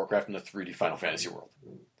they did Warcraft in the 3D Final Fantasy world.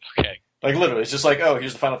 Okay. Like literally, it's just like, oh,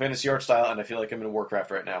 here's the Final Fantasy art style, and I feel like I'm in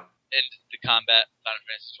Warcraft right now. And the combat, Final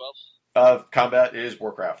Fantasy 12. Combat is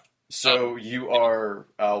Warcraft. So you are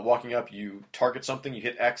walking up, you target something, you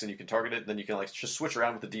hit X, and you can target it. Then you can like just switch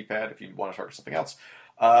around with the D-pad if you want to target something else.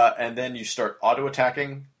 And then you start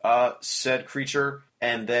auto-attacking said creature,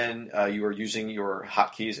 and then you are using your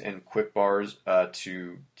hotkeys and quick bars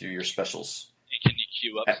to do your specials. And can you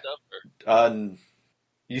queue up stuff? Or?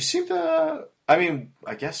 You seem to... I mean,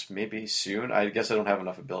 I guess maybe soon. I guess I don't have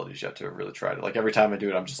enough abilities yet to really try it. Like, every time I do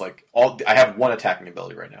it, I'm just like... I have one attacking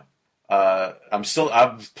ability right now.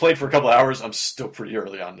 I've played for a couple hours. I'm still pretty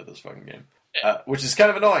early on to this fucking game. Which is kind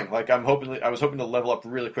of annoying. Like, I was hoping to level up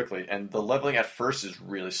really quickly, and the leveling at first is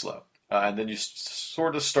really slow. And then you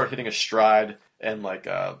sort of start hitting a stride, and like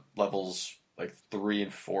levels like 3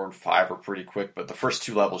 and 4 and 5 are pretty quick, but the first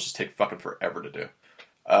 2 levels just take fucking forever to do.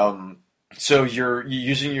 So you're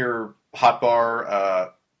using your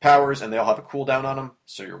hotbar powers, and they all have a cooldown on them,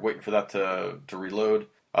 so you're waiting for that to reload.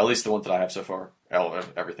 At least the ones that I have so far.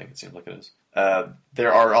 Everything, it seems like it is.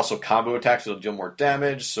 There are also combo attacks that will deal more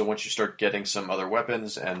damage, so once you start getting some other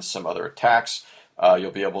weapons and some other attacks,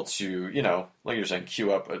 you'll be able to, like you're saying,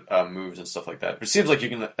 queue up moves and stuff like that. But it seems like you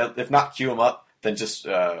can, if not queue them up, then just,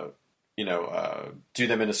 do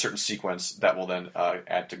them in a certain sequence that will then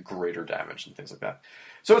add to greater damage and things like that.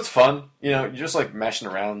 So it's fun. You're just like mashing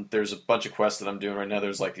around. There's a bunch of quests that I'm doing right now.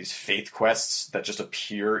 There's like these faith quests that just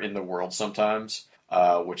appear in the world sometimes.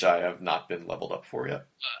 which I have not been leveled up for yet.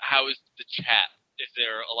 How is the chat? Is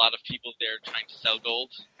there a lot of people there trying to sell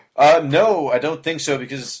gold? No, I don't think so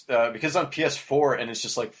because it's on PS4 and it's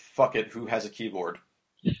just like fuck it, who has a keyboard?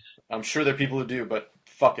 I'm sure there are people who do, but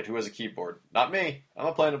fuck it, who has a keyboard? Not me. I'm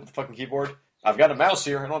not playing it with a fucking keyboard. I've got a mouse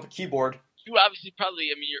here. I don't have a keyboard. You obviously probably,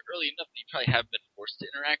 I mean, you're early enough that you probably haven't been forced to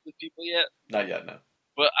interact with people yet. Not yet, no.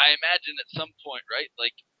 But I imagine at some point, right?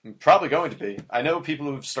 Like, I'm probably going to be. I know people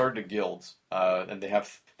who've started a guild, and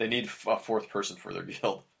they need a fourth person for their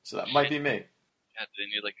guild, so that might be me. do they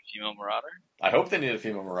need like a female marauder? I hope they need a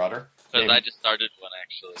female marauder. Because I just started one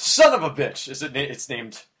actually. Son of a bitch! Is it? It's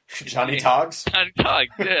named Johnny Togs. Johnny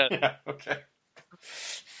Togs, yeah. Yeah. Okay.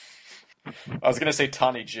 I was gonna say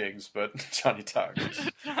Tawny Jigs, but Johnny Togs.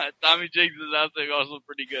 Tommy Jigs is also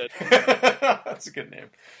pretty good. That's a good name.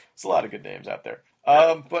 There's a lot of good names out there.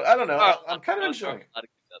 But I don't know. I'm kind of enjoying it.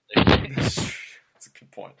 That's a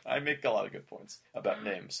good point. I make a lot of good points about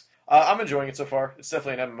names. I'm enjoying it so far. It's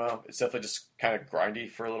definitely an MMO. It's definitely just kind of grindy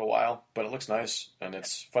for a little while, but it looks nice and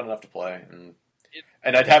it's fun enough to play.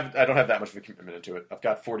 And I don't have that much of a commitment into it. I've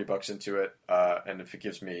got $40 into it, and if it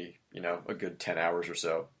gives me a good 10 hours or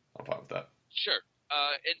so, I'm fine with that. Sure.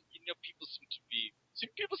 And people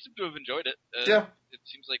seem to have enjoyed it. Yeah. It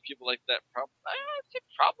seems like people like that. I'd say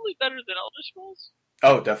probably better than Elder Scrolls.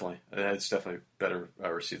 Oh, definitely. It's definitely better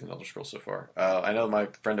received than Elder Scrolls so far. I know my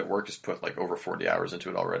friend at work has put like over 40 hours into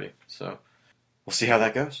it already, so we'll see how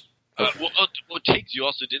that goes. Tiggs, you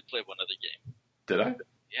also did play one other game. Did I?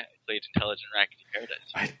 Yeah, you played Intelligent Rackety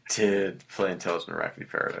Paradise. I did play Intelligent Rackety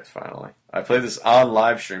Paradise, finally. I played this on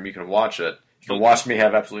live stream. You can watch it. You can watch me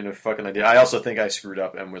have absolutely no fucking idea. I also think I screwed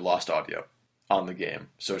up and we lost audio on the game,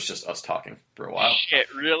 so it's just us talking for a while. Shit,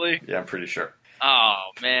 really? Yeah, I'm pretty sure.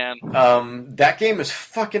 Oh, man. That game is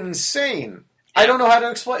fucking insane. I don't know how to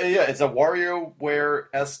explain it. Yeah, it's a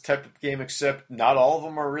WarioWare-esque type of game, except not all of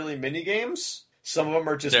them are really mini-games. Some of them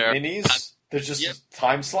are just minis. They're just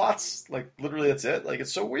time slots. Like, literally, that's it. Like,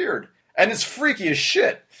 it's so weird. And it's freaky as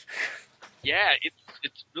shit. Yeah,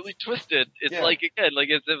 it's really twisted. It's like, again, like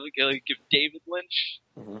if David Lynch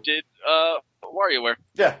did WarioWare.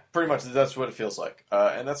 Yeah, pretty much. That's what it feels like.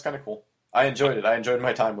 And that's kind of cool. I enjoyed it. I enjoyed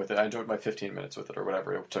my time with it. I enjoyed my 15 minutes with it or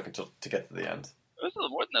whatever it took to get to the end. It was a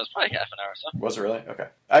little more than that. It was probably half an hour or so. Was it really? Okay.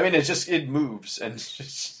 I mean, it moves, and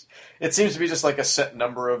it seems to be just like a set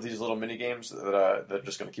number of these little mini games that they're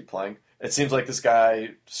just going to keep playing. It seems like this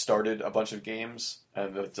guy started a bunch of games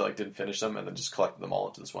and didn't finish them, and then just collected them all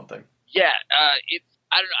into this one thing. Yeah, I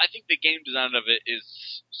don't know. I think the game design of it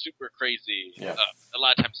is super crazy. Yeah. A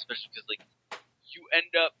lot of times, especially because you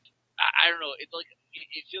end up. I don't know. It's like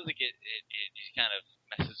it feels like it kind of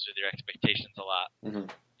messes with your expectations a lot,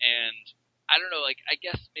 and I don't know. Like I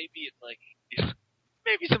guess maybe it's like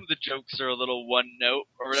maybe some of the jokes are a little one note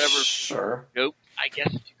or whatever. Sure. Nope. I guess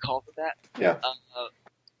if you call it that. Yeah.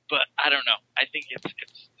 But I don't know. I think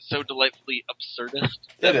it's so delightfully absurdist.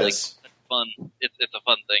 It is. It's fun. It's a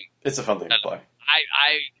fun thing. It's a fun thing to play.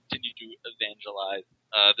 I continue to evangelize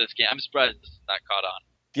this game. I'm surprised this is not caught on.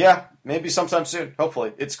 Yeah, maybe sometime soon.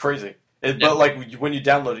 Hopefully, it's crazy. But when you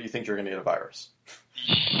download it, you think you're going to get a virus.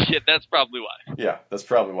 Yeah, that's probably why. Yeah, that's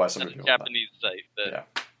probably why somebody. That's a Japanese site that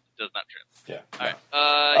does not trip. Yeah. All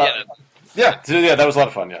right. Yeah, that was a lot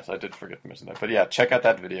of fun. Yes, I did forget to mention that. But yeah, check out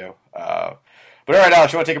that video. But all right,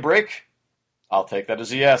 Alex, you want to take a break? I'll take that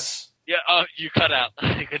as a yes. Yeah. Oh, you cut out.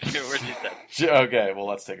 I couldn't hear what you said. Okay, well,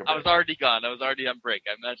 let's take a break. I was already gone. I was already on break.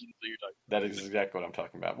 I imagine that's what you're talking about. That is exactly what I'm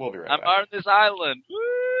talking about. We'll be right back. I'm on this island.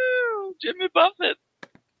 Woo! Jimmy Buffett.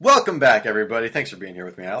 Welcome back, everybody. Thanks for being here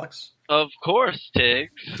with me, Alex. Of course,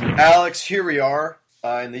 Tiggs. Alex, here we are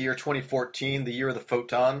in the year 2014, the year of the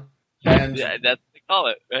photon. And yeah, that's what they call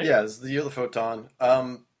it, right? Yeah, it's the year of the photon.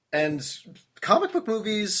 And comic book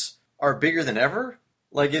movies are bigger than ever.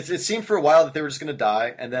 Like, it seemed for a while that they were just going to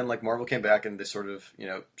die, and then, like, Marvel came back and they sort of,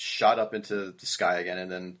 shot up into the sky again.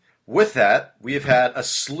 And then with that, we have had a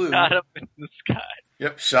slew... Shot up in the sky.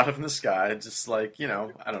 Yep, shot up in the sky. Just like, I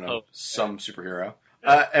don't know, some superhero.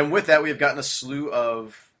 And with that, we have gotten a slew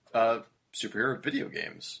of superhero video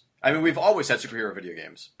games. I mean, we've always had superhero video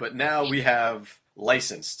games, but now we have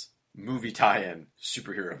licensed movie tie-in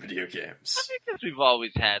superhero video games. I guess we've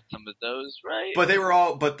always had some of those, right?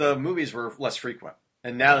 But the movies were less frequent.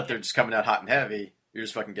 And now that they're just coming out hot and heavy, you're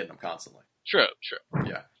just fucking getting them constantly. True.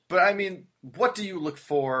 Yeah. But I mean, what do you look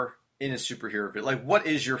for in a superhero video? Like, what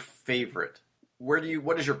is your favorite? What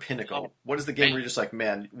is your pinnacle? What is the game where you're just like,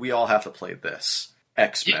 man, we all have to play this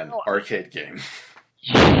X-Men arcade game?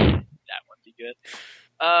 That would be good.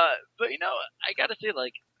 But I gotta say,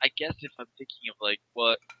 like, I guess if I'm thinking of like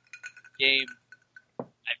what game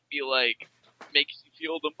I feel like makes you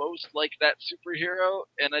feel the most like that superhero,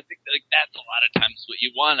 and I think like that's a lot of times what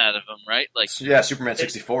you want out of him, right? Like, So, yeah, Superman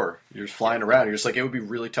 64. You're just flying around. You're just like, it would be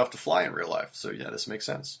really tough to fly in real life. So yeah, this makes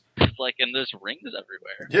sense. like, and there's rings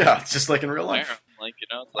everywhere. Yeah, it's just like in real life. Like, you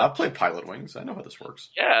know, it's like, I've played Pilot Wings. I know how this works.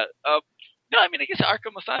 yeah. No, I mean, I guess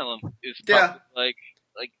Arkham Asylum is probably,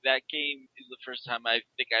 like that game is the first time I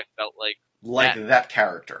think I felt like that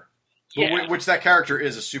character. Yeah. Which that character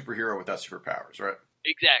is a superhero without superpowers, right?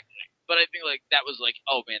 Exactly. But I think like that was like,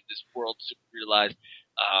 oh man, this world super realized,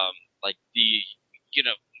 like the, you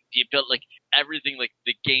know, the ability, like everything, like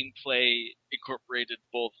the gameplay incorporated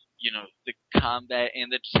both, you know, the combat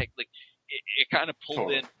and the tech, like it kind of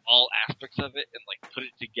pulled in all aspects of it and like put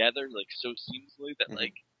it together like so seamlessly that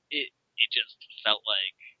like it just felt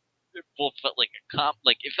like it both felt like a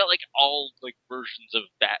like it felt like all like versions of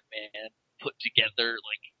Batman put together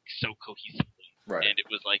like so cohesively. Right. And it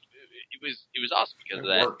was like it was awesome because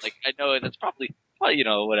of that. Worked. Like I know that's probably, well, you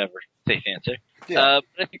know, whatever, safe answer. Yeah.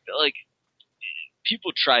 But I think that like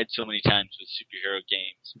people tried so many times with superhero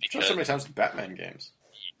games because so many times with Batman games.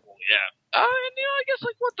 Yeah. And you know, I guess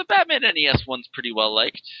like what the Batman NES one's pretty well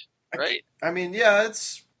liked, right? I mean, yeah,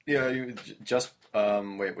 it's just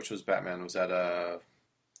wait, which was Batman? Was that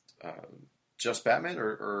just Batman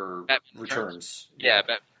or Batman Returns? Yeah,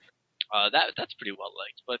 that's pretty well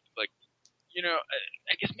liked, but like, you know,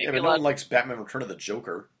 I guess maybe but no one likes Batman Return of the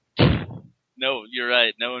Joker. No, you're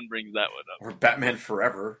right. No one brings that one up. Or Batman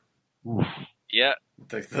Forever. Yeah.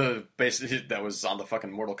 The basically that was on the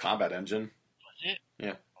fucking Mortal Kombat engine. Was it?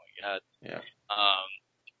 Yeah. Oh my god. Yeah.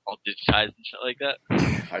 All digitized and shit like that.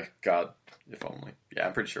 God, if only. Yeah,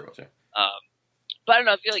 I'm pretty sure it was. Yeah. But I don't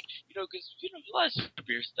know. I feel like, you know, because you know, a lot of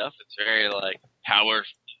superhero stuff, it's very like power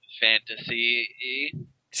fantasy-y.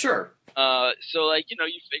 Sure. So like, you know,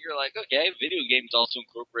 you figure like, okay, video games also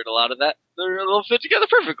incorporate a lot of that. They'll fit together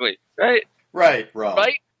perfectly, right? Right, wrong.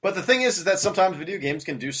 Right? But the thing is that sometimes video games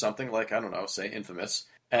can do something like, I don't know, say Infamous,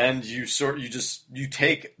 and you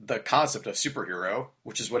take the concept of superhero,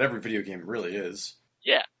 which is what every video game really is.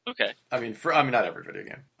 Yeah. Okay. I mean, not every video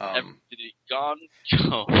game. Gone.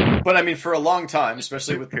 But I mean, for a long time,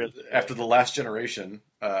 especially after the last generation,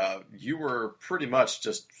 you were pretty much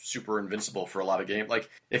just super invincible for a lot of games. Like,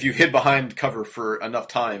 if you hid behind cover for enough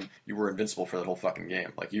time, you were invincible for that whole fucking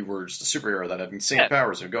game. Like, you were just a superhero that had insane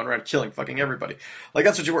powers and going around killing fucking everybody. Like,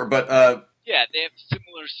 that's what you were. But yeah, they have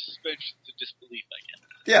similar suspensions of disbelief, I guess.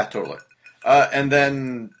 Yeah, totally. And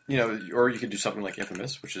then, you know, or you could do something like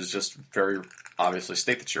Infamous, which is just very obviously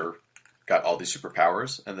state that you're got all these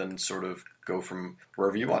superpowers, and then sort of go from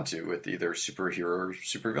wherever you want to with either superhero or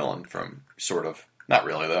supervillain from sort of. Not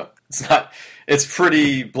really, though. It's not. It's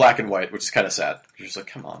pretty black and white, which is kind of sad. You're just like,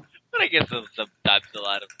 come on. But I guess sometimes a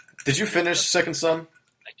lot of. Did you finish Second Son?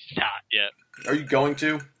 I did not yet. Are you going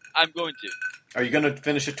to? I'm going to. Are you going to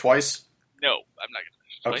finish it twice? No, I'm not going to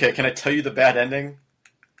finish it twice. Okay, can I tell you the bad ending?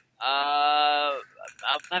 I'll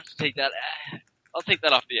have to take that. I'll take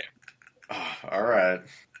that off the air. All right.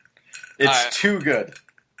 It's too good.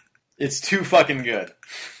 It's too fucking good.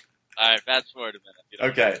 All right, fast forward a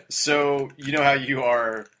minute. Okay, so you know how you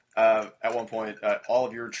are at one point, all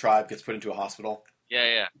of your tribe gets put into a hospital?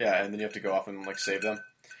 Yeah. Yeah, and then you have to go off and like save them?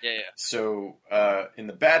 Yeah. So in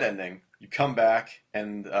the bad ending, you come back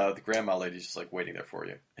and the grandma lady's just like waiting there for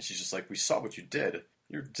you. And she's just like, we saw what you did.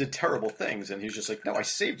 You did terrible things. And he's just like, no, I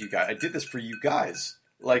saved you guys. I did this for you guys.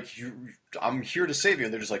 Like, I'm here to save you.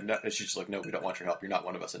 And they're just like, no. And she's just like, no, we don't want your help. You're not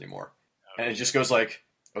one of us anymore. Okay. And it just goes like,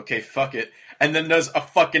 okay, fuck it. And then does a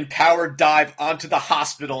fucking power dive onto the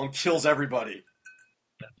hospital and kills everybody.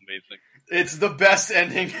 That's amazing. It's the best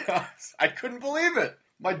ending. I couldn't believe it.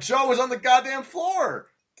 My jaw was on the goddamn floor.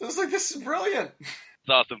 I was like, this is brilliant. It's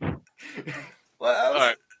awesome. All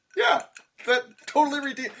right. Yeah. That totally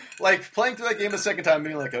redeemed. Like, playing through that game a second time,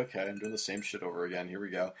 being like, okay, I'm doing the same shit over again. Here we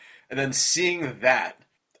go. And then seeing that,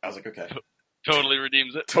 I was like, okay. Totally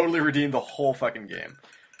redeems it. Totally redeemed the whole fucking game.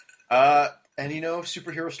 And you know,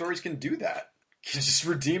 superhero stories can do that. Can just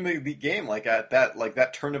redeem the game like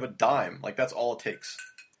that turn of a dime. Like, that's all it takes.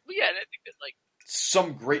 Well, yeah, and I think that, like,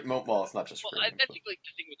 some great moment. Well, it's not just. Well, I think like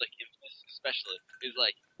the thing with like Infamous, especially, is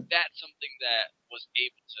like that's something that was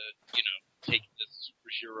able to, you know, take the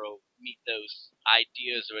superhero mythos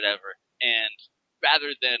ideas or whatever, and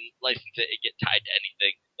rather than license it and get tied to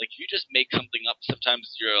anything, like if you just make something up,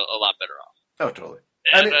 sometimes you're a lot better off. Oh, totally.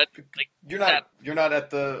 And, like, you're not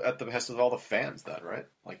at the behest of all the fans, then, right?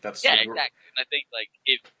 Like that's exactly. And I think like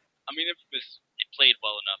Infamous, it played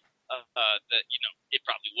well enough. That, you know, it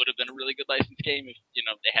probably would have been a really good licensed game if, you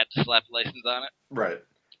know, they had to slap a license on it. Right.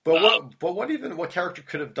 But what character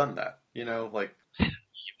could have done that? You know, like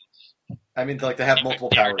I mean, like they have multiple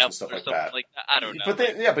powers and Daredevil stuff or like something that. like that. I don't know. But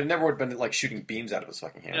it never would have been like shooting beams out of his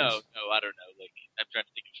fucking hands. No, I don't know. Like, I'm trying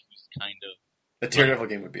to think of who's kind of. The Daredevil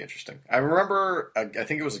game would be interesting. I remember, I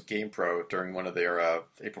think it was a GamePro during one of their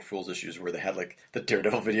April Fool's issues where they had like the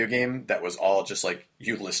Daredevil video game that was all just like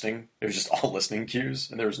you listening. It was just all listening cues,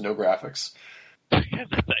 and there was no graphics. That's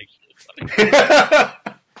actually funny.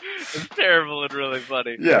 It's terrible and really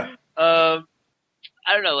funny. Yeah. I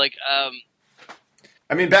don't know. Like,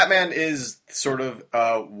 I mean, Batman is sort of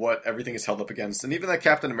what everything is held up against, and even that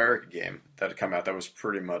Captain America game that had come out that was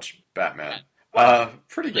pretty much Batman.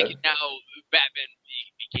 Pretty good. like now, Batman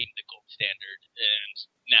became the gold standard, and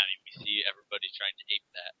now we see everybody trying to ape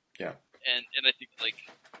that. Yeah. And I think like,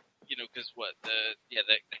 you know, because the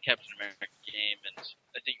Captain America game, and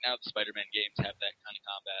I think now the Spider-Man games have that kind of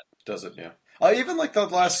combat. Does it? Yeah. Even like the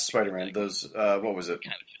last Spider-Man, those what was it?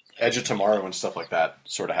 Kind of feels like Edge of Tomorrow and stuff like that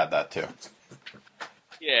sort of had that too.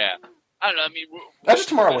 Yeah. I don't know. I mean, Edge of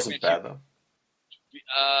Tomorrow wasn't bad though.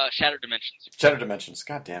 Shattered Dimensions. Shattered Dimensions.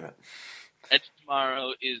 God damn it. Edge of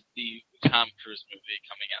Tomorrow is the Tom Cruise movie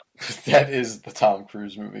coming out. That is the Tom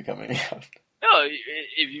Cruise movie coming out. No,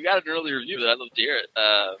 if you got an early review, I'd love to hear it.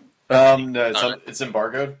 No, it's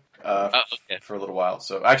embargoed Okay. for a little while.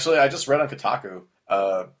 So actually, I just read on Kotaku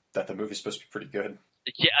that the movie's supposed to be pretty good.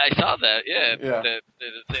 Yeah, I saw that. Yeah. Yeah. They're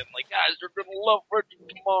like, guys, you're gonna love Edge of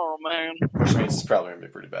Tomorrow, man. Which means it's probably gonna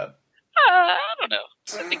be pretty bad. I don't know.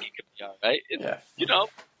 I think it could be alright. Yeah. You know,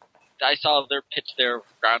 I saw their pitch there.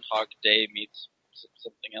 Groundhog Day meets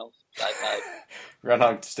something else.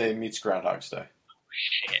 Groundhog Day meets Groundhog's Day.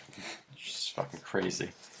 Shit. Just fucking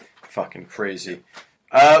crazy. Fucking crazy.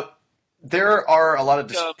 There are a lot of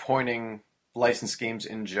disappointing licensed games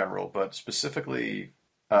in general, but specifically,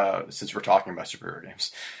 since we're talking about superhero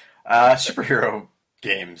games, superhero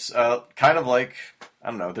games, kind of like, I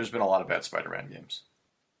don't know, there's been a lot of bad Spider-Man games.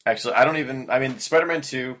 Actually, I mean, Spider-Man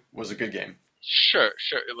 2 was a good game. Sure,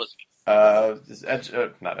 it was.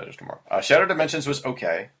 Not Edge of Tomorrow. Shattered Dimensions was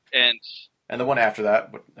okay. And the one after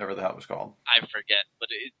that, whatever the hell it was called. I forget, but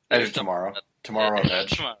Edge of Tomorrow. Tomorrow's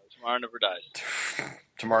Edge. Tomorrow never dies.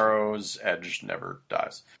 Tomorrow's Edge never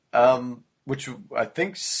dies. Which I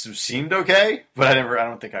think seemed okay, but I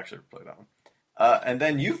don't think I actually played that one. And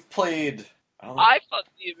then you've played. I thought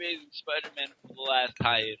the Amazing Spider-Man for the last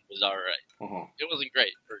tie-in was alright. Uh-huh. It wasn't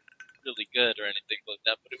great or really good or anything like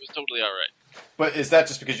that, but it was totally alright. But is that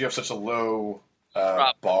just because you have such a low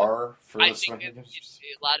bar for I this think one?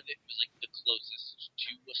 a lot of it was like the closest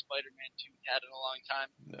to a Spider-Man 2 had in a long time.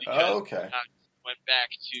 Oh, okay. Went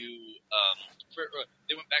back to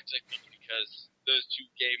they went back to because those two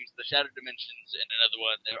games, the Shattered Dimensions and another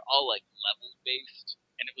one, they're all like level based,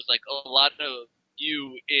 and it was like a lot of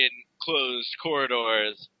you in closed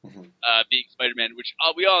corridors, being Spider-Man, which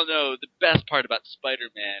we all know the best part about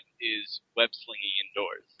Spider-Man is web slinging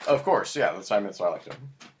indoors. Of course, yeah. That's why I like it.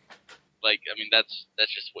 Like, I mean, that's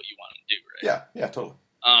just what you want to do, right? Yeah, totally.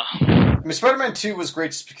 I mean, Spider-Man 2 was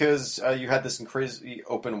great just because you had this crazy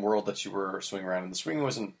open world that you were swinging around, and the swinging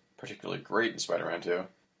wasn't particularly great in Spider-Man 2.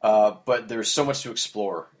 But there's so much to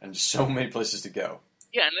explore and so many places to go.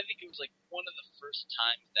 Yeah, and I think it was like one of the first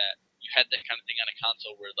times that you had that kind of thing on a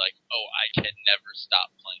console where like, oh, I can never stop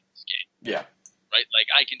playing this game. Yeah. Right? Like,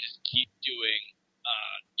 I can just keep doing,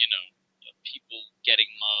 people getting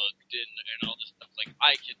mugged and all this stuff. Like,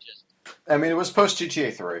 I could just... I mean, it was post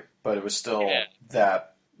GTA 3, but it was still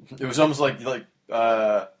that... It was almost like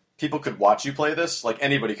people could watch you play this. Like,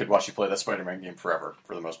 anybody could watch you play that Spider-Man game forever,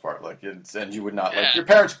 for the most part. Like, and you would not... Like, your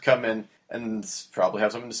parents would come in and probably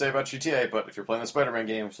have something to say about GTA, but if you're playing the Spider-Man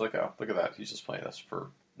game, it's like, oh, look at that. He's just playing this for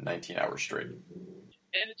 19 hours straight.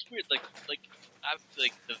 And it's weird, like I feel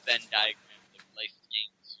like the Venn diagram of licensed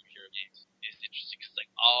games, superhero games, is interesting because like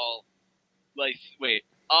all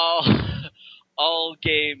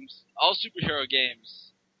games, all superhero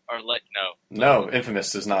games are like No,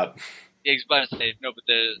 Infamous is not. Yeah, I was about to say no, but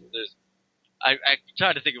there's. I'm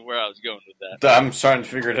trying to think of where I was going with that. I'm trying to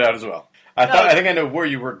figure it out as well. I think I know where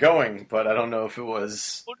you were going, but I don't know if it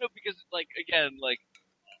was. Well, no, because like again, like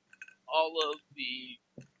all of the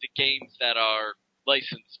games that are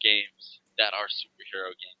licensed games that are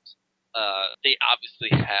superhero games, they obviously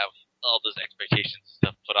have all those expectations and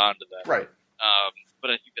stuff put onto them. Right. But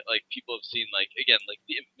I think that like people have seen like again like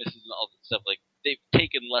the Infamouses and all that stuff, like they've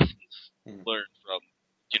taken lessons learned from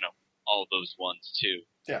all those ones too.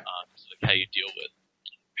 Yeah. So, like how you deal with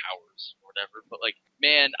powers or whatever. But like,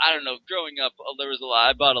 man, I don't know. Growing up,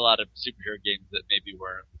 I bought a lot of superhero games that maybe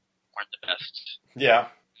aren't the best. Yeah.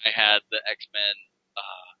 I had the X-Men,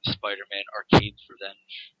 Spider-Man, Arcade's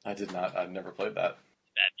Revenge. I did not. I've never played that.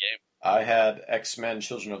 Bad game. I had X-Men: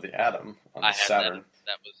 Children of the Atom on I the had Saturn.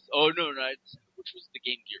 that was. Oh no, which was the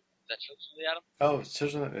Game Gear? Was that Children of the Atom? Oh,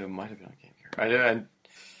 Children of, it might have been on Game Gear. I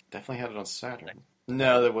definitely had it on Saturn.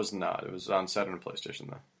 No, that was not. It was on Saturn and PlayStation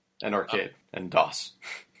though, and arcade and DOS.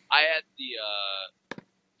 I had the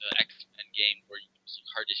X-Men game where you was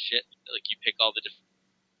hard as shit. Like you pick all the different.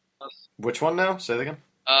 Which one now? Say it again.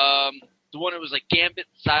 The one that was like Gambit,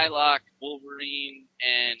 Psylocke, Wolverine,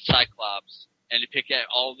 and Cyclops, and you pick out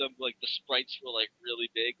all of them. Like the sprites were like really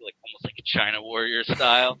big, like almost like a China Warrior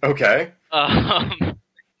style. Okay, Um,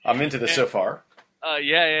 I'm into this so far.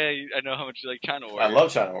 yeah, I know how much you like China Warrior. I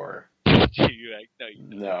love China Warrior. Do you? No, you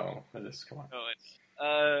don't. No, I just come on.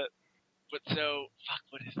 No, but so fuck.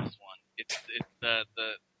 What is this one? It's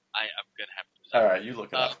I'm gonna have to. All right, you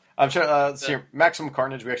look it up. I'm sure. Let's see here. Maximum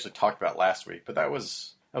Carnage we actually talked about last week, but that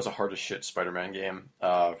was a hard as shit Spider-Man game.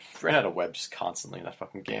 Ran out of web just constantly in that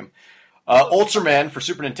fucking game. Ultraman for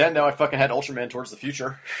Super Nintendo. I fucking had Ultraman Towards the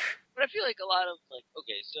Future. But I feel like a lot of like,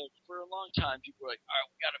 okay, so for a long time people were like, all right,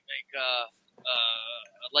 we gotta make a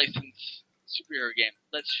licensed superhero game.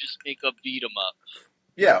 Let's just make a beat 'em up.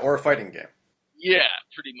 Yeah, or a fighting game. Yeah,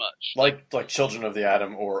 pretty much. Like Children of the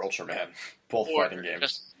Atom or Ultraman. Both or fighting games.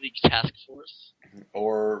 Justice League Task Force.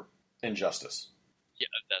 Or Injustice. Yeah,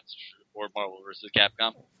 that's true. Or Marvel vs.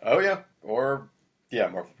 Capcom. Oh, yeah. Or, yeah,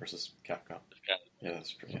 Marvel vs. Capcom. Yeah, that's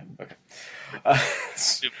true. Yeah, okay.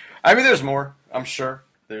 I mean, there's more, I'm sure.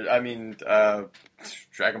 Dragon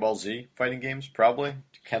Ball Z fighting games, probably.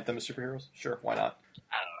 Count them as superheroes? Sure, why not?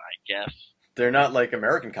 I don't know, I guess. They're not like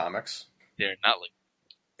American comics. They're not like...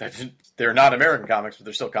 They're not American comics, but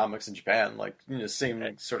they're still comics in Japan. Like,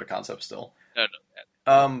 same sort of concept still.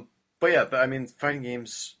 No. But yeah, I mean, fighting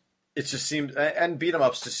games, it just seems, and beat 'em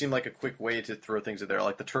ups just seem like a quick way to throw things in there,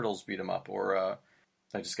 like the Turtles beat 'em up, or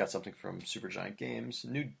I just got something from Supergiant Games,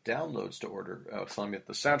 new downloads to order, telling me that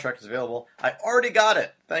the soundtrack is available. I already got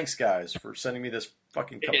it. Thanks, guys, for sending me this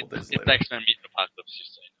fucking couple days later. It's X-Men Mutant Apocalypse,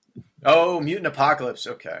 just saying. Oh, Mutant Apocalypse.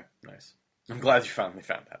 Okay, nice. I'm glad you finally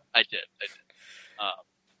found that. I did.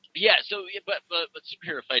 Yeah, so, but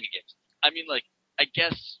superhero fighting games. I mean, like, I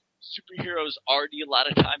guess superheroes already a lot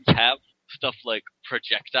of times have stuff like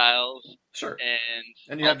projectiles. Sure.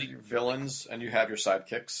 And you have your villains and you have your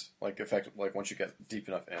sidekicks, like once you get deep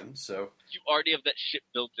enough in. So you already have that shit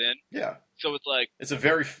built in. Yeah. So it's like it's a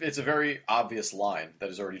very obvious line that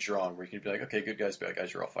is already drawn where you can be like, okay, good guys, bad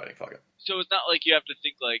guys, you're all fighting. Fuck it. So it's not like you have to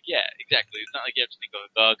think like, yeah, exactly. It's not like you have to think,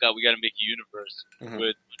 oh god, we got to make a universe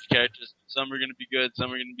with characters. Some are going to be good,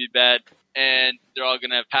 some are going to be bad, and they're all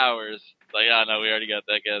going to have powers. Like, oh no, we already got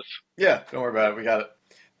that, guys. Yeah, don't worry about it. We got it.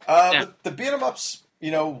 But the beat 'em ups,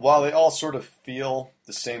 while they all sort of feel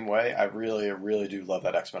the same way, I really, really do love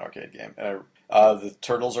that X-Men arcade game. And the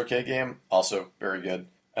Turtles arcade game, also very good.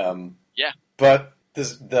 Yeah. But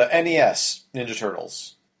the NES Ninja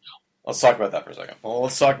Turtles. Let's talk about that for a second. Well,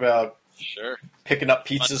 let's talk about picking up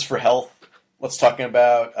pizzas for health. Let's talk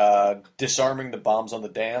about disarming the bombs on the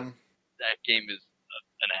dam. That game is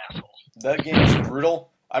an asshole. That game is brutal.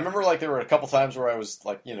 I remember there were a couple times where I was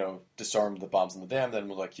disarmed the bombs in the dam, then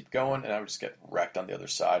would keep going, and I would just get wrecked on the other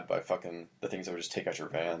side by fucking the things that would just take out your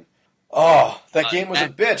van. Oh, that game was a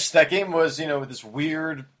bitch. That game was, this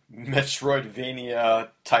weird Metroidvania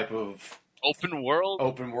type of open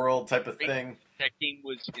world type of thing. That game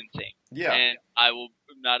was insane. Yeah. And I'm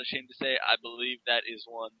not ashamed to say I believe that is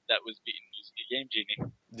one that was beaten using a Game Genie.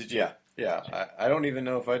 Yeah. I don't even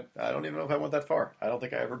know if I went that far. I don't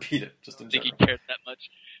think I ever beat it. Just in think general. he cared that much.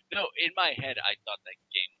 No, in my head, I thought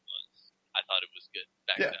it was good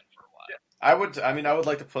back then for a while. Yeah. I would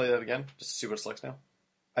like to play that again just to see what it's like now.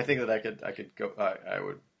 I think that I could go. I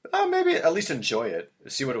would maybe at least enjoy it.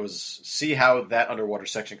 See what it was. See how that underwater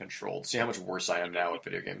section controlled. See how much worse I am now at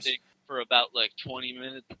video games. For about 20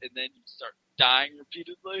 minutes, and then you start dying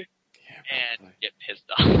repeatedly, and get pissed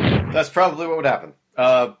off. That's probably what would happen.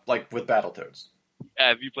 With Battletoads.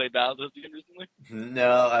 Have you played Battletoads again recently?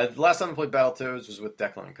 No, the last time I played Battletoads was with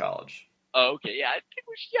Declan in college. Oh, okay. Yeah, I think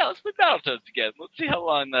we should. Yeah, let's play Battletoads again. Let's see how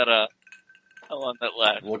long that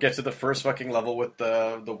lasts. We'll get to the first fucking level with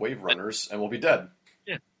the Wave Runners, and we'll be dead.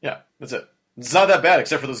 Yeah, that's it. It's not that bad,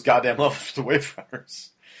 except for those goddamn levels with the Wave Runners.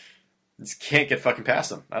 You just can't get fucking past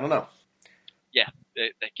them. I don't know. Yeah,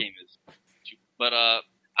 that game is. But I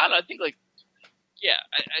don't know. I think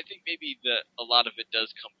I think maybe a lot of it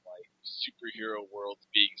does come from superhero worlds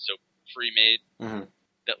being so pre-made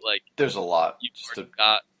that there's a lot. You've already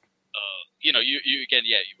got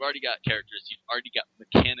you've already got characters. You've already got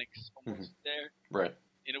mechanics almost there, right?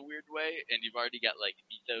 In a weird way, and you've already got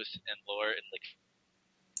mythos and lore and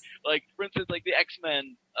for instance, the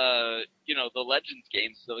X-Men, the Legends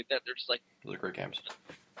games, stuff like that. They're just those are great games.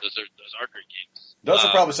 those are great games. Those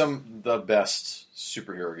are probably some of the best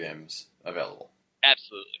superhero games available.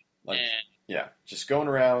 Absolutely. Like, and yeah, just going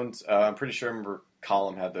around. I'm pretty sure I remember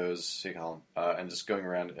Column had those. Hey, Column, and just going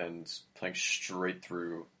around and playing straight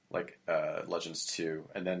through like Legends 2,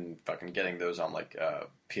 and then fucking getting those on like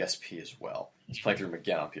PSP as well. Just playing through them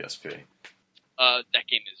again on PSP. that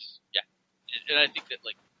game is and I think that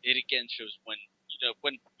like it again shows when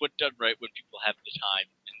when done right, when people have the time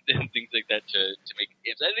and things like that to make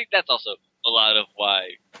games. I think that's also a lot of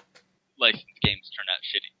why licensed games turn out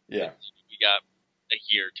shitty. Yeah. We got a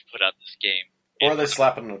year to put out this game. Or they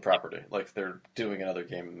slap it on a property. Like they're doing another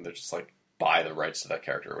game and they're just like buy the rights to that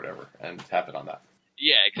character or whatever and have it on that.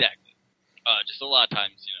 Yeah, exactly. Just a lot of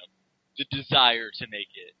times, the desire to make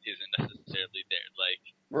it isn't necessarily there. Like,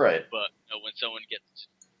 right. But when someone gets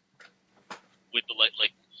with the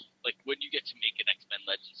like when you get to make an X-Men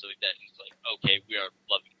Legend, so like that, it's like, okay, we are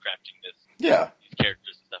loving crafting this. Yeah. These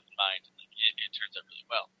characters and stuff in mind, and like it turns out really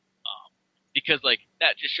well. Because like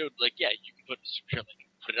that just showed like you can put a superhero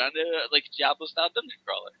put it on a like Diablo style dungeon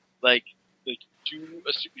crawler, like do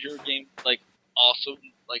a superhero game like also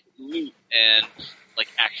like loot and like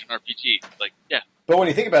action RPG, like But when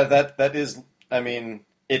you think about it, that is, I mean,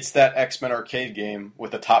 it's that X-Men arcade game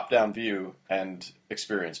with a top-down view and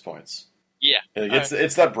experience points. Yeah,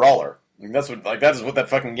 it's that brawler. I mean, that is what that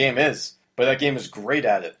fucking game is. But that game is great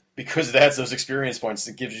at it because it adds those experience points.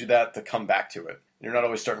 It gives you that to come back to it. You're not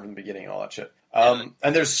always starting from the beginning and all that shit. And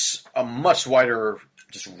there's a much wider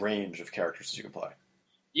just range of characters that you can play.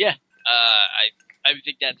 Yeah, I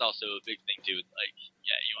think that's also a big thing too. Like,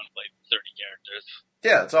 you want to play 30 characters.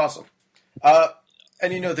 Yeah, it's awesome.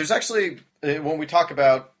 And there's actually when we talk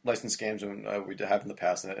about licensed games, and we have in the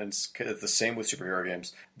past, and it's the same with superhero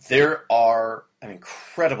games. There are an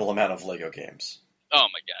incredible amount of Lego games. Oh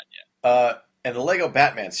my god, yeah. And the Lego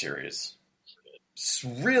Batman series, it's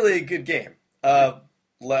really a good game. The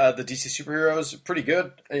DC superheroes, pretty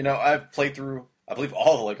good. I've played through, I believe,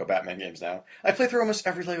 all the Lego Batman games now. I play through almost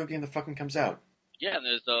every Lego game that fucking comes out. Yeah, and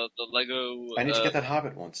there's the Lego. I need to get that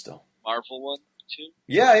Hobbit one still. Marvel one too.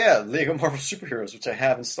 Yeah, Lego Marvel Superheroes, which I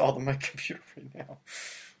have installed on my computer right now.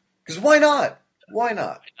 Because why not? Why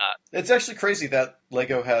not? It's actually crazy that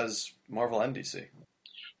Lego has Marvel and DC.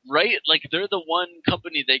 Right? Like, they're the one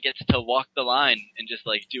company that gets to walk the line and just,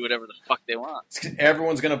 like, do whatever the fuck they want. It's 'cause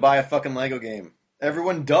everyone's going to buy a fucking Lego game.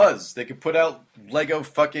 Everyone does. They could put out Lego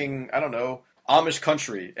fucking, I don't know, Amish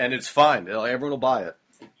Country, and it's fine. Everyone will buy it.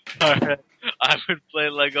 I would play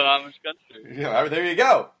Lego Amish Country. Yeah, there you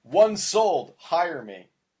go. One sold. Hire me.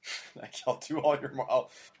 I'll do all your...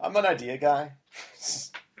 I'm an idea guy.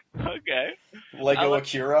 Okay. Lego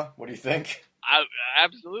Akira, what do you think?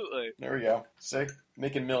 Absolutely. There we go. See?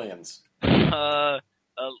 Making millions. Lego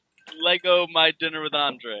My Dinner with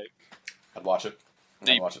Andre. I'd watch it.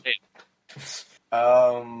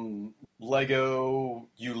 Lego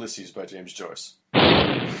Ulysses by James Joyce.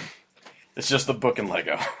 It's just the book in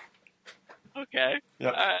Lego. Okay.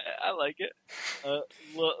 Yep. I like it.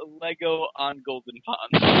 Lego on Golden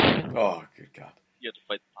Pond. Oh, good God. You have to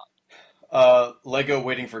fight the pond. Lego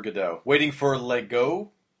Waiting for Godot. Waiting for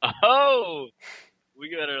Lego? Oh! We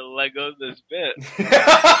gotta Lego this bit.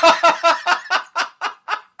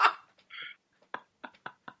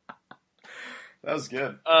 That was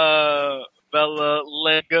good. Bella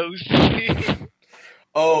Lugosi.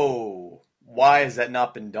 Oh, why has that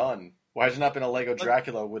not been done? Why has there not been a Lego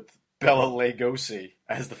Dracula with Bella Lugosi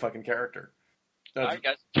as the fucking character? Alright,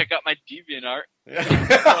 guys, check out my DeviantArt.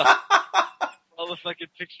 All the fucking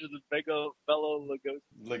pictures of Bella Lugosi.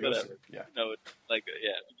 Whatever. Yeah. No, it's Lego.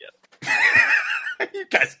 Yeah, we get it. You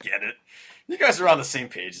guys get it. You guys are on the same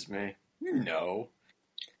page as me. You know.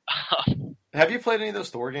 Have you played any of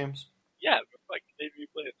those Thor games? Yeah, like maybe you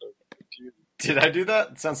play a Thor game. Did I do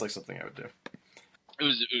that? It sounds like something I would do. It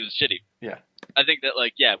was shitty. Yeah. I think that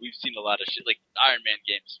we've seen a lot of shit. Like Iron Man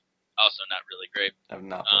games, also not really great. I've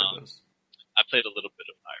not played those. I played a little bit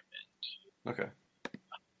of Iron Man. Okay.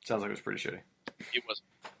 Sounds like it was pretty shitty. It wasn't.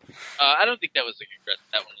 I don't think that was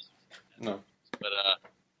that one was. No.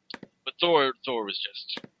 But Thor was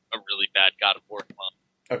just a really bad God of War clone.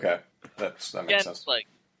 Okay, that makes sense. Like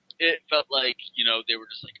it felt like they were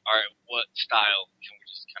just like, all right, what style can we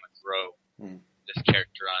just kind of throw this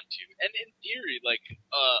character onto? And in theory, like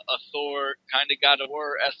a Thor kind of God of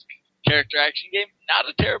War-esque character action game, not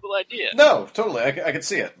a terrible idea. No, totally. I could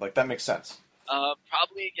see it. Like that makes sense.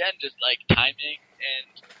 Probably again, just like timing and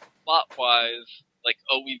plot-wise, like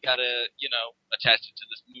we've got to attach it to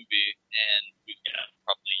this movie, and we've got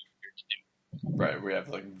probably a year to do. Right, we have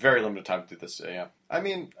like very limited time to do this. Yeah, I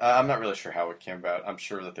mean, I'm not really sure how it came about. I'm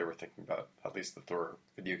sure that they were thinking about at least the Thor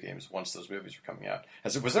video games once those movies were coming out.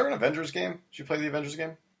 Was there an Avengers game? Did you play the Avengers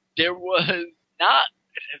game? There was not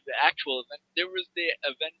the actual event. There was the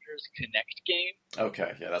Avengers Connect game.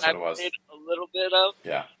 Okay, yeah, that's I what it was. played a little bit of.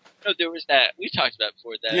 Yeah. No, there was that we talked about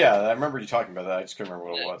before that. Yeah, I remember you talking about that. I just couldn't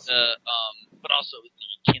remember what it was. But also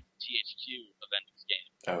the THQ Avengers game.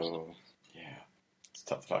 Oh, yeah, it's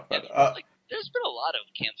tough to talk Yeah, about. like, there's been a lot of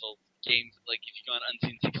canceled games. Like if you go on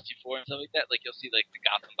Unseen 64 and stuff like that, like you'll see like the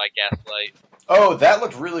Gotham by Gaslight. Oh, that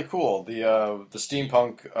looked really cool. The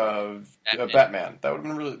steampunk Batman. That would have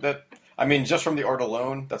been really that. I mean, just from the art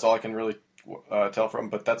alone, that's all I can really tell from.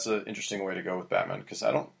 But that's an interesting way to go with Batman because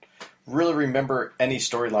I don't really remember any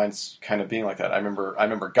storylines kind of being like that. I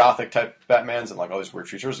remember Gothic type Batmans and like all these weird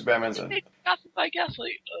futuristic Batmans. And Gotham by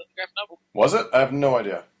Gaslight graphic novel. Was it? I have no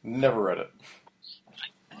idea. Never read it.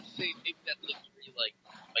 I want to say maybe that's like pretty like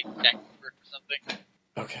Beckford or something.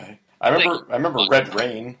 Okay. I remember Red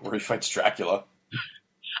Rain where he fights Dracula.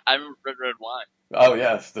 I remember Red Wine. Oh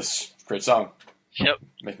yeah, this great song. Yep.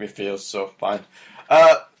 Make me feel so fine.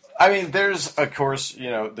 I mean, there's, of course,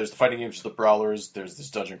 there's the fighting games, the brawlers, there's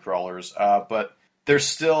these dungeon crawlers, but there's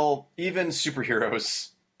still, even superheroes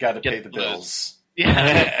got to pay the bills. Yeah.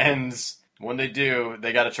 And when they do,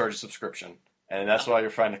 they got to charge a subscription. And that's why you're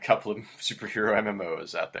finding a couple of superhero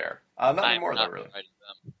MMOs out there. Not anymore, though, really.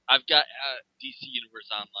 I've got DC Universe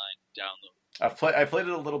Online downloaded. I played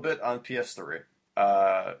it a little bit on PS3.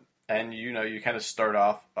 And, you kind of start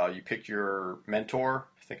off, you pick your mentor.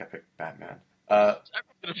 I think I picked Batman. I'm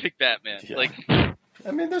gonna pick Batman. Yeah. Like,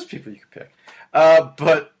 I mean, there's people you can pick,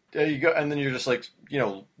 but you go, and then you're just like,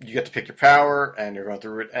 you get to pick your power, and you're going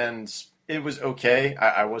through it, and it was okay.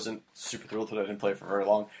 I wasn't super thrilled that I didn't play for very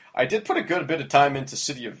long. I did put a good bit of time into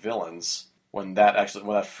City of Villains when that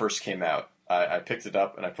first came out. I picked it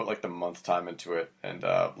up and I put like the month time into it and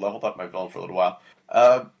leveled up my villain for a little while.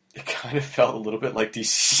 It kind of felt a little bit like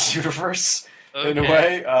DC Universe. okay. In a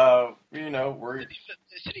way, where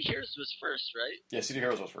City Heroes was first, right? Yeah, City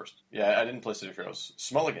Heroes was first. Yeah, I didn't play City Heroes.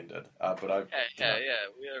 Smulligan did, but I. Yeah.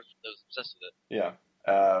 We are obsessed with it. Yeah,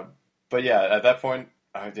 but yeah, at that point,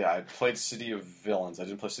 I played City of Villains. I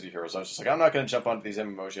didn't play City Heroes. I was just like, I'm not going to jump onto these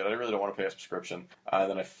MMOs yet. I really don't want to pay a subscription. And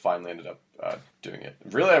then I finally ended up doing it.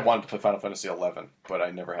 Really, I wanted to play Final Fantasy XI, but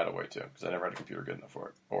I never had a way to because I never had a computer good enough for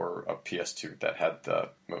it, or a PS2 that had the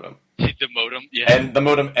modem. The modem, yeah. And the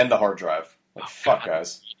modem and the hard drive. Like, fuck,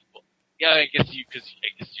 guys. Yeah, I guess you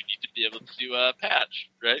need to be able to patch,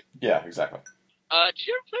 right? Yeah, exactly. Did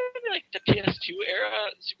you ever play like the PS2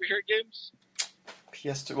 era superhero games?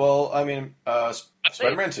 PS2. Well, I mean,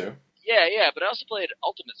 Spider-Man 2. Yeah, but I also played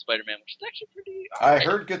Ultimate Spider-Man, which is actually pretty. I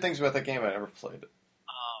heard good things about that game. I never played it.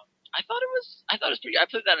 I thought it was pretty. I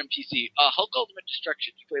played that on PC. Hulk Ultimate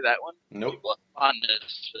Destruction. Did you play that one? Nope. People on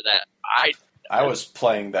this for that. I was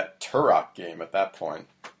playing that Turok game at that point.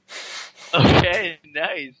 Okay,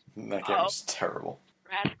 nice. That game was terrible.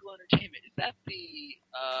 Radical Entertainment. Is that the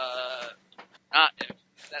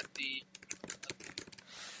is that the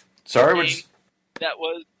Sorry, which that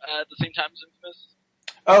was at the same time as Infamous?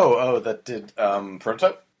 Oh, that did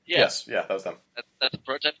Prototype? Yeah. Yes, yeah, that was them. That's a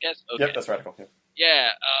Prototype, guys? Okay. Yep, that's Radical. Yeah. Yeah,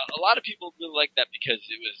 a lot of people really like that because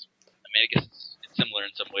it was, I guess it's similar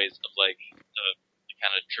in some ways of like the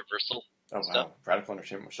kind of traversal stuff. Wow. Radical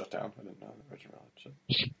Entertainment was shut down. I didn't know that.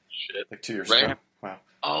 Shit. Like 2 years Right. ago. Wow.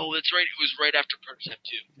 Oh, that's right. It was right after Prototype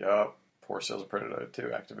 2. Yup. Poor sales of Prototype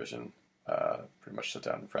 2. Activision pretty much shut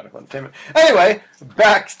down Radical Entertainment. Anyway,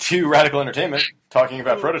 back to Radical Entertainment, talking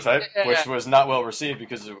about Prototype, which was not well received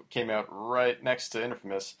because it came out right next to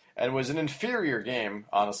Infamous, and was an inferior game,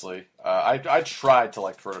 honestly. I tried to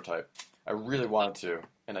like Prototype. I really wanted to,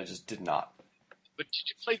 and I just did not. But did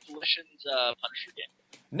you play Volition's Punisher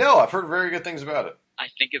game? No, I've heard very good things about it. I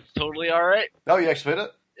think it's totally alright. Oh, you actually played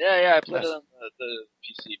it? Yeah, I played Nice. it on the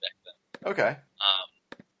PC back then. Okay.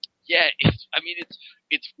 Yeah,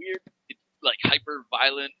 it's weird. It's like hyper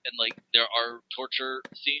violent, and like there are torture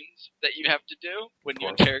scenes that you have to do when you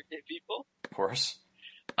interrogate people. Of course.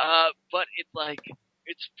 But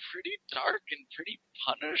it's pretty dark and pretty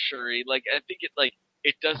Punisher-y. Like I think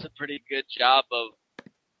it does a pretty good job of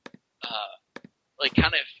it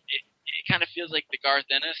kind of feels like the Garth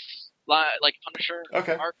Ennis like Punisher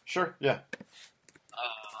arc. Sure, yeah.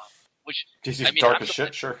 Which DC's dark as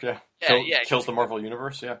shit, sure, yeah. Kills the Marvel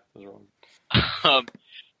Universe, yeah.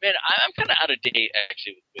 Man, I'm kind of out of date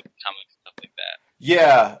actually with comics and stuff like that.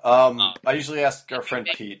 Yeah, I usually ask our friend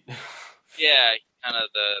Pete. Yeah, kind of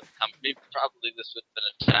maybe probably this would have been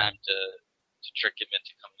a time to to trick him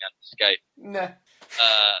into coming on Skype. Nah.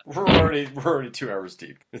 Uh, We're already 2 hours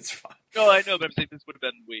deep. It's fine. no, I know, but I'm saying this would have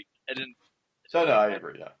been weak. I didn't. No, I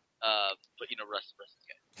agree. Yeah. But Russ is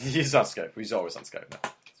Skype. He's on Skype. He's always on Skype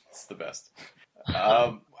now. It's the best.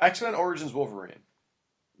 X-Men Origins Wolverine.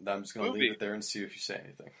 I'm just gonna leave it there and see if you say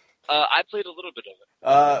anything. I played a little bit of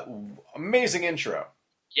it. Amazing intro.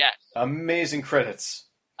 Yes. Amazing credits.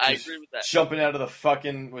 I agree with that. Jumping out of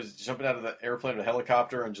the airplane or the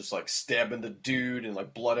helicopter and just like stabbing the dude and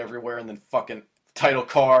like blood everywhere and then fucking title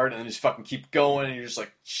card and then just fucking keep going and you're just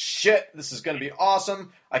like, shit, this is gonna be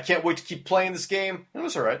awesome. I can't wait to keep playing this game. And it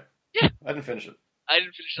was alright. Yeah. I didn't finish it. I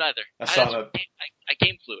didn't finish it either. I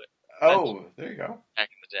game flew it. Oh, there you go. Back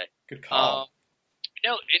in the day. Good call.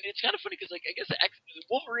 No, and it's kind of funny because, like, I guess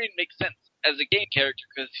Wolverine makes sense as a game character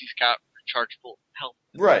because he's got rechargeable health.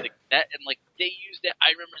 Right. Like that, and, like, they used it. I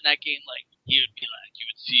remember in that game, like, he would be like, you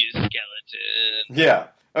would see a skeleton. Yeah.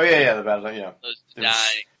 Oh, yeah, the battle, yeah. Those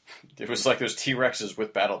dying. It was like those T-Rexes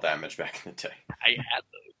with battle damage back in the day. I had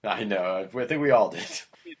those. I know. I think we all did.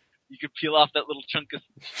 You could peel off that little chunk of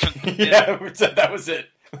yeah, that was it.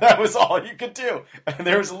 That was all you could do. And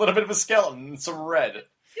there was a little bit of a skeleton and some red.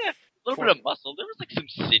 Yeah. A little bit of muscle. There was like some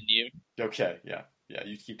sinew. Okay, yeah.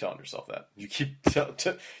 You keep telling yourself that. You keep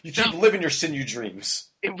living your sinew dreams.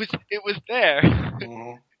 It was there.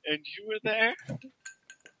 Mm-hmm. And you were there?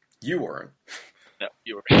 You weren't. No,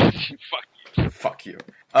 you were. Fuck you. Fuck you.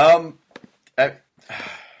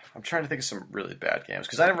 I'm trying to think of some really bad games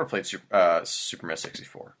because I never played Super Mario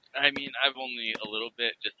 64. I mean, I've only a little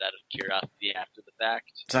bit, just out of curiosity after the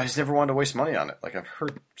fact. So I just never wanted to waste money on it. Like, I've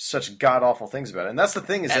heard such god-awful things about it. And that's the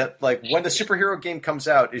thing, is that, like, when the superhero game comes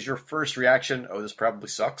out, is your first reaction, oh, this probably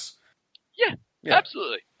sucks? Yeah,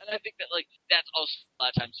 absolutely. And I think that, like, that's also a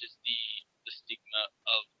lot of times just the stigma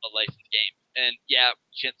of a licensed game. And, yeah,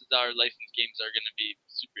 chances are licensed games are going to be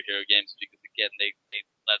superhero games because, again, they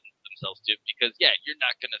lend themselves to it. Because, yeah, you're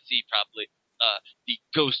not going to see probably the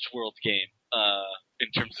Ghost World game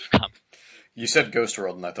in terms of comics. You said Ghost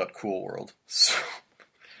World, and I thought Cool World. So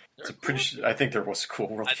I think there was a Cool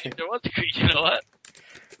World game. I think there was. You know what?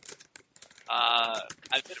 I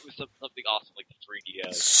bet it was something awesome like the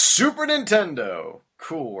 3DS. Super Nintendo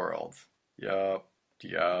Cool World. Yup.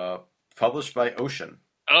 Published by Ocean.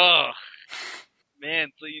 Oh,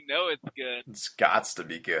 man, so you know it's good. It's gots to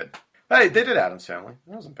be good. Hey, they did Addams Family.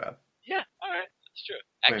 That wasn't bad. Yeah, alright. That's true.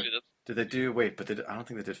 Actually, Did they do... Wait, but I don't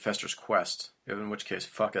think they did Fester's Quest. In which case,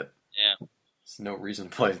 fuck it. Yeah. There's no reason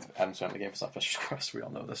to play Addams Family game. It's not Fester's Quest. We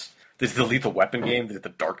all know this. They did the Lethal Weapon game. They did the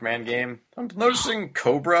Darkman game. I'm noticing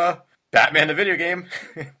Cobra... Batman the video game.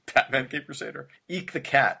 Batman Cape Crusader. Eek the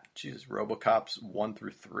Cat. Jesus, RoboCops 1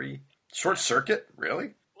 through 3. Short Circuit? Really?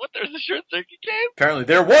 What? There's a Short Circuit game? Apparently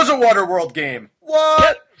there was a Waterworld game. What?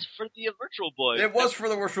 Yeah, it was for the Virtual Boy. It was for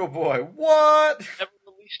the Virtual Boy. What? Never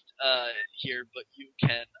released here, but you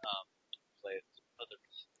can play it with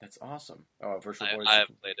others. That's awesome. Oh, Virtual Boy. I have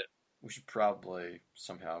played it. We should probably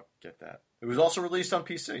somehow get that. It was also released on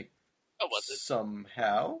PC. Oh, was it?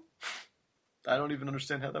 Somehow? I don't even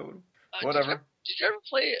understand how that would... Whatever. Did you ever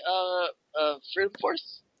play Freedom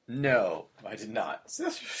Force? No, I did not.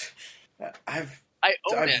 I've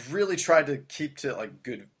it. really tried to keep to like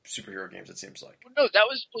good superhero games. It seems like. Well, no, that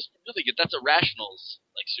was supposed to be really good. That's a Rationals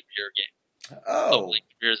like superhero game. Oh, like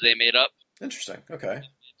superheroes they made up. Interesting. Okay.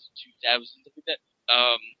 It's 2000 something like that.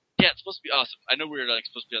 Yeah, it's supposed to be awesome. I know we're like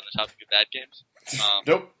supposed to be on the topic of bad games.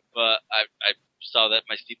 Nope. But I saw that in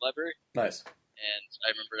my Steam library. Nice. And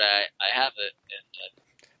I remember that I have it, and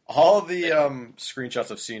all the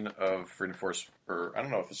screenshots I've seen of Freedom Force, or I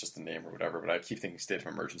don't know if it's just the name or whatever, but I keep thinking State of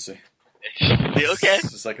Emergency. Okay.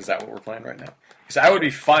 It's just like, is that what we're playing right now? Because I would be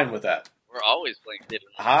fine with that. We're always playing State of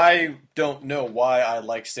Emergency. I don't know why I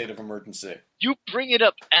like State of Emergency. You bring it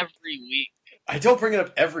up every week. I don't bring it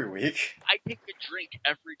up every week. I take a drink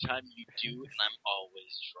every time you do, and I'm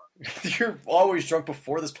always drunk. You're always drunk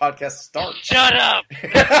before this podcast starts. Shut up!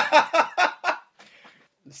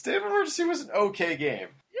 State of Emergency was an okay game.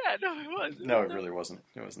 Yeah, no, it was. No, it really wasn't.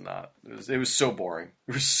 It was not. It was so boring.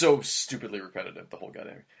 It was so stupidly repetitive, the whole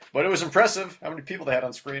goddamn. But it was impressive how many people they had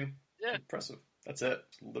on screen. Yeah. Impressive. That's it.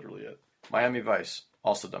 That's literally it. Miami Vice,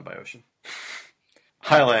 also done by Ocean.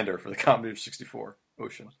 Highlander for the Commodore 64.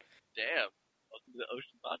 Ocean. Damn. Welcome to the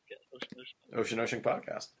Ocean Podcast. Ocean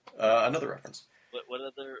Podcast. Another reference.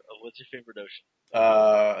 What's your favorite ocean?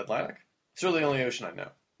 Atlantic. It's really the only ocean I know.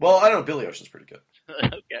 Well, I don't know. Billy Ocean's pretty good.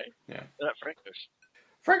 Okay. Yeah. What about Frank Ocean?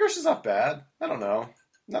 Frank Ocean's not bad. I don't know.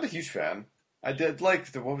 Not a huge fan. I did like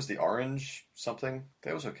what was the Orange something?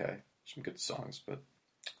 That was okay. Some good songs, but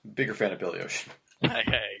bigger fan of Billy Ocean. I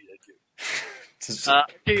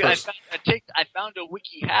found a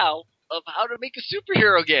WikiHow of how to make a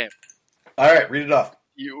superhero game. All right, read it off.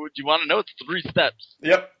 You want to know? It's 3 steps.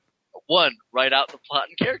 Yep. 1, write out the plot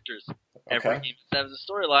and characters. Every Okay. game that has a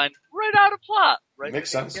storyline, write out a plot. Write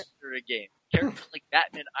Makes the main sense. character in a game. Characters like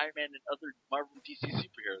Batman, Iron Man, and other Marvel and DC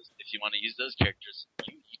superheroes. If you want to use those characters,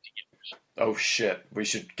 you need to get permission. Oh shit, we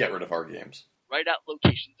should get rid of our games. Write out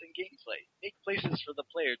locations and gameplay. Make places for the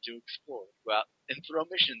player to explore. Go out and throw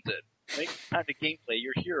missions in. Make the kind of gameplay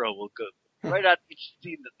your hero will go through. Write out each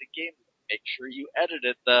scene that the game will. Make sure you edit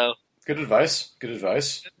it, though. Good advice. Good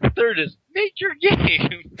advice. The third is, make your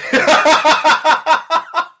game.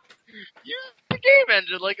 Use the game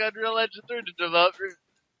engine like Unreal Engine 3 to develop your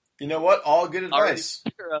You know what? All good advice.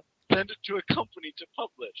 hero. Send it to a company to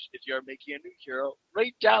publish. If you are making a new hero,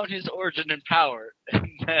 write down his origin and power, and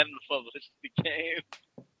then publish the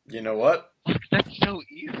game. You know what? Look, that's so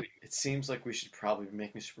easy. It seems like we should probably be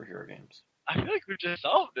making superhero games. I feel like we just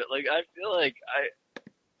solved it. Like, I feel like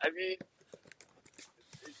I mean,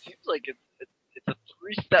 it seems like it's a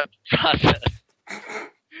 3-step process.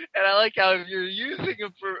 And I like how if you're using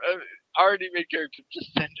a already made character,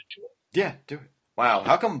 just send it to him. Yeah, do it. Wow,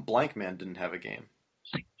 how come Blank Man didn't have a game?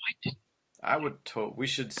 Like, why didn't I would. We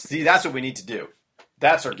should see. That's what we need to do.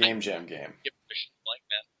 That's our game jam game. you get permission to Blank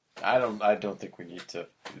Man? I don't think we need to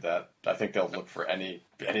do that. I think they'll look for any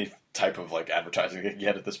type of like advertising they can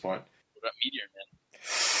get at this point. What about Meteor Man?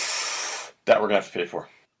 That we're gonna have to pay for.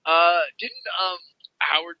 Didn't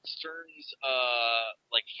Howard Stern's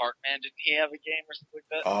like Fart Man, didn't he have a game or something like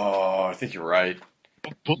that? Oh, I think you're right.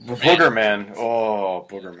 Booger Booger Man. Oh,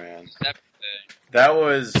 Booger Man. That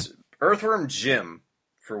was Earthworm Jim.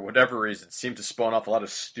 For whatever reason, seemed to spawn off a lot of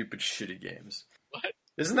stupid, shitty games. What?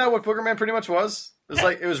 Isn't that what Booger Man pretty much was? It was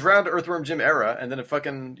like it was around Earthworm Jim era, and then it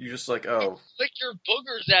fucking you just like oh, Flick your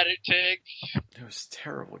boogers at it, Tiggs. it was a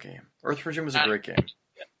terrible game. Earthworm Jim was a great game.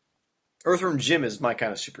 Earthworm Jim is my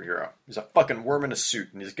kind of superhero. He's a fucking worm in a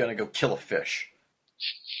suit, and he's gonna go kill a fish.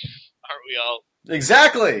 Aren't we all?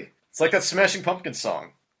 Exactly. It's like that Smashing Pumpkins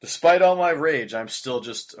song. Despite all my rage, I'm still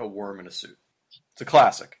just a worm in a suit. It's a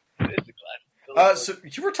classic. It's a class. So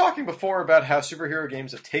you were talking before about how superhero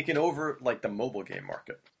games have taken over like the mobile game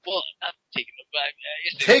market. Well, not taking it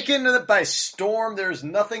back. Taken it by storm. There's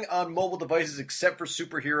nothing on mobile devices except for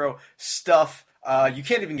superhero stuff. You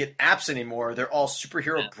can't even get apps anymore. They're all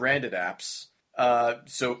superhero branded apps.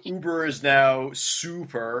 So Uber is now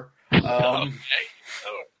super. Okay. Oh, kind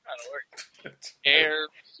of work. Air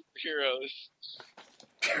superheroes.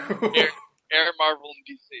 Air Marvel and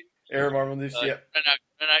DC. Air Marvel and DC. Yep. They're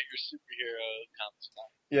not your superhero comics.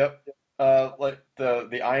 Yep. Like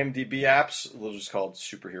the IMDb apps, they're just called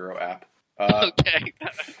superhero app. Okay,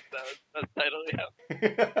 that's the title.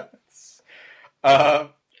 Yeah.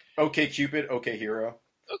 OK Cupid, OK Hero.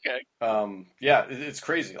 Okay. Yeah, it's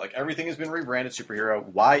crazy. Like everything has been rebranded superhero.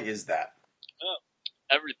 Why is that? Oh,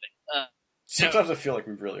 everything. Sometimes I feel like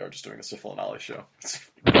we really are just doing a Syphil and Ollie show.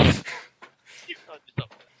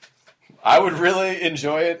 I would really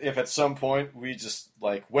enjoy it if at some point we just,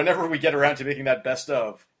 like, whenever we get around to making that best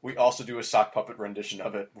of, we also do a sock puppet rendition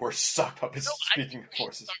of it, where sock puppets speaking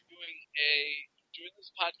voices. Start doing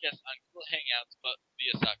this podcast on Google Hangouts, but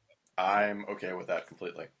via sock puppet. I'm okay with that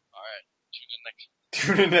completely. All right,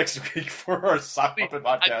 Tune in next week for our sock puppet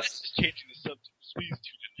I'm podcast. just changing the subject. Please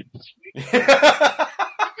tune in next week.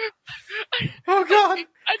 Oh God!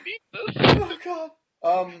 I need this. Oh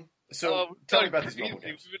God! So tell me about these mobile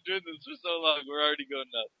games. We've been doing this for so long. We're already going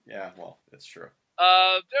nuts. Yeah, well, it's true.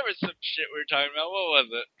 There was some shit we were talking about. What was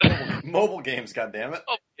it? Mobile games, goddammit.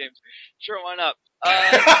 Mobile games. Sure, why not?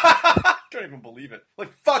 Can't even believe it.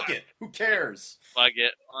 Like, fuck it. Who cares? Fuck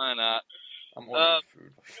it. Why not? I'm ordering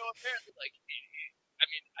food. Apparently, like, I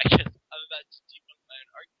mean, I guess I'm about to debunk my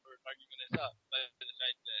argument I saw by the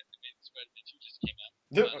night that Amazing Spider-Man 2 just came out.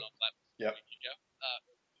 Yep.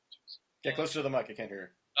 Get closer to the mic. I can't hear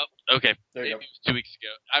you. Oh, okay. There you Maybe it was 2 weeks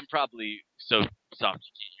ago. I'm probably so soft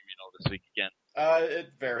you can't hear me all this week again.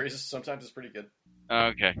 It varies. Sometimes it's pretty good.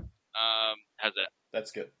 Okay. How's that?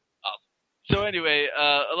 That's good. So anyway,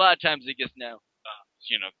 a lot of times I guess now,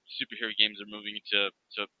 superhero games are moving to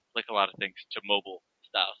like a lot of things to mobile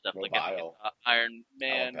style stuff. Mobile. Like Iron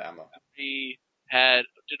Man Alabama.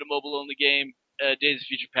 did a mobile only game. Days of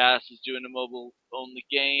Future Past is doing a mobile only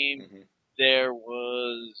game. Mm-hmm. There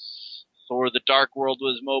was Thor: The Dark World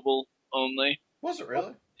was mobile only. Was it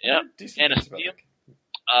really? Yeah. Decent things about Anathema.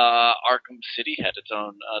 that. Arkham City had its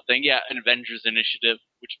own thing. Yeah, an Avengers Initiative,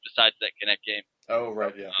 which besides that Kinect game, Oh,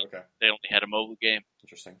 right. Yeah. Okay. they only had a mobile game.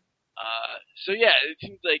 Interesting. So yeah, it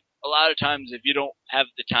seems like a lot of times if you don't have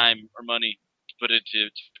the time or money to put into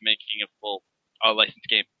making a full licensed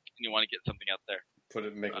game and you want to get something out there,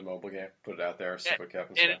 Make a mobile game, put it out there, see what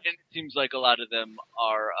happens. And it seems like a lot of them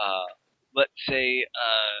are, let's say,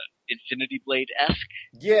 Infinity Blade-esque.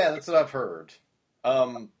 Yeah, that's what I've heard.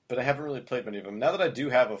 But I haven't really played many of them. Now that I do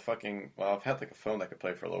have I've had like a phone that could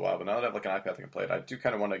play for a little while, but now that I have like an iPad that can play it, I do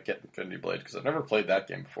kind of want to get Infinity Blade because I've never played that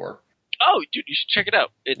game before. Oh, dude, you should check it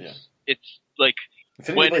out. It's like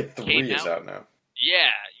Infinity Blade 3 is out now.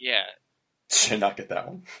 Yeah. Should not get that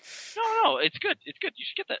one. No, it's good. It's good. You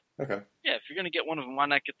should get that. Okay. Yeah, if you're gonna get one of them, why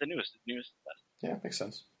not get the newest? The newest is the best. Yeah, makes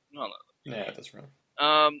sense. No. Yeah, it does really.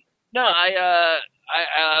 No, I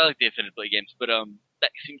like the Infinite Blade games, but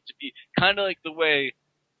that seems to be kind of like the way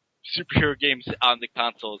superhero games on the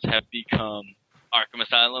consoles have become Arkham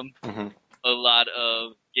Asylum. Mm-hmm. A lot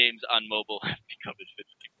of games on mobile have become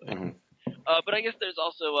Infinity Blade. Mm-hmm. But I guess there's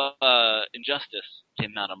also Injustice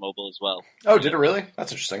came out on mobile as well. Oh, did it really?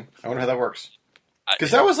 That's interesting. I wonder how that works.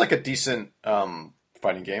 Because that was like a decent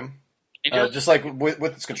fighting game. Just like with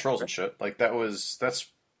its controls and shit. Like that's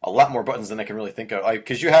a lot more buttons than I can really think of.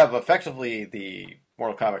 Because you have effectively the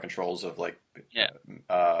Mortal Kombat controls of like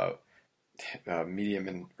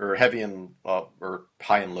medium or heavy and or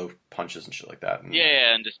high and low punches and shit like that. And,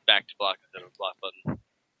 and just back to block instead of block button.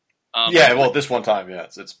 This one time,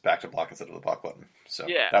 it's back to block instead of the block button. So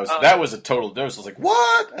yeah, that was a total dose. I was like,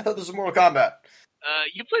 what? I thought this was Mortal Kombat.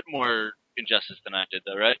 You played more Injustice than I did,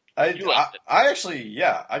 though, right? I actually,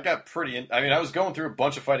 I got pretty. I was going through a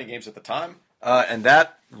bunch of fighting games at the time, and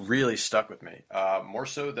that really stuck with me. More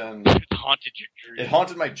so than it haunted your dreams. It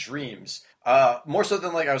haunted my dreams. More so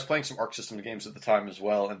than like I was playing some Arc System games at the time as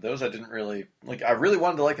well, and those I didn't really like. I really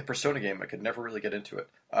wanted to like the Persona game. I could never really get into it.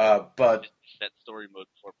 But that story mode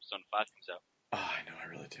before Persona 5 comes out. Oh, I know, I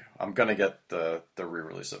really do. I'm gonna get the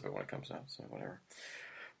re-release of it when it comes out, so whatever.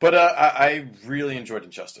 But I really enjoyed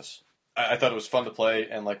Injustice. I thought it was fun to play,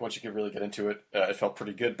 and like once you could really get into it, it felt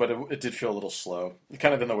pretty good. But it did feel a little slow,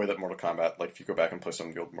 kind of in the way that Mortal Kombat. Like if you go back and play some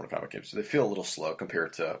of the old Mortal Kombat games, they feel a little slow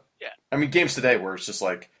compared to. Yeah. I mean, games today where it's just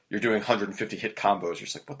like you're doing 150 hit combos. You're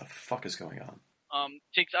just like, what the fuck is going on?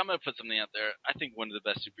 Jakes, I'm gonna put something out there. I think one of the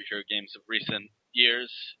best superhero games of recent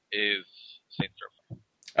years is Saints Row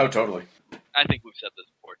 4. Oh, totally. I think we've said this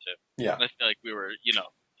before too. Yeah. I feel like we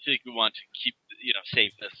want to keep,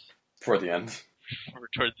 save this for the end. For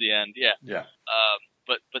towards the end, yeah. Yeah.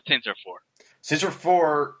 But Saints Row 4. Saints Row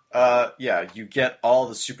 4, you get all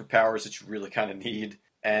the superpowers that you really kind of need,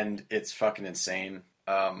 and it's fucking insane.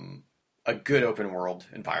 A good open world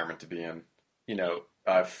environment to be in.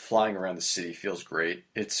 Flying around the city feels great.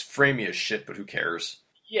 It's framey as shit, but who cares?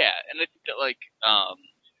 Yeah, and I think that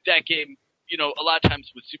that game, a lot of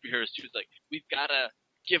times with superheroes too, it's like we've gotta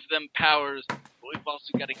give them powers, but we've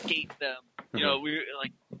also gotta gate them.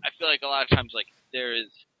 I feel like a lot of times there is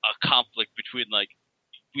a conflict between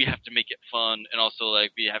we have to make it fun and also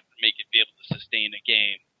we have to make it be able to sustain a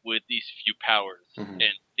game with these few powers and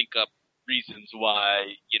think up reasons why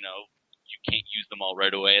you can't use them all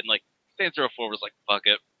right away. And Saints Row 4 was like, fuck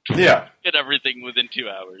it. Yeah. Get everything within 2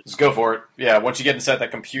 hours. Let's go for it. Yeah, once you get inside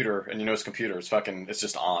that computer and it's computer, it's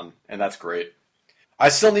just on, and that's great. I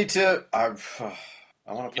still need to. I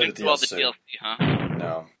want to play the DLC. Do all the DLC, huh?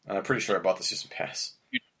 No, and I'm pretty sure I bought the season pass.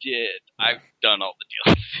 You did. Yeah. I've done all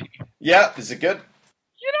the DLC. Yeah, is it good?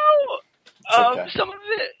 Okay. Some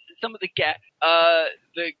of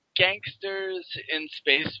the gangsters in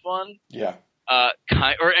Space one. Yeah.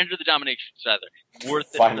 Or Enter the Dominations, rather.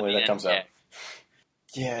 Worth it. Finally, that comes out.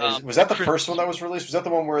 Yeah, was that the first one that was released? Was that the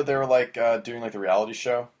one where they were doing the reality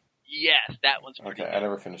show? Yes, that one's pretty good. I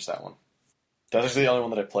never finished that one. That's actually the only one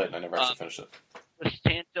that I played, and I never actually finished it. The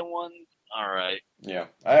Santa one, alright. Yeah,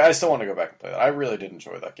 I still want to go back and play that. I really did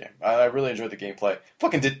enjoy that game. I really enjoyed the gameplay.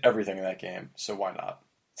 Fucking did everything in that game, so why not?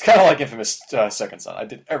 It's kind of like Infamous Second Son. I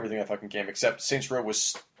did everything in that fucking game, except Saints Row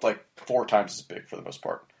was 4 times as big for the most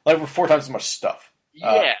part. 4 times as much stuff.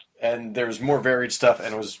 Yeah. And there's more varied stuff,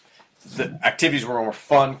 and the activities were more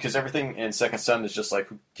fun, because everything in Second Son is just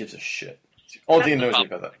who gives a shit? Only thing that knows me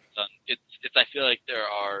about that. It's I feel like there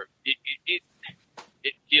are...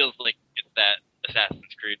 It feels like it's that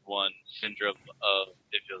Assassin's Creed 1 syndrome of...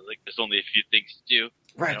 It feels like there's only a few things to do.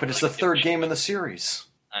 Right, but it's the third game in the series.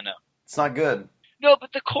 I know. It's not good. No,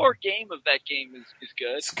 but the core game of that game is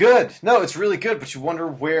good. It's good. No, it's really good, but you wonder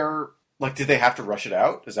where... did they have to rush it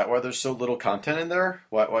out? Is that why there's so little content in there?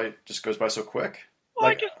 Why it just goes by so quick? Well,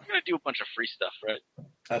 I guess they're going to do a bunch of free stuff, right?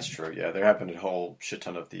 That's true, yeah. There have been a whole shit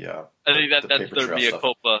ton of the I think that's their mea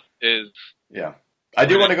culpa is... Yeah. I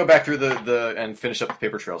do want to go back through the and finish up the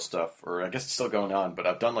paper trail stuff, or I guess it's still going on, but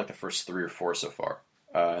I've done the first 3 or 4 so far.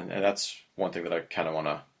 And that's one thing that I kind of want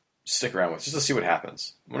to stick around with, just to see what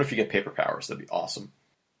happens. I wonder if you get paper powers. That'd be awesome.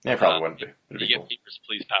 Yeah, it probably wouldn't be. It'd You be get cool. Papers,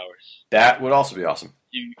 Please powers. That would also be awesome.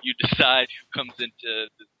 You decide who comes into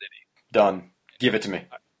the city. Done. Give it to me.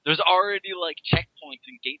 There's already like checkpoints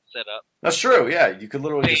and gates set up. That's true. Yeah, you could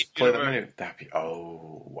literally Same just play that universe. menu. That'd be.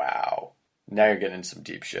 Oh wow. Now you're getting into some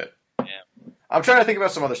deep shit. Yeah. I'm trying to think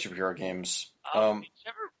about some other superhero games. Did you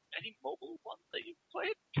ever any mobile ones that you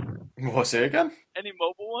played? What, say again? Any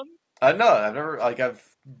mobile ones? No, I've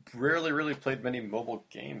rarely really played many mobile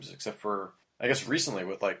games except for, I guess, recently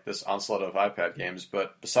with like this onslaught of iPad games.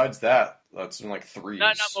 But besides that, it's been like threes.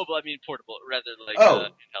 Not mobile. I mean portable, rather like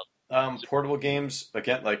handheld. Portable games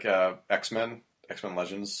again, like X-Men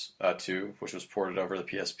Legends 2, which was ported over the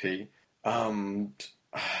PSP.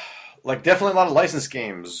 Like definitely a lot of licensed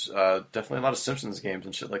games, definitely a lot of Simpsons games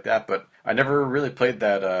and shit like that. But I never really played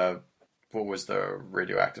that. What was the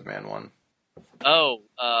Radioactive Man one?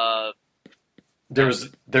 There was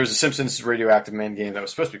a Simpsons Radioactive Man game that was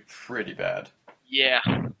supposed to be pretty bad. Yeah.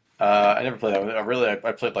 I never played that one.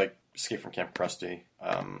 I played like Escape from Camp Krusty.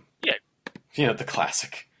 Yeah. You know, the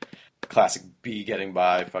classic B getting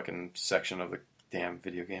by fucking section of the damn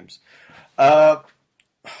video games.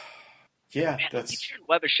 Yeah, Man, that's. I'm sure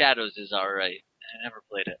Web of Shadows is alright. I never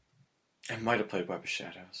played it. I might have played Web of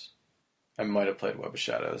Shadows. Let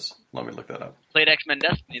me look that up. Played X-Men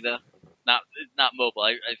Destiny though. Not mobile.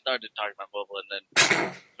 I started talking about mobile and then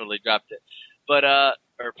totally dropped it. But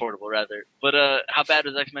or portable rather. But how bad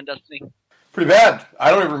was X-Men Destiny? Pretty bad.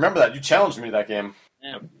 I don't even remember that. You challenged me to that game.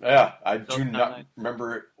 Yeah. Yeah, I do not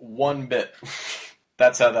remember it one bit.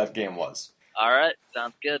 That's how that game was. All right,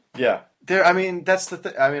 sounds good. Yeah. That's the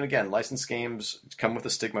thing. Again, licensed games come with the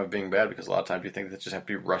stigma of being bad because a lot of times you think they just have to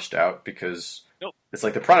be rushed out because it's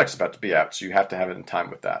like the product's about to be out, so you have to have it in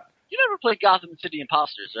time with that. You never played Gotham City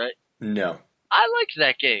Imposters, right? No. I liked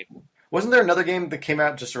that game. Wasn't there another game that came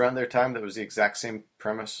out just around their time that was the exact same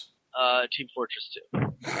premise? Team Fortress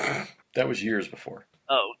 2. That was years before.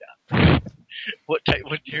 Oh, yeah. What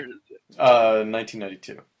year is it?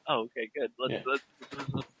 1992. Oh, okay, good. Let's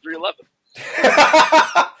 311.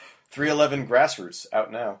 311 Grassroots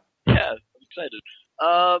out now. Yeah, I'm excited.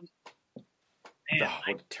 Man,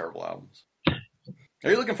 what terrible albums. Are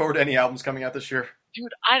you looking forward to any albums coming out this year?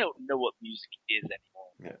 Dude, I don't know what music is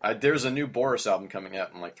anymore. Yeah, there's a new Boris album coming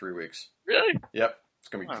out in like 3 weeks. Really? Yep. It's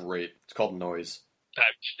going to be great. It's called Noise.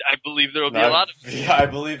 I believe there will be a lot of... Yeah, I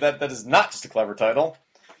believe that is not just a clever title.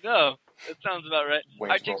 No, that sounds about right.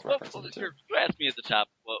 Wayne's Jake, World reference you asked me at the top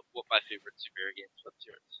what my favorite superhero games. What's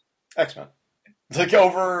yours? X-Men. Like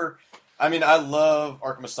over... I love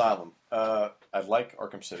Arkham Asylum. I like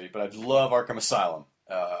Arkham City, but I love Arkham Asylum.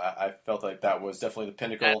 I felt like that was definitely the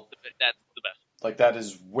pinnacle. That's the best. Like, that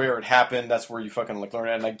is where it happened. That's where you fucking, like, learn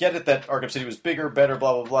it. And I get it that Arkham City was bigger, better,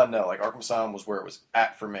 blah, blah, blah. No, like, Arkham Asylum was where it was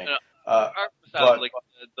at for me. Arkham Asylum, like,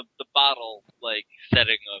 the bottle, like,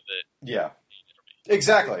 setting of it. Yeah.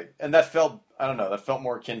 Exactly. And that felt, I don't know, that felt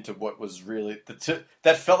more akin to what was really,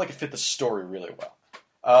 that felt like it fit the story really well.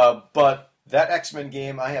 But that X-Men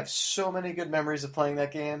game, I have so many good memories of playing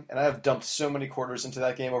that game, and I have dumped so many quarters into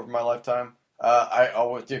that game over my lifetime. I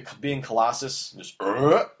always did being Colossus, just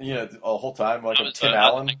the whole time, like a Tim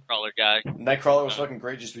Allen. Nightcrawler guy. Nightcrawler was fucking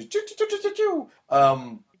great. Just be You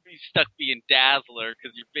stuck being Dazzler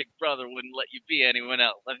because your big brother wouldn't let you be anyone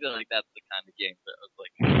else. I feel like that's the kind of game that was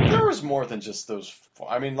like. There was more than just those.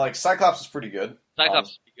 Like Cyclops was pretty good. Cyclops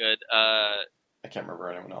was pretty good. I can't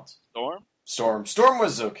remember anyone else. Storm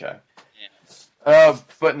was okay. Yeah.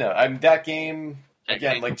 But no, that game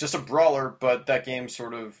again, like just a brawler, but that game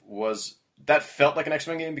sort of was. That felt like an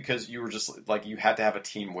X-Men game because you were just like you had to have a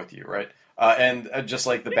team with you, right? And just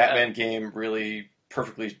like the Batman game really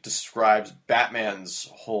perfectly describes Batman's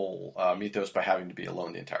whole mythos by having to be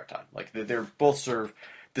alone the entire time. Like they're both serve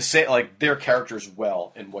the same, like their characters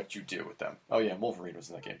well in what you do with them. Oh yeah, Wolverine was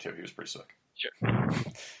in that game too. He was pretty sick. Sure.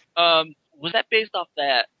 Was that based off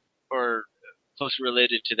that or closely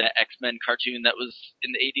related to that X-Men cartoon that was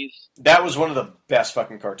in the 80s? That was one of the best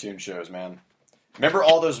fucking cartoon shows, man. Remember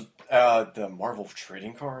all those the Marvel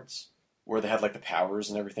trading cards where they had like the powers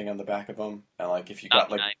and everything on the back of them, and like if you got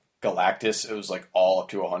like Galactus, it was like all up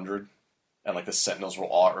to 100, and like the Sentinels were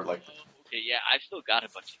all or like. Okay, yeah, I've still got a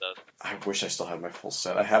bunch of those. I wish I still had my full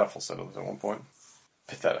set. I had a full set of those at one point.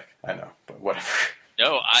 Pathetic, I know, but whatever.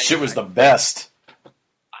 No, shit was the best. I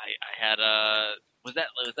had was that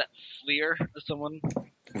Fleer or someone?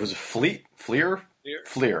 Was it Fleer? Fleer.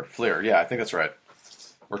 Fleer. Yeah, I think that's right.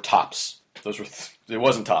 Or Tops. Those were. It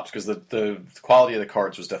wasn't Tops because the quality of the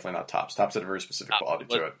cards was definitely not Tops. Tops had a very specific quality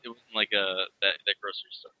to it. It wasn't like that grocery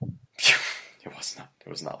store. It was not. It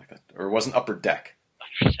was not like that. Or it wasn't Upper Deck.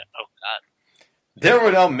 Oh God. There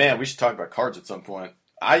were. Oh man, we should talk about cards at some point.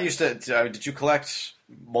 I used to. Did you collect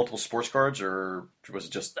multiple sports cards, or was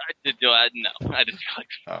it just? I did do it. No, I just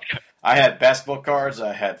collect. Oh. I had basketball cards.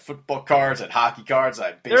 I had football cards. I had hockey cards. I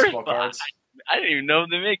had baseball cards. I didn't even know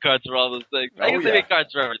they make cards for all those things. I Oh, guess yeah. they make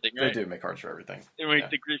cards for everything, right? They do make cards for everything. They make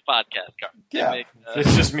the Grief Podcast cards. They Yeah, make,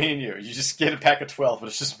 it's just me and you. You just get a pack of 12, but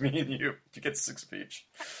it's just me and you. You get 6 of each.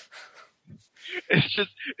 it's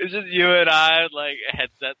just you and I with, like,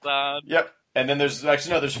 headsets on. Yep. And then there's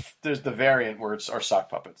there's the variant where it's our sock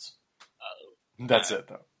puppets. That's it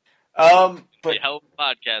though. But Help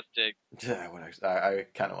podcasting. yeah, I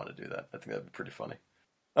kind of want to do that. I think that'd be pretty funny.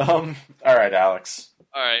 All right, Alex.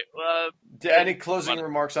 All right. Any closing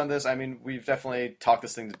remarks on this? I mean, we've definitely talked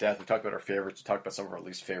this thing to death. We've talked about our favorites. We talked about some of our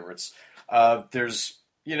least favorites. There's,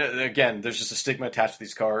 again, there's just a stigma attached to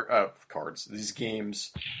these cards, these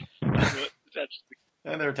games.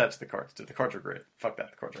 And they're attached to the cards, too. The cards are great. Fuck that.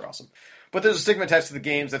 The cards are awesome. But there's a stigma attached to the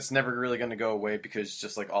games that's never really going to go away because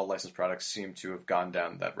just like all licensed products seem to have gone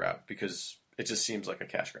down that route because it just seems like a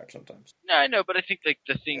cash grab sometimes. No, I know, but I think, like,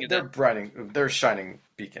 the thing is they're shining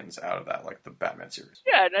beacons out of that, like the Batman series.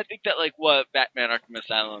 Yeah, and I think that, like, what Batman Arkham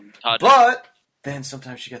Asylum taught But then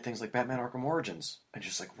sometimes you get things like Batman Arkham Origins, and you're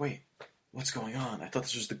just like, wait, what's going on? I thought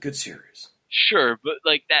this was the good series. Sure, but,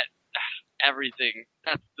 like, that... everything.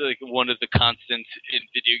 That's like one of the constants in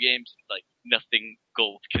video games. Like nothing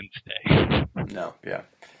gold can stay. No, yeah.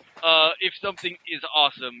 If something is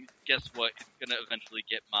awesome, guess what? It's gonna eventually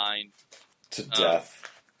get mined to death.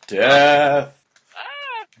 Death.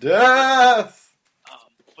 But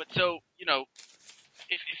so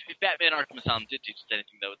if Batman Arkham Asylum did teach us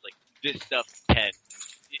anything, though, it's like this stuff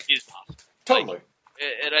is possible. Totally. Like,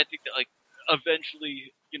 and I think that like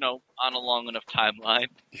eventually, on a long enough timeline,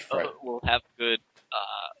 right. We'll have good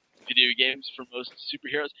video games for most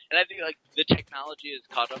superheroes. And I think like the technology is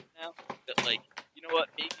caught up now that like, you know what,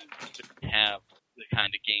 maybe we couldn't have the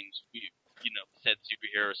kind of games we, said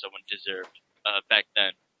superhero someone deserved back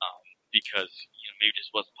then because, maybe it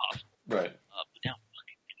just wasn't possible. Right. But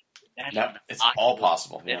now it's all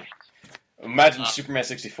possible, yeah. Imagine Superman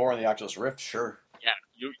 64 on the Oculus Rift, sure. Yeah,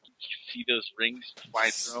 you see those rings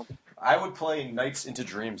flying through them. I would play Nights into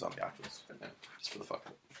Dreams on the Oculus, just for the fuck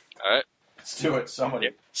of it. All right. Let's do it. Somebody.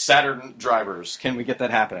 Yep. Saturn drivers. Can we get that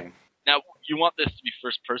happening? Now, you want this to be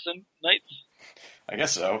first-person Nights? I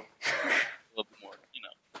guess so. A little bit more,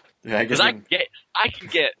 Yeah, I guess. Because I can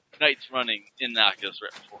get Nights running in the Oculus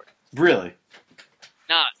Rift for it. Really?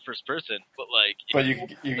 Not first person, but like. But you can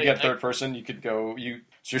get third person. You could go. So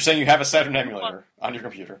you're saying you have a Saturn emulator on your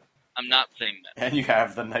computer? I'm not saying that. And you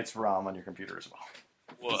have the Nights ROM on your computer as well.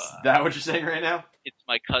 What? Is that what you're saying right now? It's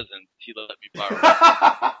my cousin. He let me borrow it.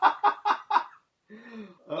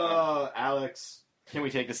 Oh, Alex. Can we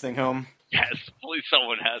take this thing home? Yes, please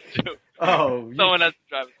someone has to. Oh. Someone has to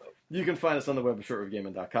drive us home. You can find us on the web at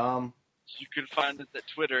shortwavegaming.com. You can find us at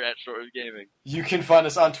Twitter at shortwavegaming. You can find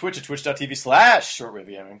us on Twitch at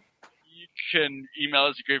twitch.tv/shortwavegaming. You can email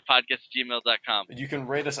us at greatpodcast@gmail.com. You can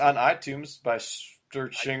rate us on iTunes by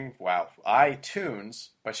searching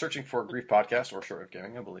iTunes by searching for Grief Podcast or Shortwave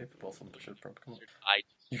Gaming, I believe. Both of them should probably come up.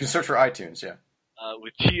 You can search for iTunes, yeah.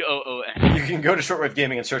 With TOON. You can go to Shortwave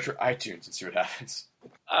Gaming and search for iTunes and see what happens.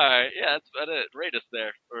 Alright, yeah, that's about it. Rate us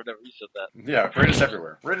there, or whatever you said that. Yeah, rate us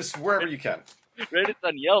everywhere. Rate us wherever you can. Rate us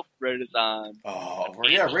on Yelp. Rate us on...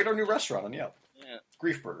 rate our new restaurant on Yelp. Yeah.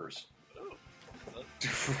 Grief Burgers.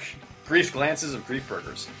 Grief glances of Grief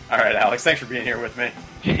Burgers. Alright, Alex, thanks for being here with me.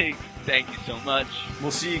 Thank you so much.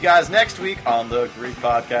 We'll see you guys next week on the Grief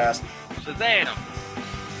Podcast. Shazam!